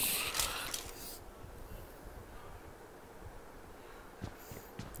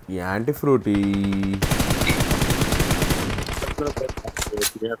 Anti frutti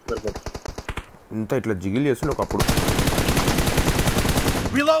ఇంత ఇట్లా జిగిల్ చేస్తుండే ఒకప్పుడు.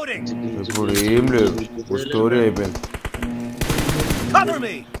 ఇప్పుడు ఏం లేదు, స్టోరీ అయిపోయింది.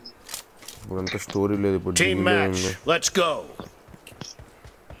 ఇప్పుడు అంత స్టోరీ లేదు, ఇప్పుడు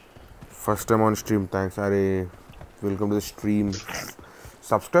first time on stream. Thanks. అరే welcome to the stream.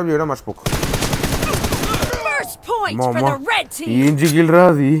 Subscribe చేయడం మర్చిపోకు. ఏం జిగిల్ రా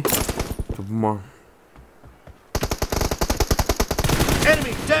అది. అమ్మా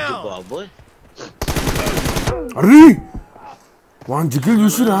అరే వాన్ జిగిల్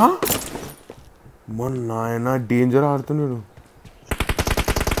చూసిరా? మన నాయన డేంజర్ ఆడుతున్నాడు.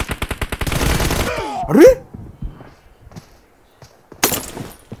 అరే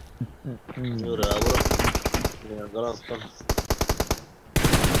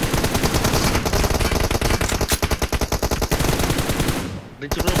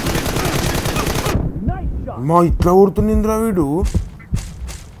మా ఇట్లా కొడుతుందిరా వీడు.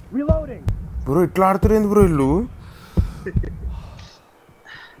 బ్రో ఇట్లా ఆడుతారేంది బ్రో వీళ్ళు?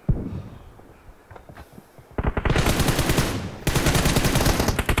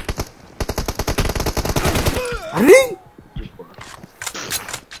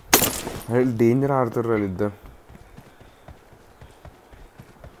 అరే డేంజర్ ఆడుతారు వాళ్ళిద్దరు.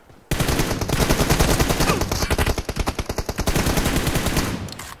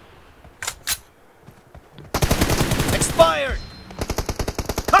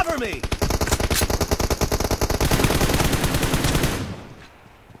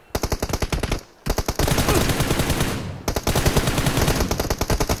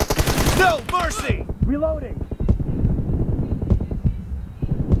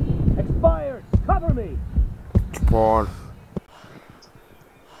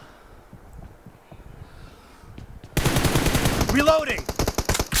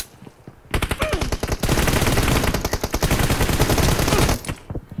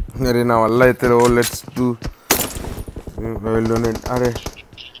 అరే నా వల్ల అయితే లెట్స్ డూ. అరే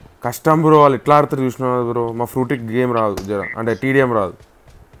కష్టం బ్రో, వాళ్ళు ఎట్లా ఆడుతారు చూసినా బ్రో. మా ఫ్రూటిక్ గేమ్ రాదు జర, అంటే టీడీఎం రాదు.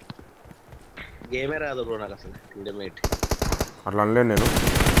 గేమే రాదు బ్రో నాకు అసలు టీడీఎం అట్లా అనలేను నేను.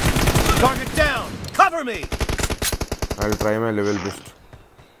 I will try my level best.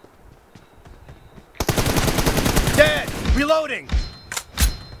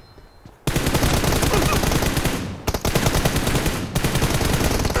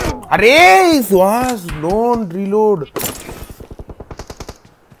 అరే Suhas don't reload.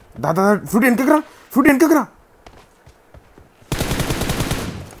 Dada fruit వెనకరా, fruit వెనకరా.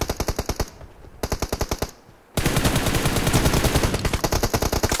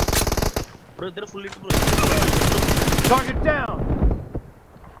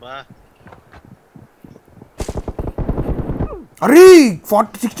 అరే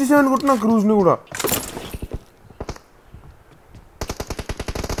 67 కొట్టినా క్రూజ్ని కూడా.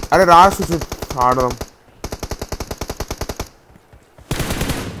 అరే రా సుచిత్ ఆడదాం.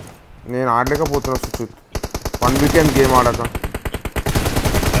 నేను ఆడలేకపోతున్నా సుచిత్, 1 వీకెండ్ గేమ్ ఆడక.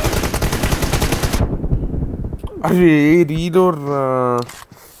 అరే రీలోడ్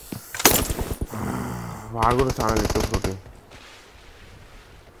వాడు కూడా చాలా ఎక్కువ.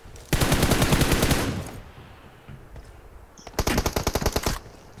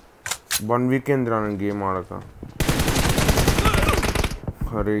 1 వీకెండ్ రా నేను గేమ్ ఆడక.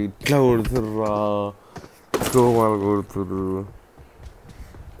 అరే ఇట్లా కొడుతుర్రా, కోమల కొడుతుర్రు,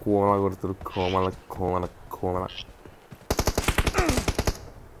 కోమల కొడుతురు, కోమల కోమల కోమల.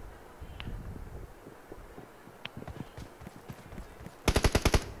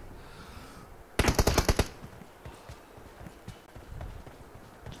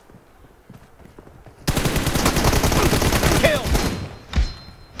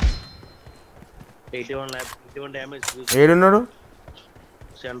 81 డ్యామేజ్. ఏడున్నాడు?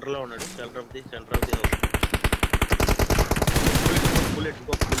 సెంటర్ లో ఉన్నాడు. Centre of the house. Bullet.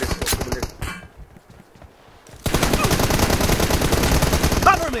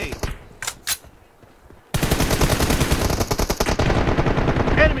 Cover me.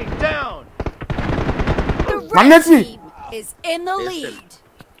 Enemy down. The One red HP. team is in the lead.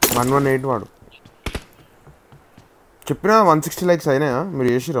 118 వాడు. చెప్పినా 160 లైక్స్ అయినాయా? మీరు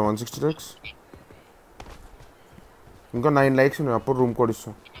చేసిరా 160 లైక్స్? ఇంకా 9 లైక్స్ ఉన్నాయి. అప్పుడు రూమ్ కోడ్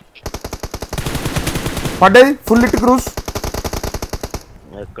ఇస్తాం. పడ్డది ఫుల్ లిట్ క్రూజ్.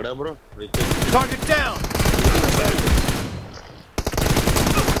 ఎక్కడ బ్రో? Target down.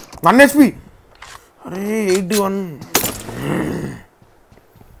 1 HP. అరే 81.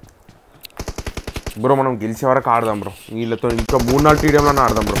 బ్రో మనం గెలిచే వరకు ఆడదాం బ్రో. వీళ్ళతో ఇంకా 3-4 టీడీఎంలో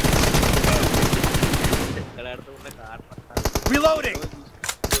ఆడదాం బ్రో. Reloading.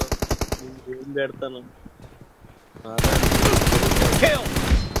 Kill.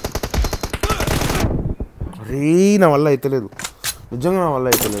 అరే నా వల్ల అయితలేదు. నిజంగా నా వల్ల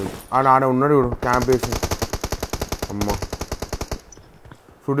అయితలేదు. ఆడ ఉన్నాడు ఇప్పుడు క్యాంప్ వేసి. అమ్మా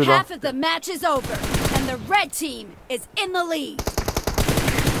Half of the match is over, and the red team is in the lead.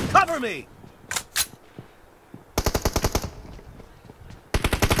 Cover me.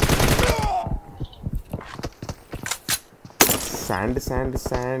 Sandwich.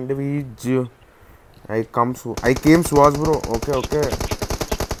 I came Suhas bro. Okay.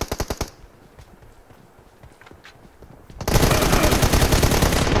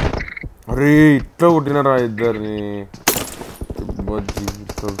 అరే ఇట్లా కొట్టినారా ఇద్దరిని.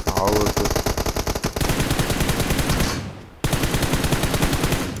 సాగొచ్చు.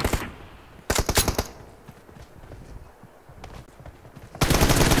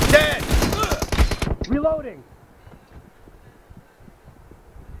 Dead. Reloading.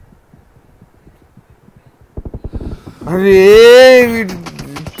 అరే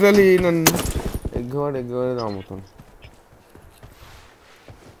లిటరలీ నన్ను ఎగ్గవాడు నమ్ముతాను.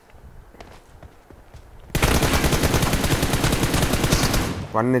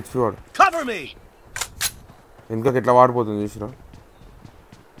 వన్ హెచ్పి వాడు. ఇంకా ఎట్లా వాడిపోతుంది చూసిరా.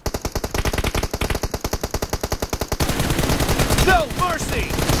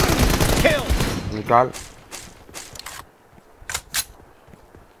 నికాల్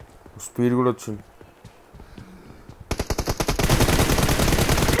స్పీడ్ కూడా వచ్చింది.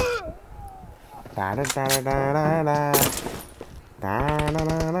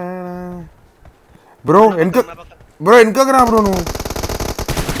 బ్రో వెనకకు రా బ్రో నువ్వు.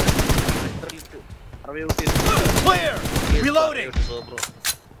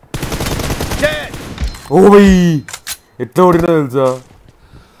 ఓ భయ్ ఎట్లా ఓడినా తెలుసా.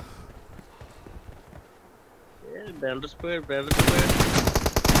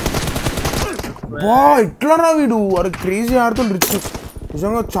 బా ఎట్లా రా వీడు. అరే క్రేజీ ఆడుతుంది రిచ్.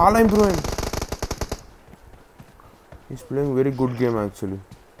 నిజంగా చాలా ఇంప్రూవ్ అయింది. Is playing very good game actually.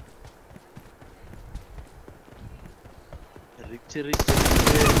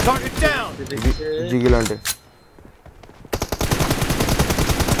 Jiggle అంటే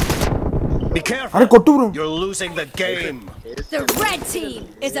అరే కొట్టు bro. The red team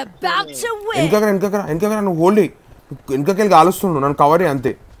is about to win. వెనకరా నువ్వు హోల్డ్. వెనకకెళ్ళి కాలుస్తున్నావు నన్ను కవర్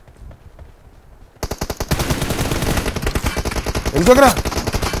అంతే. వెనకరా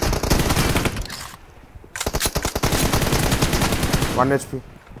 1 HP.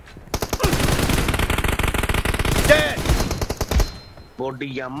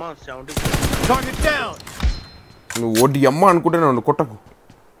 నువ్వు ఓడి అమ్మ అనుకుంటే నన్ను కొట్టకు.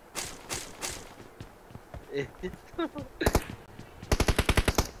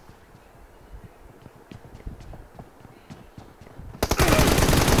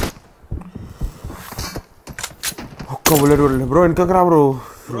 ఒక్క బుల్లెట్ కూడా బ్రో. వెనకకు రా బ్రో.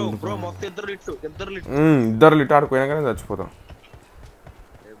 ఇద్దరు లిట్ ఆడుకోయినా కానీ చచ్చిపోతాం.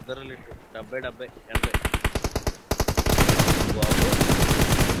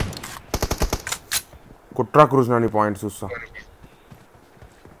 కుట్రా క్రూజ్ నాని పాయింట్స్ చూస్తా.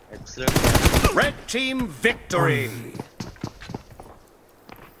 Red team victory.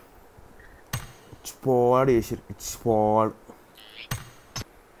 It's pod. It's pod.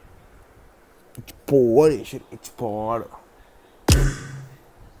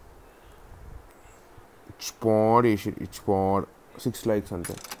 6 likes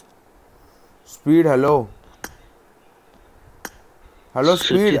ante. Speed hello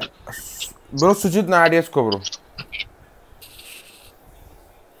speed bro. Sujit na add chesko bro.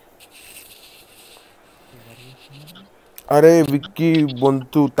 Arey Vicky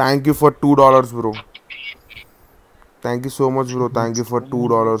Bontu, thank you for $2 bro. Thank you so much bro. Thank you for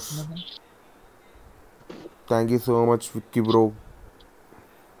 $2. Thank you so much Vicky bro.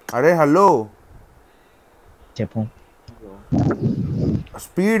 అరే hello చెప్పు.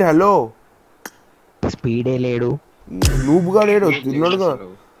 Speed hello. స్పీడే లేడు, నూబ్గా లేడు, తిన్నాడుగా.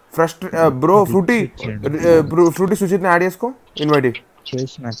 First bro frutti సుచిత్ని add చేసుకో, invite.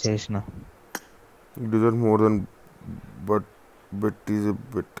 చేసిన You deserve more than but is a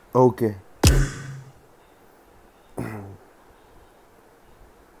bit okay.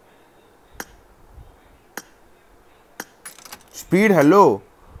 Speed hello.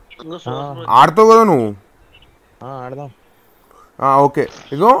 ఆడతావు కదా నువ్వు? ఆడదాం. Okay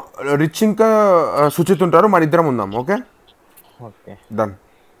ఇగో rich ఇంకా సుచిత్ ఉంటారు, మన ఇద్దరం ఉందాం. Okay done.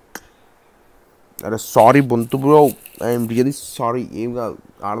 అరే sorry Bonthu bro, I'm really sorry. ఏం కాదు,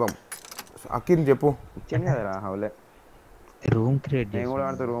 ఆడదాం. అక్కిని చెప్పు. ఇచ్చాను కదరా హౌలే. రూమ్ క్రియేట్ నేను కూడా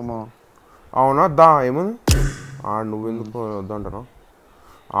ఆడతా రూము. అవునా దా, ఏముంది నువ్వెందుకు వద్దంటారా?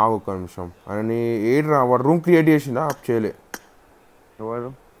 ఆగు ఒక్క నిమిషం. అని ఏడ్రా వాడు రూమ్ క్రియేట్ చేసిందా? అప్ చేయలే.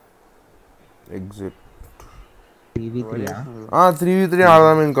 ఎవరు? ఎగ్జిట్ 3v3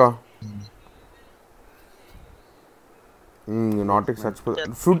 ఆడదాం ఇంకా. నాట్ ఎక్స్ చచ్చిపో.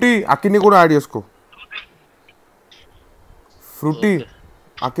 ఫ్రూటీ అక్కిని కూడా యాడ్ చేసుకో. ఫ్రూటీ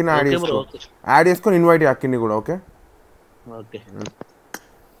అక్కిని యాడ్ చేసుకొని ఇన్వైట్ అక్కిని కూడా. Okay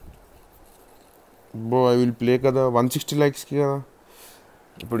bro I will play కదా 160 likesకి కదా.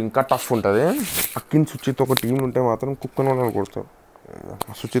 ఇప్పుడు ఇంకా టఫ్ ఉంటుంది. అక్కిని సుచిత్ ఒక టీం ఉంటే మాత్రం కుక్కని వాళ్ళు కొడతారు.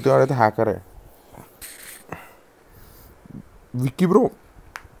 సుచిత్ గారు అయితే హ్యాకరే. విక్కీ బ్రో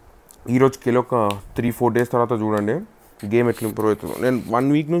ఈరోజుకి వెళ్ళి ఒక 3-4 days తర్వాత చూడండి గేమ్ ఎట్లా ఇంప్రూవ్ అవుతుందో. నేను 1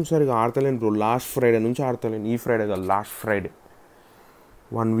 week నుంచి సరిగా ఆడతలేను బ్రో. లాస్ట్ ఫ్రైడే నుంచి ఆడతలేను. ఈ ఫ్రైడే కాదు, లాస్ట్ ఫ్రైడే.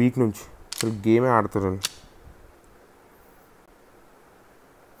 1 week నుంచి అసలు గేమే ఆడతాను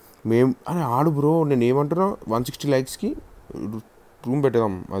మేము. అరే ఆడు బ్రో, నేను ఏమంటున్నా 160 likesకి రూమ్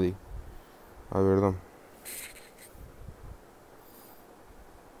పెట్టేద్దాం. అది పెడదాం.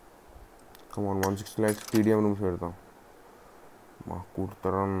 కమాన్ 160 likes PDM రూమ్స్ పెడతాం. మా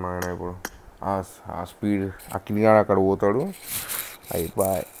కుడతారా నాయన ఇప్పుడు. ఆ స్పీడ్ అక్కిని గాడు అక్కడ పోతాడు.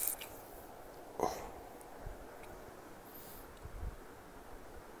 బాయ్.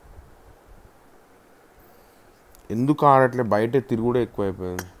 ఎందుకు ఆడట్లే? బయట తిరుగుడే ఎక్కువ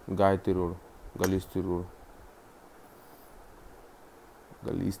అయిపోయింది. తిరుగుడు గలీజ్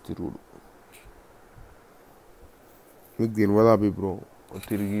తిరుగుడు. మీకు తెలియదా అభి బ్రో?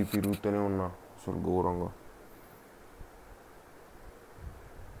 తిరుగుతూనే ఉన్నా అసలు ఘోరంగా.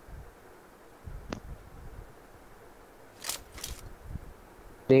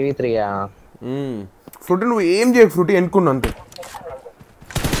 ఫ్రూటీ నువ్వు ఏం చేయ, ఫ్రూటీ ఎన్నుకున్నా అంతే.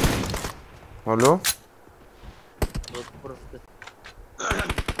 Hello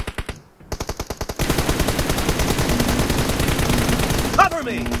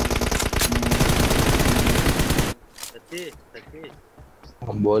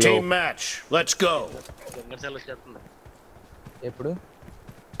Team match. Let's go. ఎప్పుడు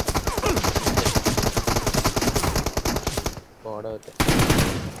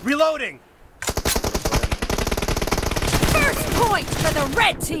Reloading. First point for the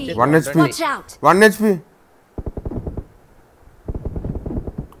red team. 1 HP. Watch out. 1 HP.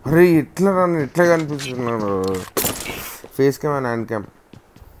 అరే ఇట్లా కనిపిస్తున్నాడు. Face cam and hand cam.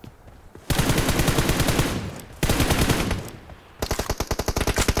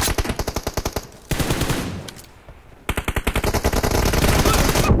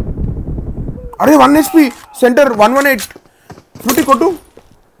 అరే 1 HP సెంటర్ 118. ఫ్రూటీ కొట్టు.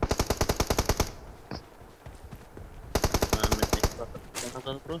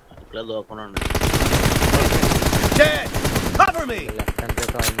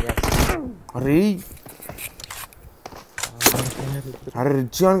 అరే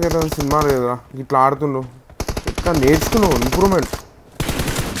రిచ్ గానికి ఎట్లా సినిమా లేదా ఇట్లా ఆడుతుండు. ఇట్లా నేర్చుకున్నావు ఇంప్రూవ్మెంట్.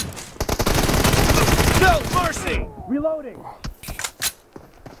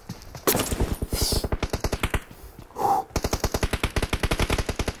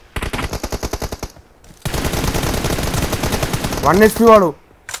 వన్ HP వాడు.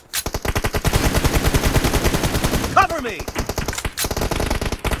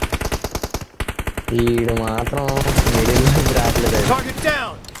 ఈడు మాత్రం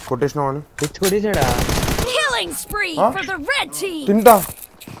కొట్టేసిన వాడు. కొట్టేసాడా? Killing spree for the red team. తింటా.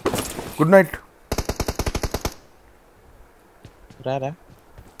 Good night. రారా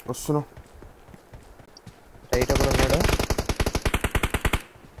వస్తున్నా. రైట్ అప్పుడు ఉన్నాడు.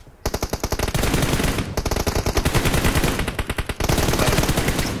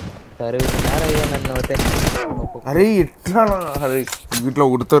 అరే ఎట్లా అరే ఇట్లా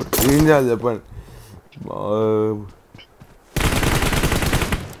కుడతారు, ఏం చేయాలి చెప్పండి.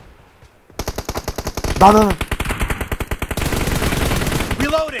 దాదా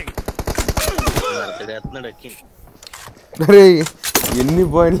చేస్తున్నాడు అక్కి. అరే ఎన్ని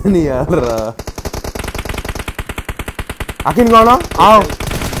పాయింట్లు నీ యాడరా అకిన్ కావాలా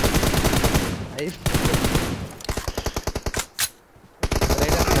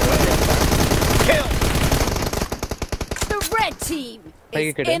The red team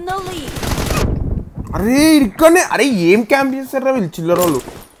is in the lead. అరే ఇక్కడనే అరే ఏం క్యాంప్ చేస్తారా వీళ్ళు చిల్లరోళ్ళు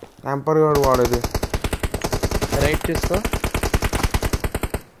క్యాంపర్ గాడు వాడేది రైట్ చూసుకో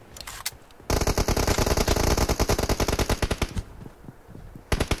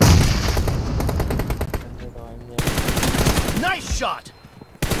Nice shot.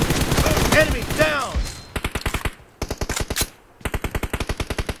 Enemy down.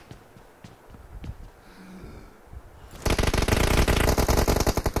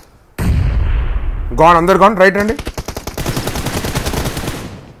 Gone అందరు గాన్ రైట్ అండి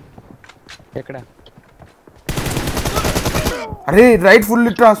ఎక్కడ అరే రైట్ ఫుల్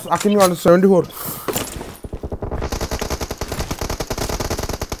లిట్రాస్ అకిన్ గాన్ 74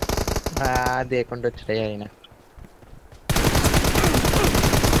 దేకుండా వచ్చాయి ఆయన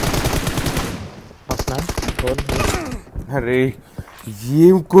అరే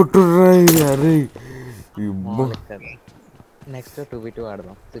ఏం కొట్టుర్రా అరే నెక్స్ట్ 2v2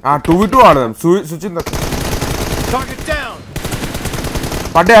 ఆడదాం 2v2 ఆడదాం సుచిత్ Target down.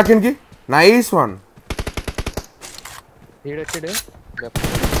 పడ్డే అకిన్ కి నైస్ వన్ ఈడొచ్చాడు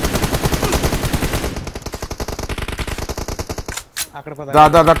అక్కడ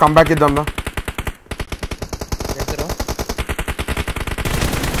దా కమ్ బ్యాక్ ఇద్దాం దా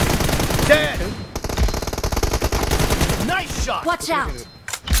Dead. Nice shot. Watch out.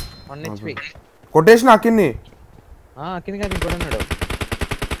 1 HP quotation అకిన్ని akin గారు ఇంకోటి ఉన్నాడు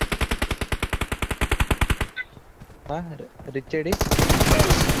రిచ్ ఏడి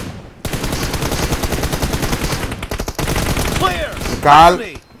Clear. కాల్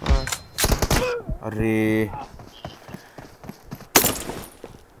అరే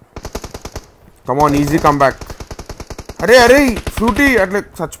come on easy come back అరే ఫ్రూటీ అట్లా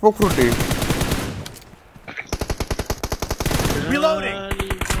చచ్చిపోకు ఫ్రూటీ Reloading.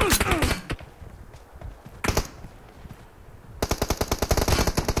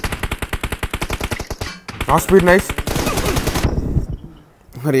 స్పీడ్ నైస్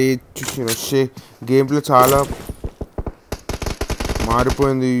అరే చూసి గేమ్ ప్లే చాలా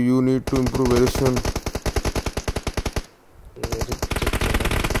మారిపోయింది you need to improve very soon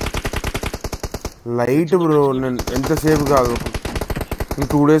light bro నేను ఎంతసేపు కాదు నేను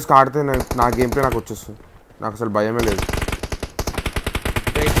 2 డేస్కి ఆడితే నా గేమ్ ప్లే నాకు వచ్చేస్తుంది నాకు అసలు భయమే లేదు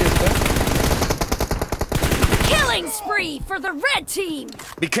Killing spree for the red team.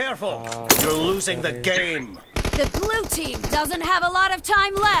 Be careful. You're losing the game. The blue team doesn't have a lot of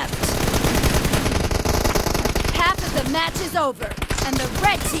time left. Half of the match is over, and the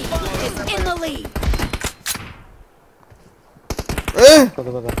red team is in the lead.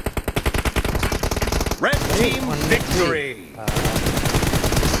 Red team victory.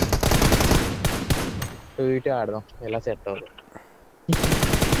 2v2 ఆడదాం ఎలా set అవుతుంది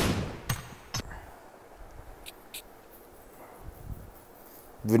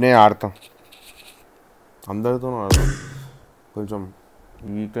వినయ్ ఆడతాం అందరితో ఆడతాం కొంచెం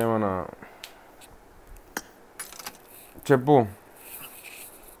వీకేమైనా చెప్పు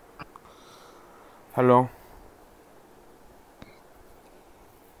hello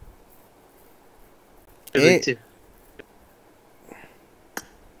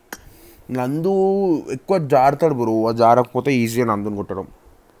నందు ఎక్కువ జారుతాడు బ్రో జారకపోతే ఈజీగా నందుని కొట్టడం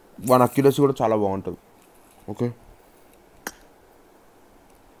వాని అక్యురసీ కూడా చాలా బాగుంటుంది ఓకే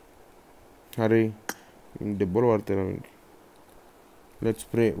అరే దెబ్బలు పడతాయి లెట్స్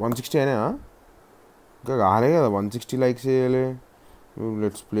ప్రే 160 అయినా ఇంకా కాలే కదా 160 లైక్స్ చేయలే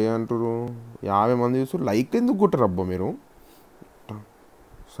లెట్స్ ప్లే అంటారు 50 మంది చూస్తారు లైక్ ఎందుకు కొట్టరు అబ్బా మీరు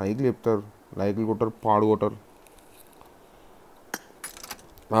సైకిల్ చెప్తారు లైక్లు కొట్టరు పాడు కొట్టరు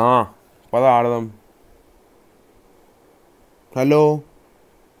పద ఆడదాం హలో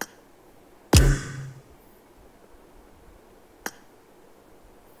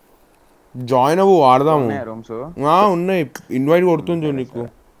జాయిన్ అవ్వు ఆడదాము ఉన్నాయి ఇన్వైట్ కొడుతుంది చూడు నీకు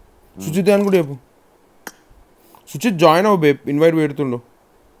సుచిత్ అని కూడా చెప్పు సుచిత్ జాయిన్ అవ్వు బే ఇన్వైట్ పెడుతుండు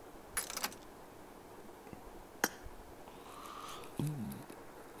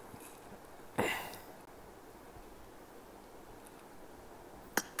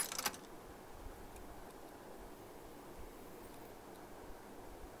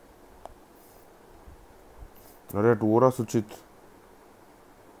అరే టూరా సుచిత్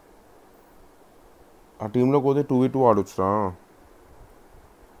ఆ టీంలోకి పోతే 2v2 ఆడొచ్చురా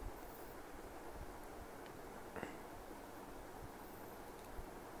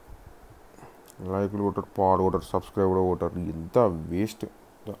లైక్లు కొట్టారు, పాడు కొట్టారు, సబ్స్క్రైబ్ కూడా కొట్టారు. ఎంత వేస్ట్.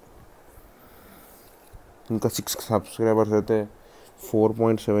 ఇంకా 6 సబ్స్క్రైబర్స్ అయితే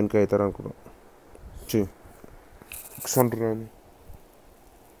 4.7K అవుతారు అనుకున్నాం. 6 అంటున్నాను.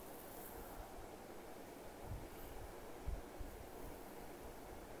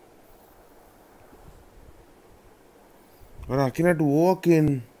 I cannot walk in.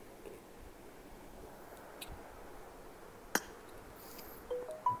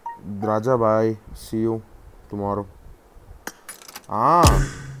 Raja, bye. See you tomorrow.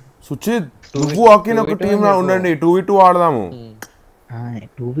 Suchith నువ్వు వాకిన్ ఒక టీమ్ లా ఉండండి. 2v2 ఆడదాము.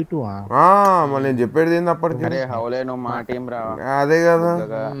 2v2 మళ్ళీ నేను చెప్పేది ఏంది అప్పటికి. అరే హౌలే నువ్వు మా టీం రా. అదే కదా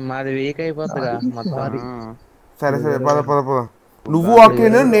మాది వీక్ అయిపోతుందిగా మొత్తం. సరే సరే పద పద పద. నువ్వు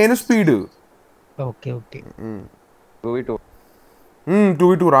వాకిన్, నేను స్పీడ్. ఓకే ఓకే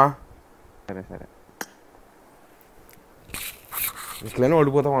 2v2 రా. సరే సరే ఇట్లనే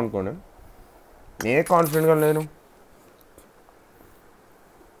ఓడిపోతాం అనుకోండి. నేనే కాన్ఫిడెంట్గా లేను.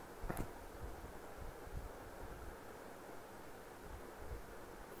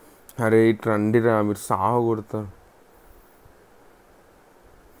 అరే ఇటు రండిరా, మీరు సాహ కొడతారు.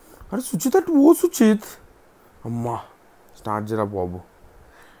 అరే సుచిత్ అటు ఓ సుచిత్. అమ్మా స్టార్ట్ చేయరా బాబు.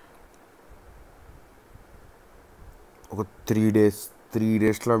 ఒక 3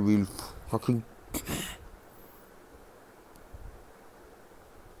 డేస్లో వీల్ ఫకింగ్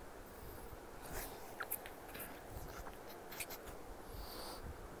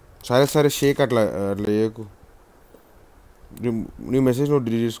సరే సరే షేక్ అట్లా అట్లా చేయకు. నీ మెసేజ్ నువ్వు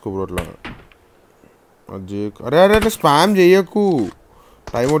డిలీట్ చేసుకో బ్రో. అట్లా అది చేయకు. అరే అరే అట్లా స్పామ్ చేయకు.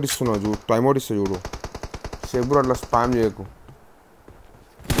 టైం అవుట్ ఇస్తున్నావు చూడు. టైం అవుట్ ఇస్తా చూడు. షేక్ బ్రో అట్లా స్పామ్ చేయకు.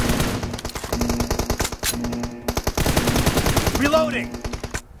 Reloading.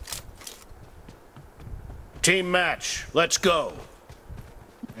 Team match. Let's go.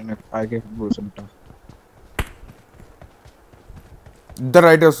 ఇద్దరు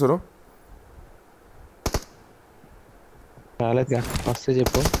రైట్ వస్తారు. రాలేదుగా వస్తే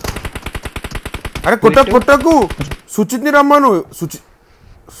చెప్పు. అరే కొట్టకు. సుచిత్ని రమ్మను.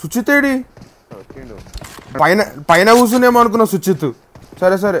 సుచితేడి పైన కూర్చునేమో అనుకున్నా సుచిత్.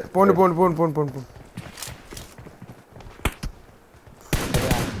 సరే సరే పోండి పోండి పోండి పోండి పోండి పోండి.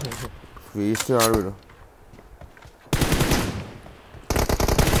 వేస్ట్ ఆడు వీడు.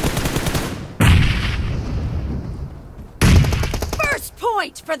 First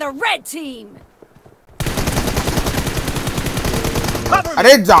point for the red team.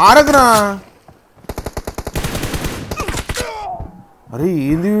 అరే జారకురా. అరే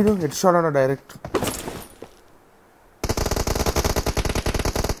ఏంది వీడు హెడ్ షాట్ అన్న డైరెక్ట్.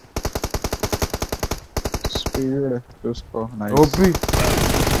 స్పీడ్ చూసుకో. ఓపి.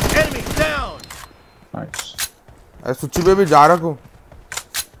 Enemy down. నైస్. అరే సుచి బేబీ జారకు.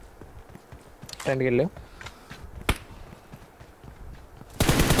 ఫ్రెండ్కి వెళ్ళు.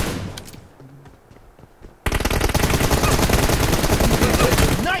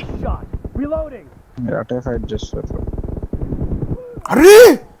 Nice shot. Reloading. అటే ఫైట్ చేస్తారు. అరే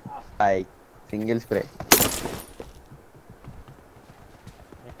సింగిల్ స్ప్రే.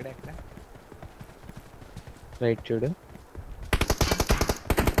 ఎక్కడ రైట్ చూడు.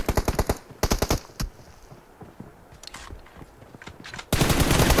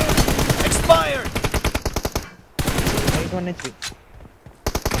 Expired. Right 1 HP.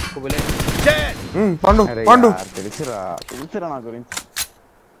 Dead. పండు తెలుసురా నా గురించి.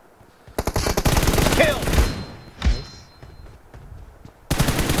 Kill.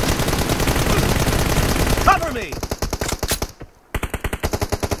 Cover me.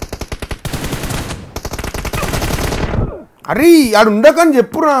 అరే ఆడు ఉండకని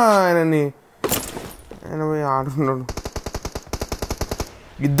చెప్పురా ఆయనని. ఆయన పోయి ఆడుతున్నాడు.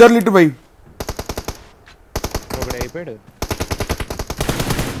 ఇద్దరు లిట్టు పోయి ఒకడు అయిపోయాడు.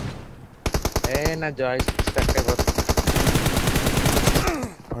 నా జాయిస్ స్టక్ అయిపోతుంది.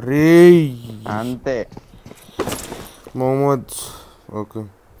 అరే అంతే మొహమ్మద్. Okay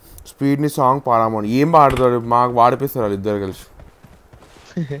స్పీడ్ని song పాడమని. ఏం పాడుతాడు మాకు పాడిపిస్తారు వాళ్ళు ఇద్దరు కలిసి.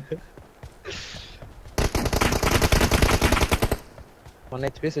 మొన్న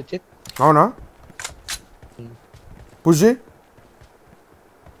HP సుచిత్. అవునా పుష్ చేయి.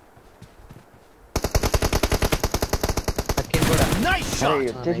 కూడా Nice shot.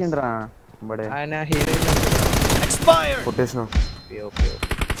 వచ్చేసిండ్రా బడే. ఆయన హీరో. Expired. కొట్టేసిన. Okay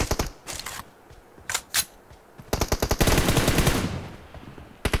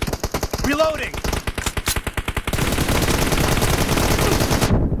Reloading.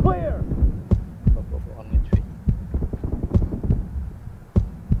 Clear. 1 HP.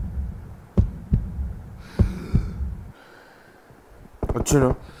 వచ్చిన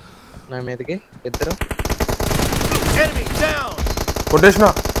నా మీదకి ఇద్దరు. Enemy down. కొట్టేసిన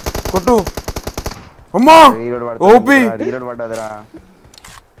కొట్టు అమ్మా OP reload పడ్డదిరా.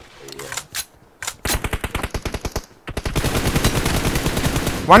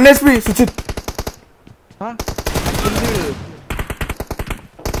 1 HP Suchith.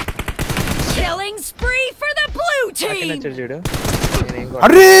 Killing spree for the blue team. చూడు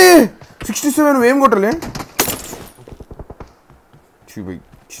అరే 67 ఏం కొట్టలే.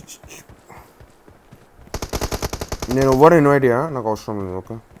 నేను ఎవరు ఇన్వైట్ చేయా, నాకు అవసరం లేదు.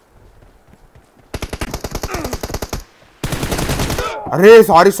 ఓకే అరే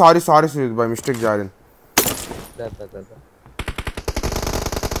sorry sorry sorry by mistake Zarine.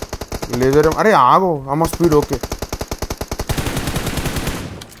 Laser అరే ఆగో అమ్మ స్పీడ్. ఓకే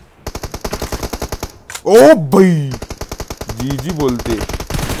ओ भाई जीजी बोलते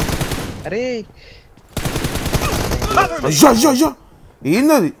अरे అయ్యా అయ్యా అయ్యా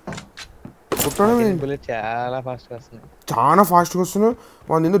ఏందది కొట్టడం ఏంటి? బుల్లెట్ చాలా ఫాస్ట్ గా వస్తుంది. చాలా ఫాస్ట్ గా వస్తున్నాయి.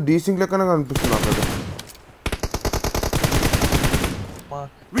 వాడు ఏందో డీసింక్ లెక్కనే కనిపిస్తుంది నాకు.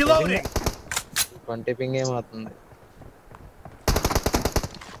 Reloading. 20 పింగ్ ఏమవుతుంది?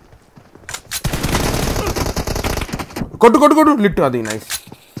 కొట్టు కొట్టు కొట్టు లిట్. అది nice.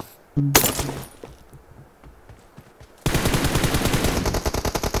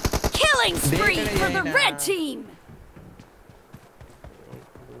 Killing spree for the red team.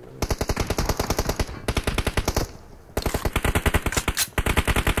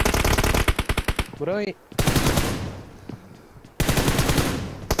 Bro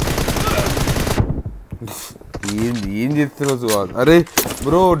ఏం చేస్తున్నావు సుహాస్? అరే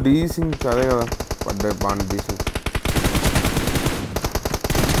బ్రో డీసింక్ అదే కదా పడ్డాయి బాగా డీసింక్.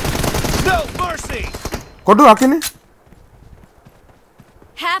 కొట్టు అక్కని.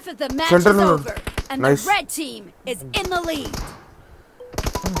 Half of the match Center is no. over, and Nice. the red team is in the lead.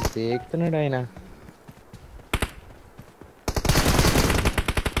 దేకుతున్నాడు ఆయన.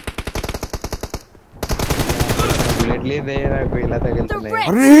 బుల్లెట్లే నాకు ఇలా The తగులుతున్నాయి. red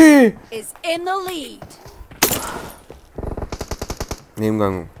అరే team is in the lead. ఏం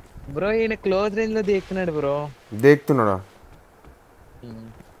కాదు బ్రో ఈయన క్లోజ్ రేంజ్ లో దేకుతున్నాడు bro. దేక్తున్నాడా?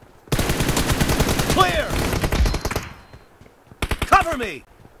 Clear. Cover me.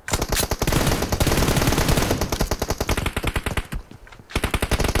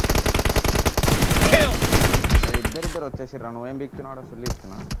 Kill. ఇద్దరిద్దరు వచ్చేసిర్రా. నువ్వేం బిక్తున్నాడు ఫుల్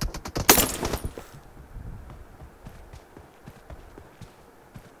ఇస్తున్నా.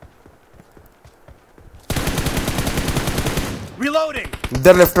 Reloading.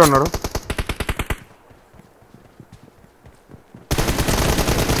 ఇద్దరు లెఫ్ట్ ఉన్నారు.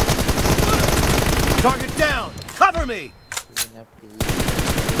 Target down. Cover me.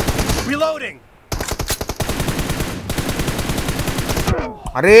 Reloading.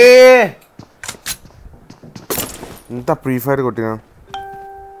 అరే ఇంత ప్రీ ఫైర్ కొట్టినా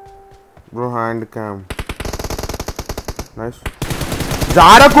బ్రో. Hand cam nice.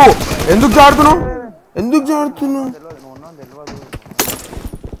 జారకు ఎందుకు జారుతున్నావు? ఎందుకు జారుతున్నావు?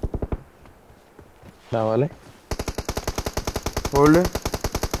 రావాలి. హోల్డ్.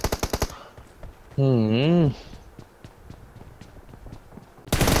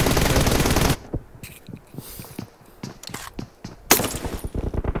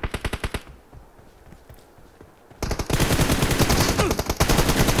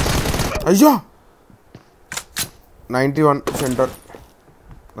 అయ్యా 91 సెంటర్.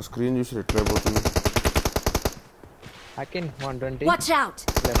 నా స్క్రీన్ చూసి ఎట్లా అయిపోతుంది. అకిన్ 120. Watch out.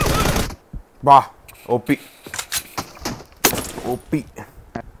 బా ఓపి ఓపి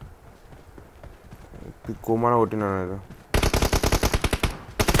కోమాన కొట్టినా.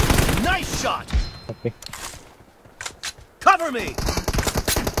 Nice shot. Okay. Cover me.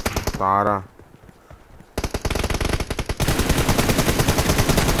 తారా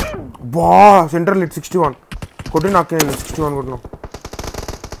బా సెంటర్ లిట్ 61 కొట్టి నాకు 61 కొట్టినా.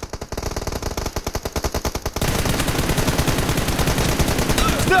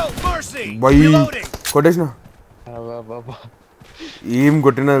 No mercy. By Reloading. కొట్టేసిన. బాబా ఏం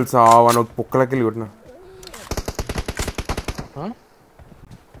కొట్టినా తెలుసా? వన్ పొక్కలకి వెళ్ళి కొట్టినా.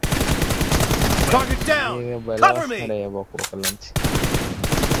 Target down. Cover me.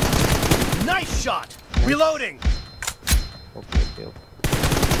 Nice shot. Reloading. Okay.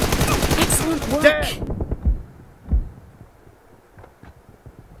 Excellent work. Dead.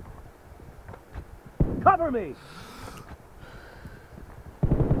 Cover me.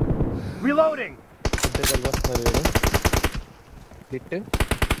 Reloading.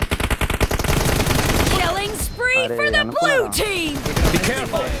 Killing spree for the blue team. Be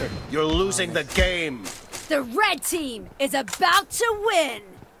careful. You're losing the game. The red team is about to win.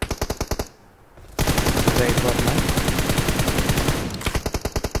 Right పోతున్నా.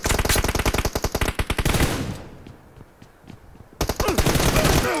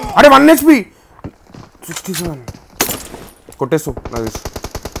 అరే 1 HP 67 కొట్టేసు నాకు తెలుసు.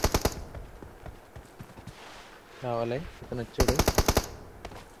 రావాలి ఇతను వచ్చాడు.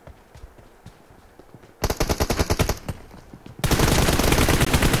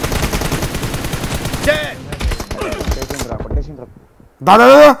 దాదా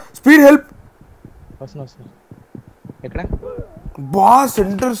speed help. వస్తున్నా. ఎక్కడ బా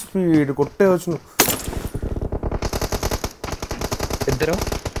సెంటర్ స్పీడ్ కొట్టే వచ్చును. ఇద్దరు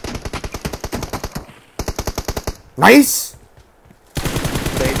నైస్.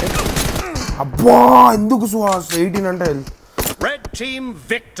 అబ్బా ఎందుకు సుహాస్ 18 అంటే Red team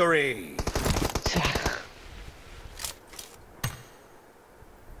victory.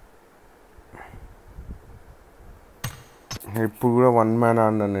 ఇప్పుడు కూడా 1 మ్యాన్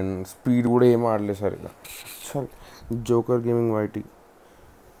ఆడినాను నేను. స్పీడ్ కూడా ఏం ఆడలేదు సరిగ్గా. సరే జోకర్ గేమింగ్ వైటీ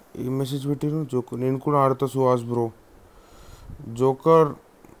ఏం మెసేజ్ పెట్టారు? జోకర్ నేను కూడా ఆడతా సుహాస్ బ్రో. జోకర్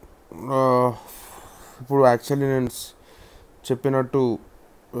ఇప్పుడు యాక్చువల్లీ నేను చెప్పినట్టు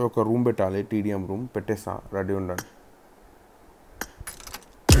ఒక రూమ్ పెట్టాలి, టీడీఎం రూమ్ పెట్టేస్తా, రెడీ ఉండాలి.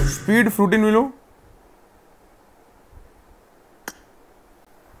 స్పీడ్ ఫ్రూటిన్ విలు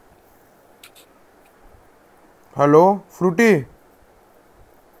హలో ఫ్రూటీ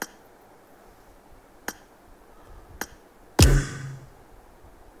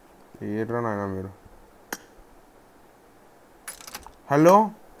ఏడ్రా నాయనా మీరు. Hello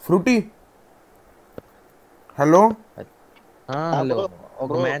frutti hello. హలో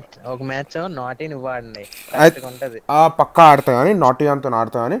ఒక మ్యాచ్ నాటి నువ్వు ఆడండి ఉంటది. పక్కా ఆడతా కానీ నాటి అంతా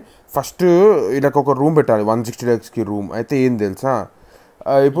ఆడతా కానీ ఫస్ట్ ఇలాగ ఒక రూమ్ పెట్టాలి 160 lakhsకి రూమ్. అయితే ఏం తెలుసా,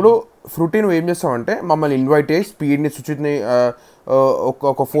 ఇప్పుడు ఫ్రూటీ నువ్వు ఏం చేస్తావంటే మమ్మల్ని ఇన్వైట్ అయ్యి స్పీడ్ని సుచిత్ని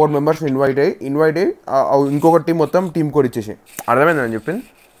ఒక 4 members ఇన్వైట్ అయ్యి ఇంకొక టీం మొత్తం టీం కోడ్ ఇచ్చేసి. అర్థమైంది అని చెప్పింది.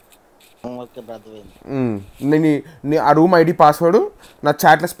 నేను ఆ రూమ్ ఐడి పాస్వర్డ్ నా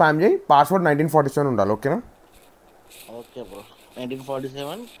చాట్లో స్పామ్ చేయి. పాస్వర్డ్ 1947 ఉండాలి. ఓకేనా? Okay bro.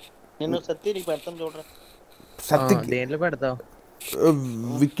 1947 నేను సత్తి నీకు పెడతాను చూడరా. సత్తి దేంట్లో పెడతావు?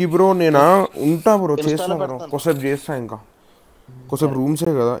 విక్కీ బ్రో నేనా ఉంటా బ్రో, చేస్తా బ్రో, కొసేపు చేస్తా. ఇంకా కొసేపు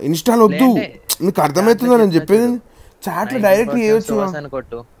రూమ్సే కదా, ఇన్స్టాల్ వద్దు. నీకు అర్థమవుతుందా నేను చెప్పేది? చాట్లో డైరెక్ట్ చేయొచ్చు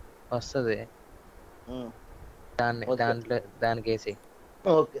కొట్టు వస్తుంది దాంట్లో దానికేసి.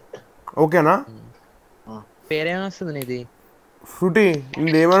 ఓకేనా? పేరేమో వస్తుంది నీది? ఫ్రూటీ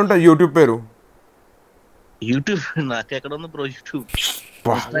ఇది ఏమైనా ఉంటుంది యూట్యూబ్ పేరు? యూట్యూబ్ నాకు ఎక్కడ ఉంది బ్రో యూట్యూబ్?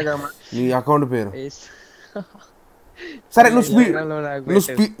 నీ అకౌంట్ పేరు సరే. నువ్వు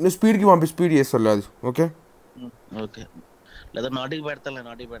స్పీడ్కి పంపి, స్పీడ్ చేస్తావు అది. ఓకే ఓకే లేదా నాటికి పెడతాను,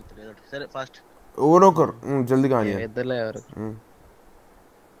 నాటికి పెడతాను. సరే ఫాస్ట్ ఎవరో ఒకరు జల్దీ కానీ ఇద్దరులో ఎవరు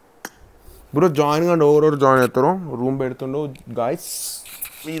బ్రో జాయిన్ కానీ ఎవరెవరు జాయిన్ అవుతారో రూమ్ పెడుతుండో గాయస్.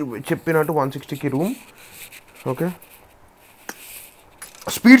 మీరు చెప్పినట్టు 160కి రూమ్. ఓకే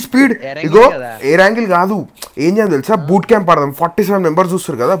స్పీడ్ ఇగో ఎయిర్ యాంగిల్ కాదు, ఏం చేయాలి తెలుసా? బూట్ క్యాంప్ ఆడదాం. 47 members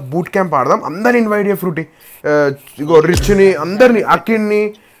చూస్తారు కదా, బూట్ క్యాంప్ ఆడదాం. అందరిని ఇన్వైట్ చేయ ఫ్రూటీ, ఇగో రిచ్ని, అందరిని, అకిన్ని,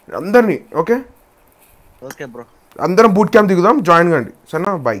 అందరినీ. ఓకే ఓకే బ్రో, అందరం బూట్ క్యాంప్ దిగుదాం. జాయిన్ కండి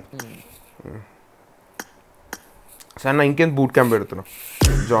సరేనా? బాయ్. సరేనా? ఇంకేం బూట్ క్యాంప్ పెడుతున్నాం.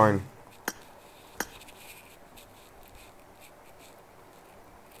 జాయిన్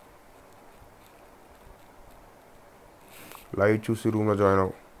లైవ్ చూసి రూమ్లో జాయిన్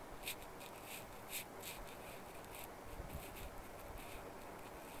అవ్వు.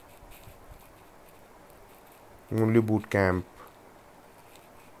 ఓన్లీ బూట్ క్యాంప్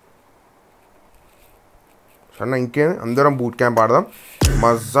సరేనా? ఇంకేం అందరం బూట్ క్యాంప్ ఆడదాం,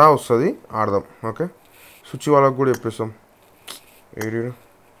 మజా వస్తుంది, ఆడదాం. ఓకే సుచి వాళ్ళకి కూడా చెప్పేస్తాం, ఏరియా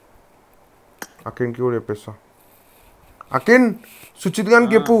అకిన్కి కూడా చెప్పేస్తాం. అకిన్ సుచిత్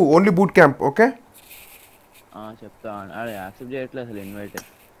గారికి చెప్పు ఓన్లీ బూట్ క్యాంప్. ఓకే చెప్తా. యాక్సెప్ట్ చేయట్లేదు అసలు ఇన్వైట్.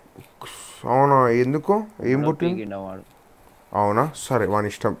 అవునా? ఎందుకు? ఏం పుట్టింది? వాడు. అవునా? సరే వాని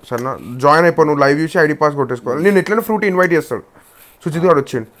ఇష్టం. సరేనా? జాయిన్ అయిపో, నువ్వు లైవ్ చూసి ఐడి పాస్ కొట్టేసుకోవాలి. నేను ఎట్లైనా ఫ్రూట్ ఇన్వైట్ చేస్తాడు. సుచిత్ గారు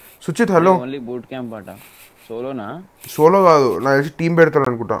వచ్చిండు. Suchith hello. Only boot camp అట. సోలోనా? సోలో కాదు, నాకు తెలిసి టీం పెడతాడు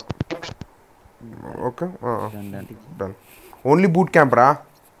అనుకుంటా. Okay done. Only boot camp రా.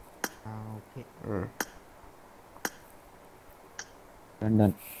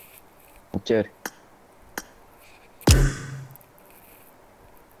 వచ్చారు.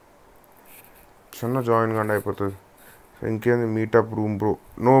 చిన్న జాయిన్ కండి అయిపోతుంది. ఇంకేంది? Meetup room bro.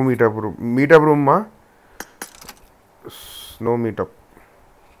 No meetup room. Meetup రూమ్మా? No meetup,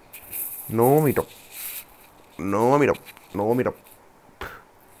 no meetup, no meetup, no meetup.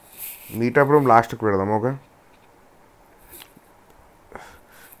 Meetup room లాస్ట్కి పెడదాం. ఓకే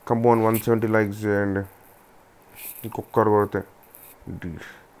కంపౌండ్ 170 likes చేయండి. ఇంకొక్కరు కొడితే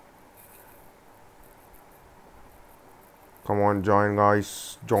come on join guys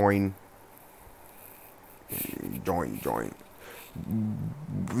join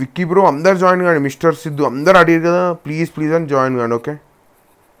Vicky bro అందరు జాయిన్ కానీ మిస్టర్ సిద్ధు అందరు అడిగారు కదా ప్లీజ్ అని జాయిన్ కానీ ఓకే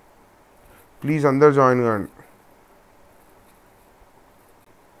ప్లీజ్ అందరు జాయిన్ కానీ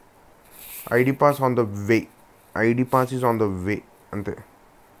ID pass on the way ID pass is on the way అంతే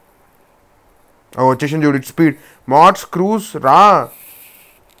వచ్చేసింది చూడు ఇట్ స్పీడ్ మాట్స్ క్రూజ్ రా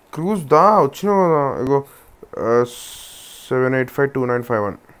క్రూజ్ దా వచ్చినావు కదా ఇగో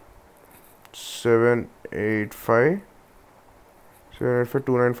 7852951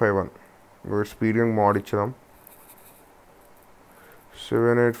 7852951 స్పీడ్ గంగ్ మోడ్ ఇచ్చేద్దాం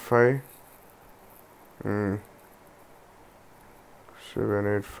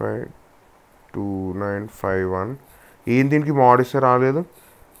 7852951 ఏం దీనికి మోడ్ ఇస్తే రాలేదు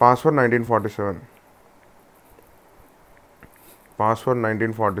పాస్వర్డ్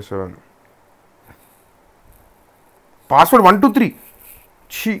 1947 పాస్వర్డ్ 123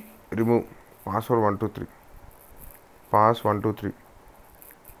 ఛీ remove password 123 pass 123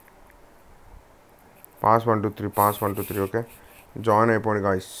 okay join అయిపోండి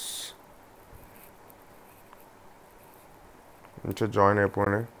గాయస్ మంచిగా జాయిన్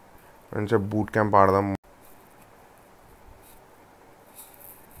అయిపోండి మంచిగా బూట్ క్యాంప్ ఆడదాం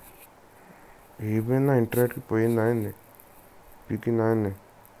ఏమైనా ఇంటర్నెట్కి పోయిందా అండి పీకిందా అండి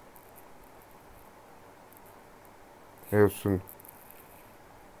వస్తుంది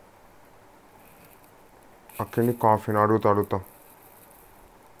అక్కడిని కాఫీని అడుగుతా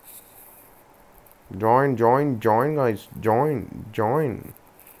join guys join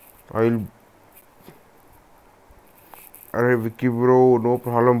I will అరే Vicky bro no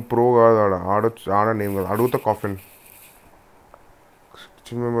problem pro కాదు ఆడని ఏం కాదు అడుగుతా కాఫీని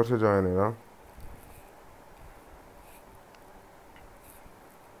 16 మెంబర్సే జాయిన్ అయ్యా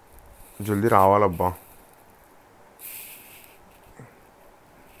జల్దీ రావాలబ్బా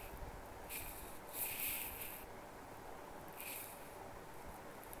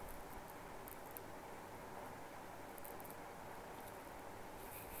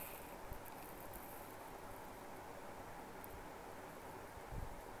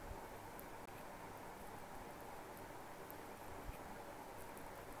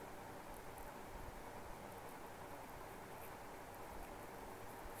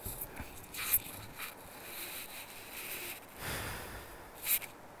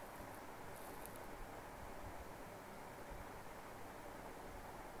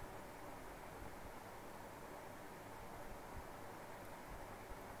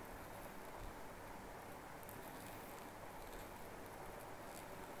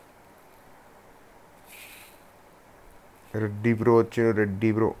రెడ్డి బ్రో వచ్చాను రెడ్డి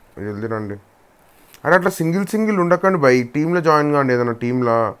బ్రో జల్దీ రండి అరే అట్లా సింగిల్ ఉండకండి బై టీంలో జాయిన్ కాండి ఏదైనా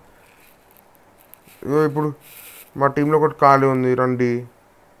టీంలో ఇగో ఇప్పుడు మా టీంలో ఒకటి ఖాళీ ఉంది రండి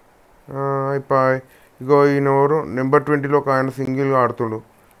అయిపోయి ఇగో ఈయన ఎవరు నెంబర్ 20లో ఒక ఆయన సింగిల్గా ఆడుతుడు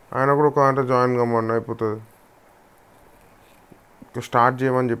ఆయన కూడా ఒక ఆయన జాయిన్ కమ్మని అయిపోతుంది ఇంకా స్టార్ట్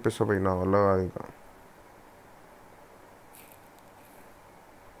చేయమని చెప్పేస్తా పోయి నా వల్ల కాదు ఇంకా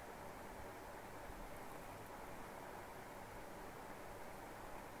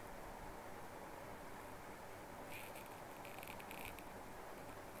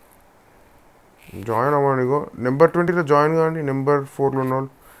జాయిన్ అవ్వండి ఇగో నెంబర్ 20లో జాయిన్ కాండి నెంబర్ 4లో ఉన్నవాళ్ళు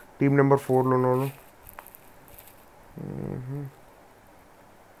టీం నెంబర్ 4లో ఉన్నవాళ్ళు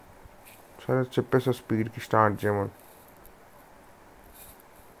సరే చెప్పేసా స్పీడ్కి స్టార్ట్ చేయమని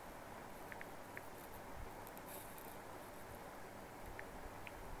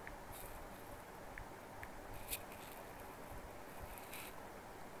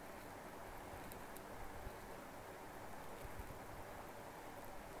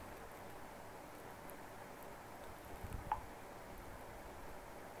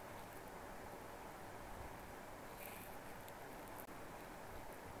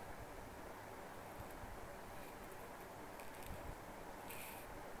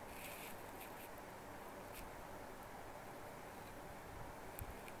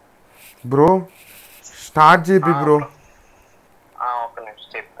బ్రో స్టార్ట్ చేపి బ్రో ఒక నిమిషం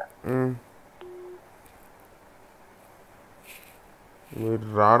చెప్తా మీరు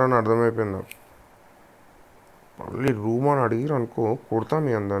రారని అర్థమైపోయింది నాకు మళ్ళీ రూమ్ అని అడిగిరు అనుకో కొడతా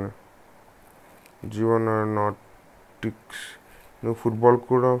మీ అందరిని జీవన్ నాటిక్స్ నువ్వు ఫుట్బాల్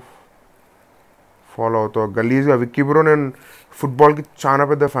కూడా ఫాలో అవుతావు గలీజ్గా విక్కీ బ్రో నేను ఫుట్బాల్కి చాలా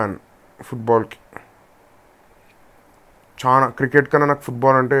పెద్ద ఫ్యాన్ ఫుట్బాల్కి చాలా క్రికెట్ కన్నా నాకు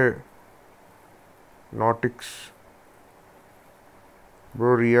ఫుట్బాల్ అంటే నాటిక్స్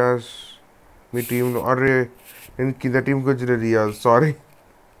బ్రో రియాజ్ మీ టీంలో అరే నేను కింద టీంకి వచ్చిన రియాజ్ సారీ.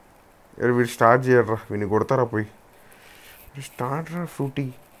 వీడు స్టార్ట్ చేయర్రా, వీని కొడతారా పోయి. స్టార్ట్ రా ఫ్రూటీ.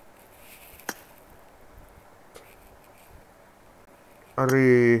 అరే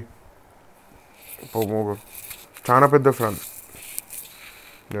మోగ చాలా పెద్ద ఫ్యాన్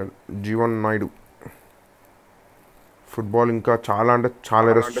జీవన్ నాయుడు. ఫుట్బాల్ ఇంకా చాలా అంటే చాలా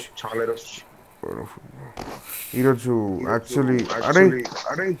ఈరోజు యాక్చువల్లీ అరే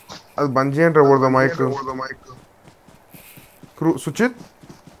అది బంద్ చేయండి రా మైక్. సుచిత్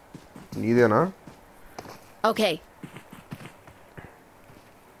నీదేనా? ఓకే.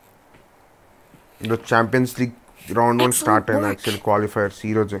 ఈరోజు ఛాంపియన్స్ లీగ్ రౌండ్ 1 స్టార్ట్ అయింది. యాక్చువల్లీ క్వాలిఫైయర్స్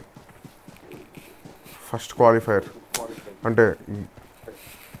ఈరోజే ఫస్ట్ క్వాలిఫైయర్ అంటే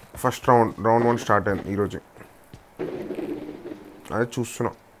ఫస్ట్ రౌండ్ 1 స్టార్ట్ అయింది ఈరోజే. అదే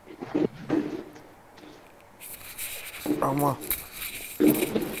చూస్తున్నా. అమ్మా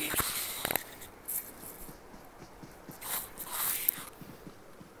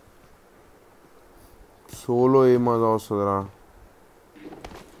సోలో ఏం మజా వస్తుందిరా,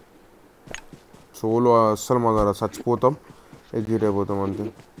 సోలో అస్సలు మజా రా. చచ్చిపోతాం, ఎగ్జిట్ అయిపోతాం అంతే.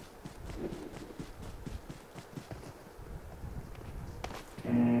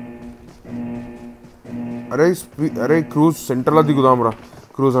 అరే క్రూజ్ సెంటర్లో దిగుదాం రా.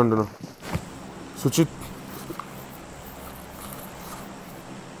 క్రూజ్ అంటున్నా. సుచిత్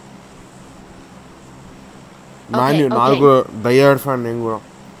మ్యాన్యూ 4 డైహార్డ్ ఫ్యాన్ నేను కూడా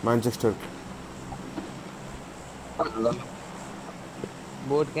Manchester.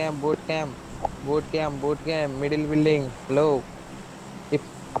 Boot camp middle building లో.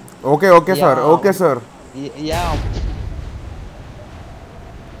 Okay sir. Yeah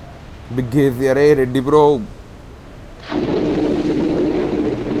big hedge. అరే రెడ్డి బ్రో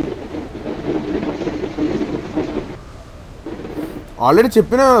ఆల్రెడీ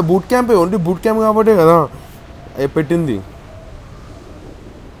చెప్పిన boot camp, only boot camp కాబట్టే కదా పెట్టింది.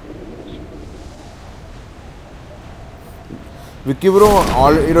 విక్కీ బ్రో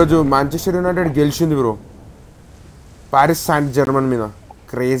ఈరోజు మాంచెస్టర్ యునైటెడ్ గెలిచింది బ్రో పారిస్ శాంట్ జర్మన్ మీద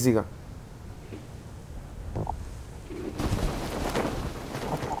క్రేజీగా.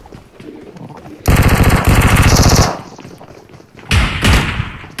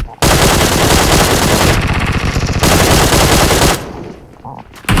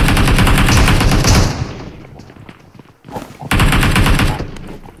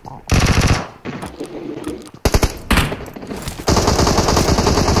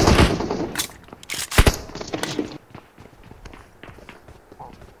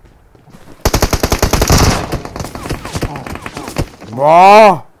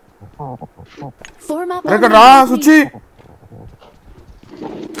 రా సుచి,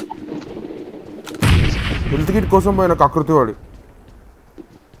 హెల్త్ కిట్ కోసం పోయిన కకృతి వాడి.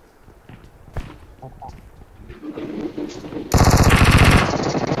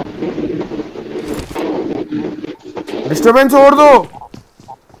 డిస్టర్బెన్స్ ఓడదు.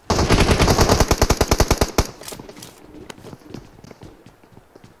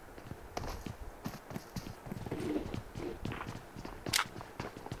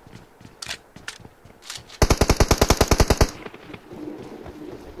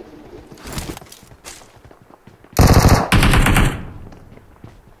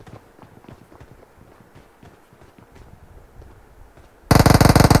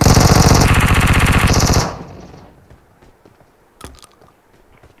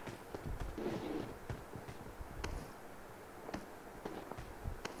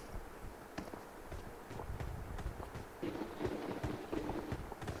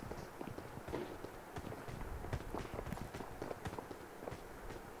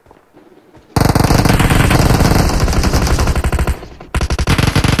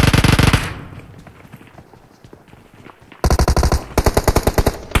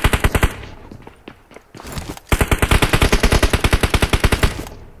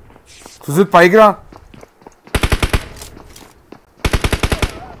 సుజిత్ పైకి రా.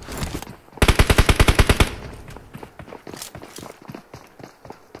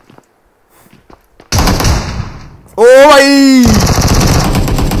 ఓ భాయ్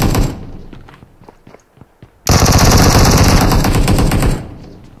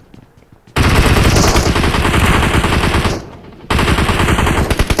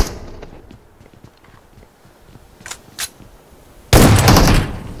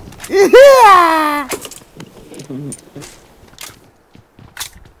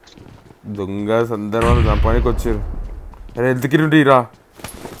దొంగ సందర్భాలు చంపడానికి వచ్చారు. అరే ఎందుకు నుండి రా.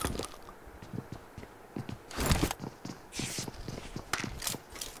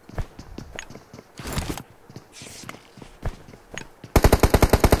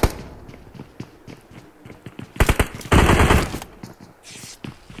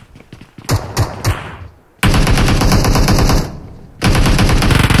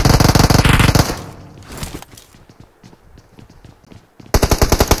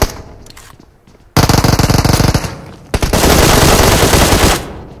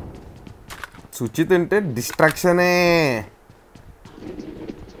 సుచిత్ అంటే డిస్ట్రాక్షనే.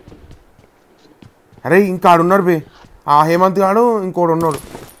 అరే ఇంకా ఆడున్నారు బే, ఆ హేమంత్ గాడు ఇంకోడు ఉన్నాడు.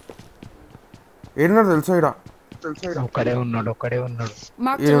 ఏడున్నాడు తెలుసా ఇక్కడ? ఒక్కడే ఉన్నాడు.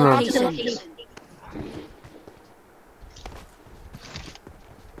 Marked a location.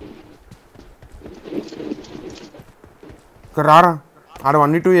 ఇక్కడ రారా, ఆడ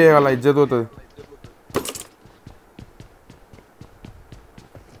 1v2 చేయగల, ఇజ్జత్ అవుతుంది.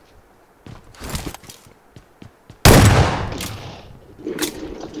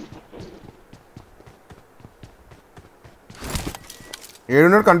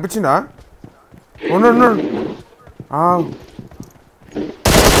 ఏడున్నాడు కనిపించిందా? ఉన్నాడు.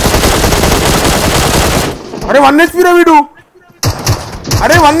 అరే 1 HP రా వీడు.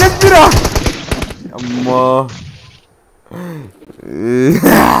 అరే 1 HP రా. అమ్మా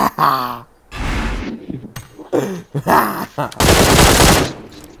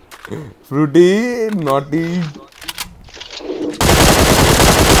ఫ్రూటీ నాటీ.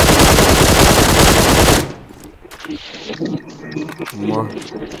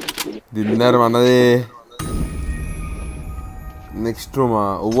 డిన్నర్ మనది. నెక్స్ట్ రూమా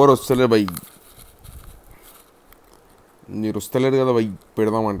ఎవరు వస్తలే బై, మీరు వస్తలేరు కదా బై.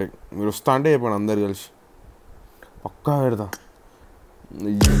 పెడదామంటే మీరు వస్తా అంటే చెప్పండి, అందరు కలిసి పక్కా పెడతా.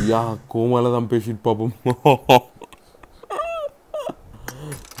 అయ్యా కోమల చంపేసి పాపం.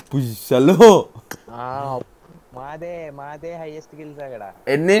 పుష్సలో మాదే హైయెస్ట్ కిల్స్ అక్కడ.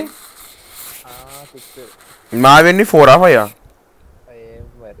 ఎన్ని? 6. మావెన్ని 4 5?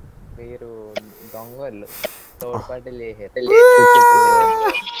 మరి మీరు దొంగలు తోడ్పాటు చేసారు.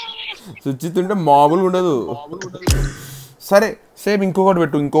 సుచిత్ ఉంటే మామూలుగా ఉండదు. సరే సేమ్ ఇంకొకటి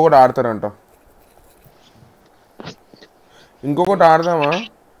పెట్టు, ఇంకొకటి ఆడతారంట. ఇంకొకటి ఆడదామా?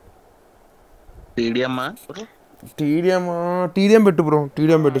 టీడీఎం పెట్టు బ్రో.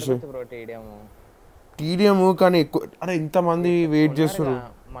 టీడీఎం పెట్టు. టీడీఎం కానీ ఎక్కువ. అరే ఇంతమంది వెయిట్ చేస్తారు.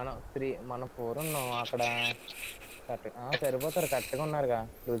 మన 4 ఉన్నాం అక్కడ. సరిపోతారు, కరెక్ట్గా ఉన్నారుగా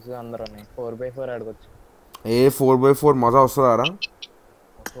రుచి అందరూ. 4x4 ఆడుకోవచ్చు. 4x4 మజా వస్తుందారా?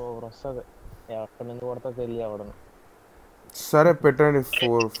 సూపర్ వస్తుంది. ఎక్కడి నుంచి కొడతా తెలియవడం. సరే పెట్టండి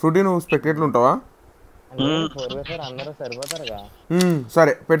 4. ఫ్రూటీ నువ్వు స్పెక్టేట్లు ఉంటావా? 4x4 అందరూ సరిపోతారుగా.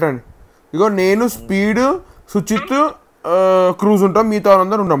 సరే పెట్టండి. ఇగో నేను స్పీడ్, సుచిత్, క్రూజ్ ఉంటాం. మిగతా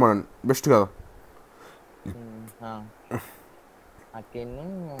వాళ్ళందరూ ఉంటాం మనం. బెస్ట్ కదా.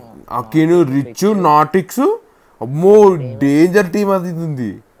 అకిను, రిచ్, నాటిక్స్. అమ్మో డేంజర్ టీమ్ అది ఉంది.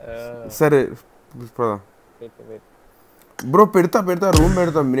 సరే బ్రో పెడతా రూమ్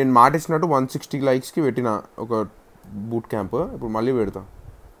పెడతా. నేను మాట ఇచ్చినట్టు 160 likesకి పెట్టిన ఒక బూట్ క్యాంప్. ఇప్పుడు మళ్ళీ పెడతా.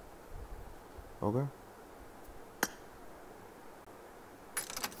 ఓకే.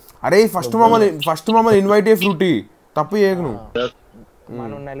 అరే ఫస్ట్ మమ్మల్ని ఇన్వైట్ అయ్యే ఫ్రూటీ. తప్పు చేయకు నువ్వు.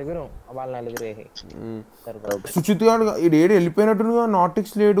 సుచిత్ గారు ఏడు వెళ్ళిపోయినట్టుగా.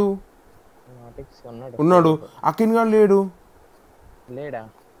 నాటిక్స్ లేడు. ఉన్నాడు. అకిన్ గారు లేడు.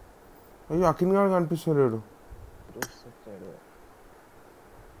 అయ్యో అకిన్ గారు కనిపిస్తలేడు.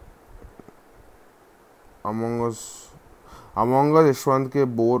 అమంగ్ అస్ యశ్వంత్కే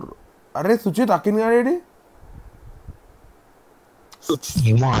బోర్. అరే సుచిత్ అకిన్ గారు ఏడి?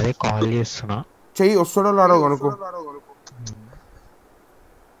 అదే కాల్ చేస్తున్నా. చెయ్యి వస్తాడో రాడో కనుకో.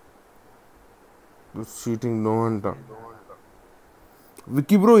 చీటింగ్ నో అంట.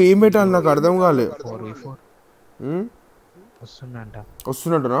 విక్కీ బ్రో ఏం పెట్టాలి నాకు అర్థం కాలే.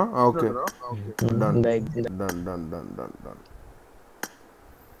 వస్తున్నట్టునా? Okay done.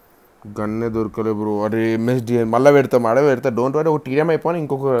 గన్నే దొరకలే బ్రో. అరే ఎంఎస్డి మళ్ళీ పెడతా, మళ్ళీ పెడతా. Don't worry. ఒక టీఎం అయిపోయి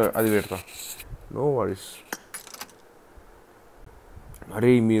ఇంకొక అది పెడతా. No worries.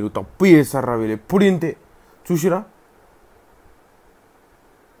 అరే మీరు తప్పు చేస్తారా వీళ్ళు ఎప్పుడు ఇంతే. చూసిరా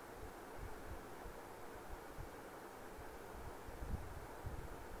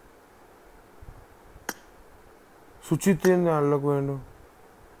సుచిత్ ఏంది అళ్ళకు పోయిండు.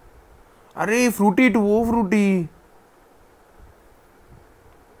 అరే ఫ్రూటీ ఇటు ఓ ఫ్రూటీ.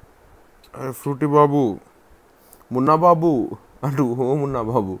 అరే ఫ్రూటీ బాబు, మున్నా బాబు అటు ఓ మున్నా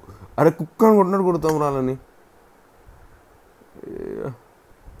బాబు. అరే కుక్కని కొట్టినట్టు కొడతాం రాలని.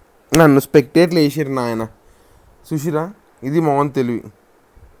 నన్ను స్పెక్టేట్లు వేసారు నాయన. చూసిరా ఇది మోహన్ తెలివి.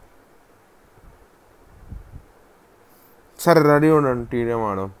 సరే రెడీ ఉండండి టీడీఎం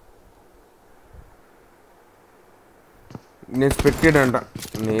ఆడడం. నేను స్పెక్టేట్ అంట.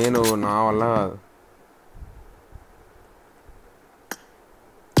 నేను నా వల్ల కాదు.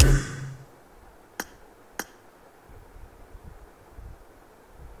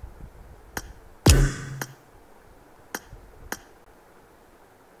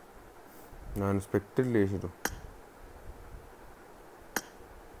 నన్ను స్పెక్టేట్ వేసారు.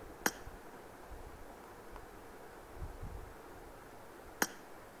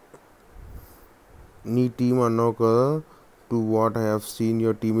 నీ టీం అన్నావు కదా, to what I have seen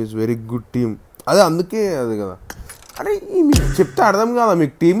your team is very good team. అదే అందుకే అది కదా. అరే మీకు చెప్తే అర్థం కాదా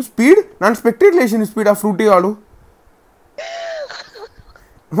మీకు టీమ్ స్పీడ్? నన్ను స్పెక్టేట్ లేచిన స్పీడ్ ఆ ఫ్రూటీ వాడు.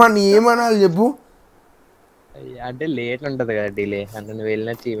 మన ఏమనాలి చెప్పు? అంటే లేట్ ఉంటుంది కదా డిలే, అంటే నువ్వు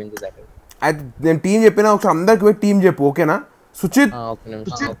వెళ్ళినట్టు చూపించదు. అయితే నేను టీం చెప్పినా ఒకసారి అందరికి పోయి టీం చెప్పు, ఓకేనా? సుచిత్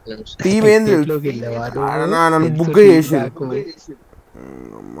టీం ఏంది నన్ను బుక్ చేసి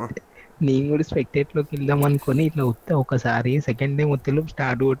నేను కూడా స్పెక్టేట్ లోకి వెళ్దాం అనుకుని ఇట్లా వస్తే ఒకసారి సెకండ్ టైం వస్తే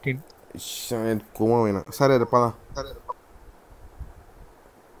స్టార్ట్ కొట్టింది. కోమైనా సరే పద.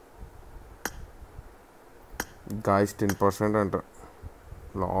 గాయస్ 10% అంట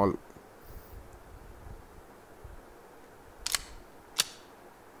లాల్.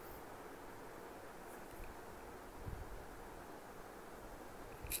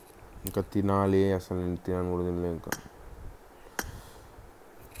 ఇంకా తినాలి, అసలు నేను తినాను కూడా తినలే ఇంకా.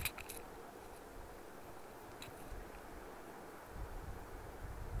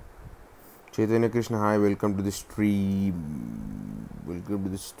 Chaitanya Krishna hi, welcome to the stream.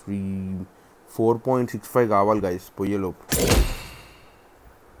 4.65 కావాలి గైస్ పొయ్యేలోపు.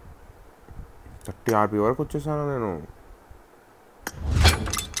 30 RP వరకు వచ్చేసాను నేను.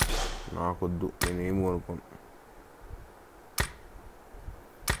 నాకొద్దు, నేనేమి కొనుక్కోను.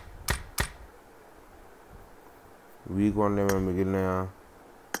 వీక్ 1 ఏమైనా మిగిలినాయా?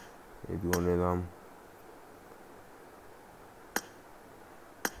 ఇది కొనేద్దాం.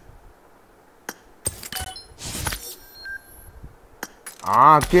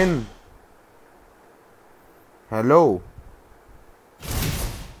 Akin hello.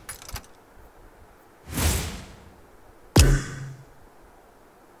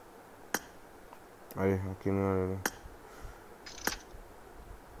 అరే అకిన్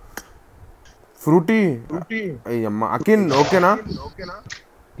ఫ్రూటీ అయ్యమ్మ. అకిన్ ఓకేనా?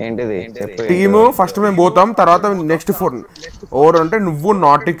 ఏంటిది టీము ఫస్ట్ మేము పోతాం, తర్వాత నెక్స్ట్ 4 ఓవర్ అంటే నువ్వు,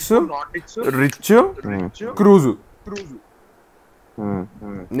 నాటిక్స్, రిచ్, క్రూజు,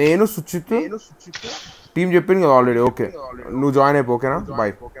 నేను, సుచిత్ టీం చెప్పింది కదా ఆల్రెడీ. ఓకే నువ్వు జాయిన్ అయిపో, ఓకేనా?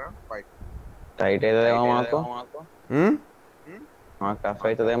 బాయ్. టైట్ అవుతుందేమో మాకు టఫ్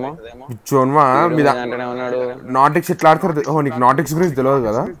అవుతుందేమో. ఇచ్చోన్మా మీద నాటిక్స్ ఎట్లా ఆడతారు? ఓహో నీకు నాటిక్స్ గురించి తెలియదు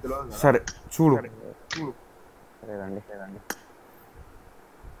కదా? సరే చూడు. రండి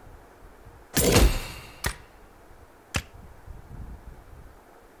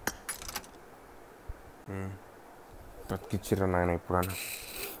తక్కిచ్చిర్రా నాయన ఎప్పుడన్నా.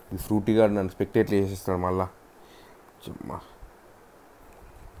 ఈ ఫ్రూటీ గార్డ్ నన్ను స్పెక్టేట్లు వేసేస్తాడు మళ్ళా. చుమ్మా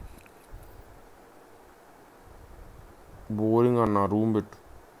బోరింగ్ అన్న, రూమ్ పెట్టు.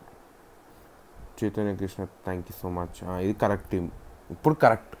 Chaitanya Krishna thank you so much. ఇది కరెక్ట్ టీం ఇప్పుడు,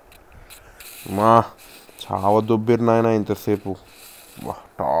 కరెక్ట్. మా చావ దొబ్బిరు నాయన ఇంతసేపు,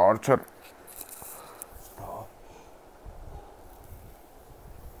 టార్చర్.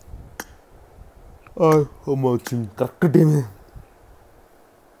 అమ్మ వచ్చింది కరెక్ట్ టీమే.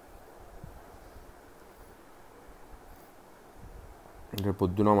 రేపు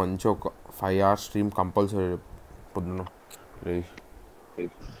పొద్దున మంచి ఒక 5 hours స్ట్రీమ్ కంపల్సరీ రేపు పొద్దున.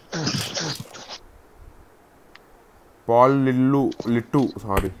 పాల్ లిట్టు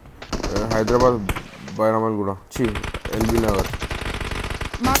సారీ, హైదరాబాద్ బైరామల్ కూడా LB Nagar.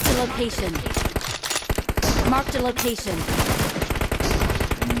 Marked a location.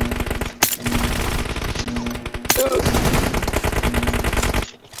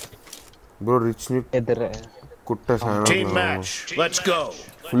 Bro rich ని కుట్టేసాను.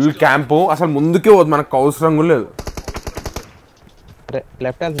 ఫుల్ క్యాంపు, అసలు ముందుకే పోదు, మనకు అవసరం కూడా లేదు.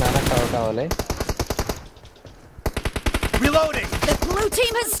 లెఫ్ట్ హ్యాండ్ కావాలి. The blue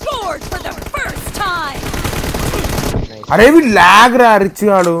team has scored for the first time. అరే వి లాగ్ రా, రిచ్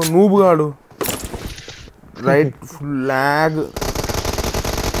గాడు, నూబ్ గాడు. Right full log.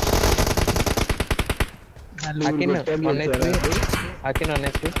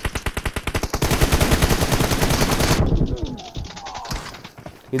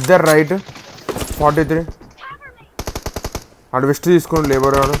 ఇద్దరు రైట్ 43. అటు వెస్ట్ తీసుకోండి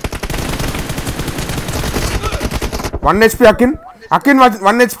లేబర్ వాడు. 1 HP అకిన్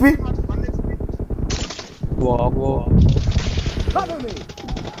 1 HP.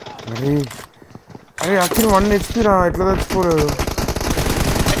 అరే అకిన్ 1 HP రా, ఎట్లా తెచ్చుకోలేదు?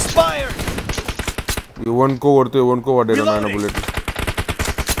 ఎవరికో కొడితే ఎవరికో పడ్డాడు నాయన బుల్లెట్.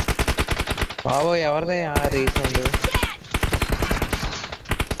 బాబో ఎవరిదే రీసెంట్?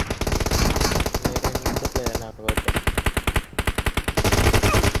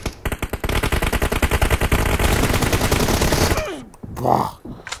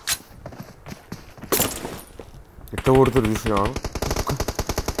 ఎట్లా కొడుతుంది చూసినా?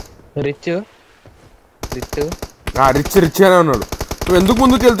 రిచ్ రిచ్ రిచ్ అనే ఉన్నాడు. నువ్వు ఎందుకు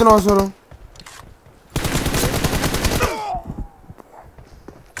ముందుకు వెళ్తున్నావు అసలు?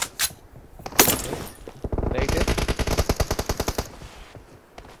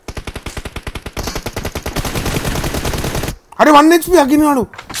 అరే 1 HP అగ్గినాడు.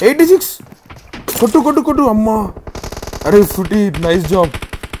 86 కొట్టు కొట్టు కొట్టు అమ్మా. అరే ఫ్రూటీ నైస్ జాబ్.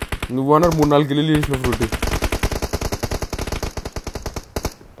 నువ్వు అన్నారు 3-4 కిల్లులు చేసిన frutti.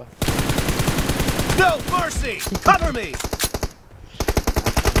 No mercy! Cover me!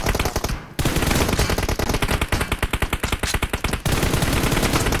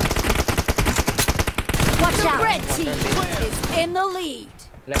 Watch out! Red team is in the lead.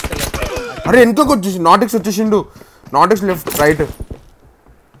 అరే వెనుకకు వచ్చేసి నాటిక్స్ వచ్చేసిండు. నాటిక్స్ left right.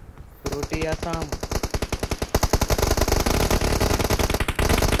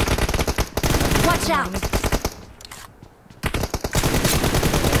 Watch out!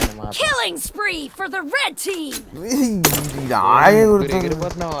 Killing spree for the red team.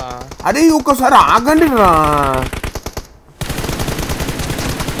 అరే ఒక్కసారి ఆగండి రా.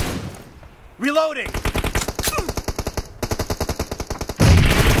 Reloading!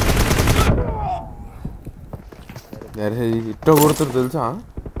 అరే ఇట్ట కొడుతారు తెలుసా?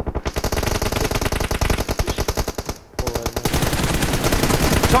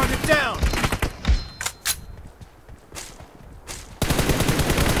 Target down!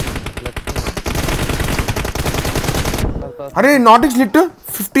 అరే నాటిక్స్ లిట్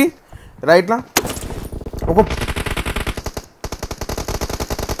 50 రైట్లా ఒక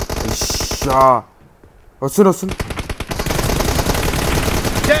వస్తుంది.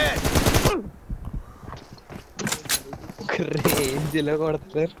 రేంజ్లో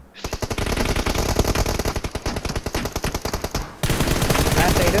కొడతారు. నా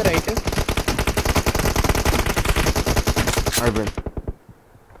సైడ్ రైట్ అయిపోయింది.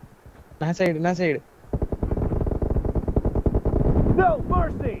 నా side No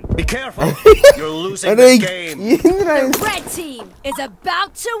mercy! Be careful! You're losing the game! The red team is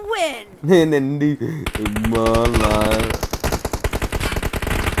about to win! నేనండి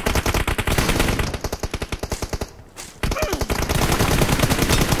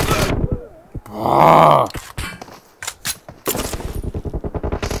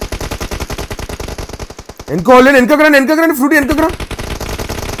వెనకగరా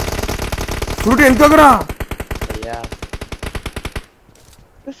ఫ్రూటీ వెనకగరా.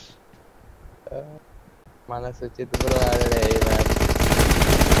 మన సుచిత్ బ్రో ఆడాడే ఈ match.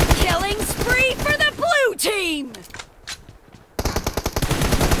 Killing spree for the blue team.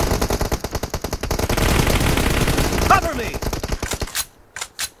 Cover me!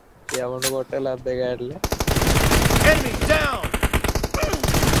 ఎవరు కొట్టాలి అద్దెగాడలే. Enemy down!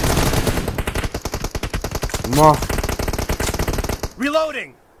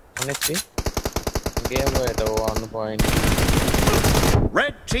 Reloading! Game with 1 point.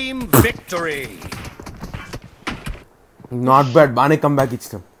 Red team victory! Not bad. బాగానే come back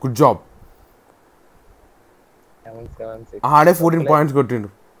ఇచ్చినాం. Good job. 7-6. ఆడే 14 points కొట్టిండు.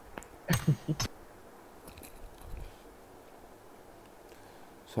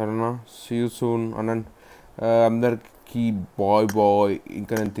 సరేనా సీ యూ సూన్ అనంత్. అందరికి బాయ్.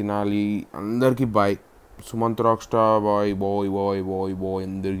 ఇంకా నేను తినాలి. అందరికి bye. Sumanth rock star boy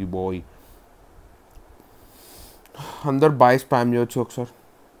అందరికి బాయ్. అందరు బాయ్ స్పామ్ చేయొచ్చు ఒకసారి.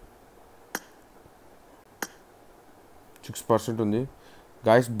 6% ఉంది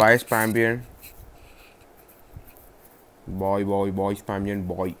గైస్. బాయ్ స్పామ్ చేయండి. బాయ్ స్పామ్ చేయండి.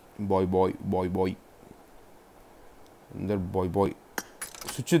 బాయ్ అందరు బాయ్.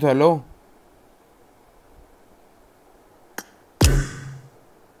 సుచిత్ హలో.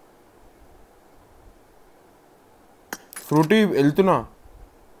 ఫ్రూటీ వెళ్తున్నా.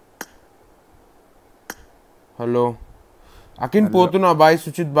 హలో అకిన్ పోతున్నా. Bye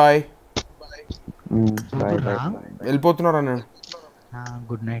Suchith bye. వెళ్ళిపోతున్నారా నేను?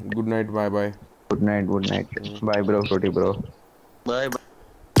 Good night bye. Good night bye bro. Frutti bro bye.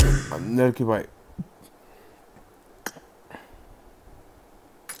 అందరికి బాయ్.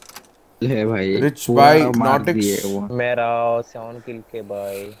 ले भाई रिच भाई नॉटिक्स मेरा 7 किल के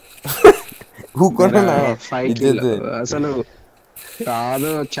भाई ఊరుకోనా అసలు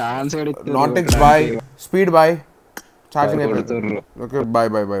కాదు ఛాన్స్ ఎడితే నాటిక్స్ బాయ్. Speed bye. చార్జింగ్ అయిపోతుంది. Okay bye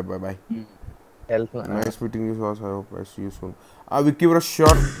nice meeting you. I hope I see you soon. ఆ విక్కీ బ్రో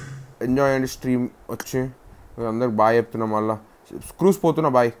షార్ట్ ఎంజాయ్ అండి స్ట్రీమ్ వచ్చి. అందరికి బాయ్ చెప్తున్నా. మళ్ళా క్రూజ్ పోతున్నా.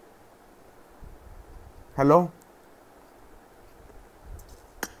 Bye. Hello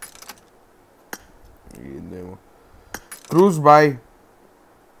ఏందేమో cruise bye.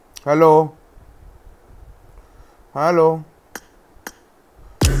 Hello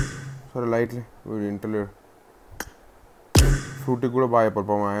సరే లైట్లే వీడు ఇంటలేడు. ఫ్రూటీకి కూడా బాగా చెప్పాలి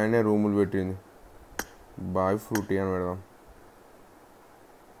పాపం, ఆయనే రూములు పెట్టింది. బాయ్ ఫ్రూటీ అని పెడదాం.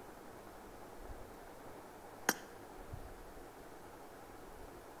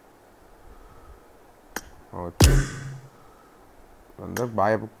 అందరికి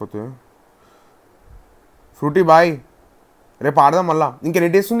బాయ్ చెప్పకపోతే ఫ్రూటీ బాయ్. రేపు ఆడదాం మళ్ళా. ఇంకెన్ని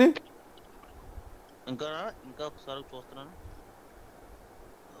డేస్ ఉంది? ఇంకా ఒకసారి చూస్తున్నాను.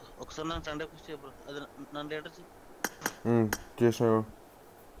 ఒకసారి నన్ను సండే పుష్ చేయబో, అది నన్ను డేటా చేసిన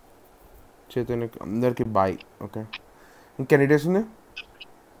చైతన్యకి అందరికి బాయ్. ఓకే ఇంకెన్ని డేస్ ఉంది?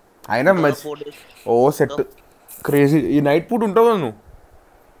 అయినా మచ్ ఓ సెట్ క్రేజీ. ఈ నైట్ పూట ఉంటావు కదా నువ్వు?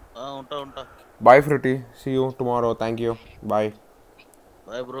 ఉంటా. Bye frutti, see you tomorrow. Thank you, bye.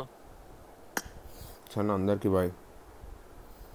 Bye bro. సరే అందరికి బాయ్.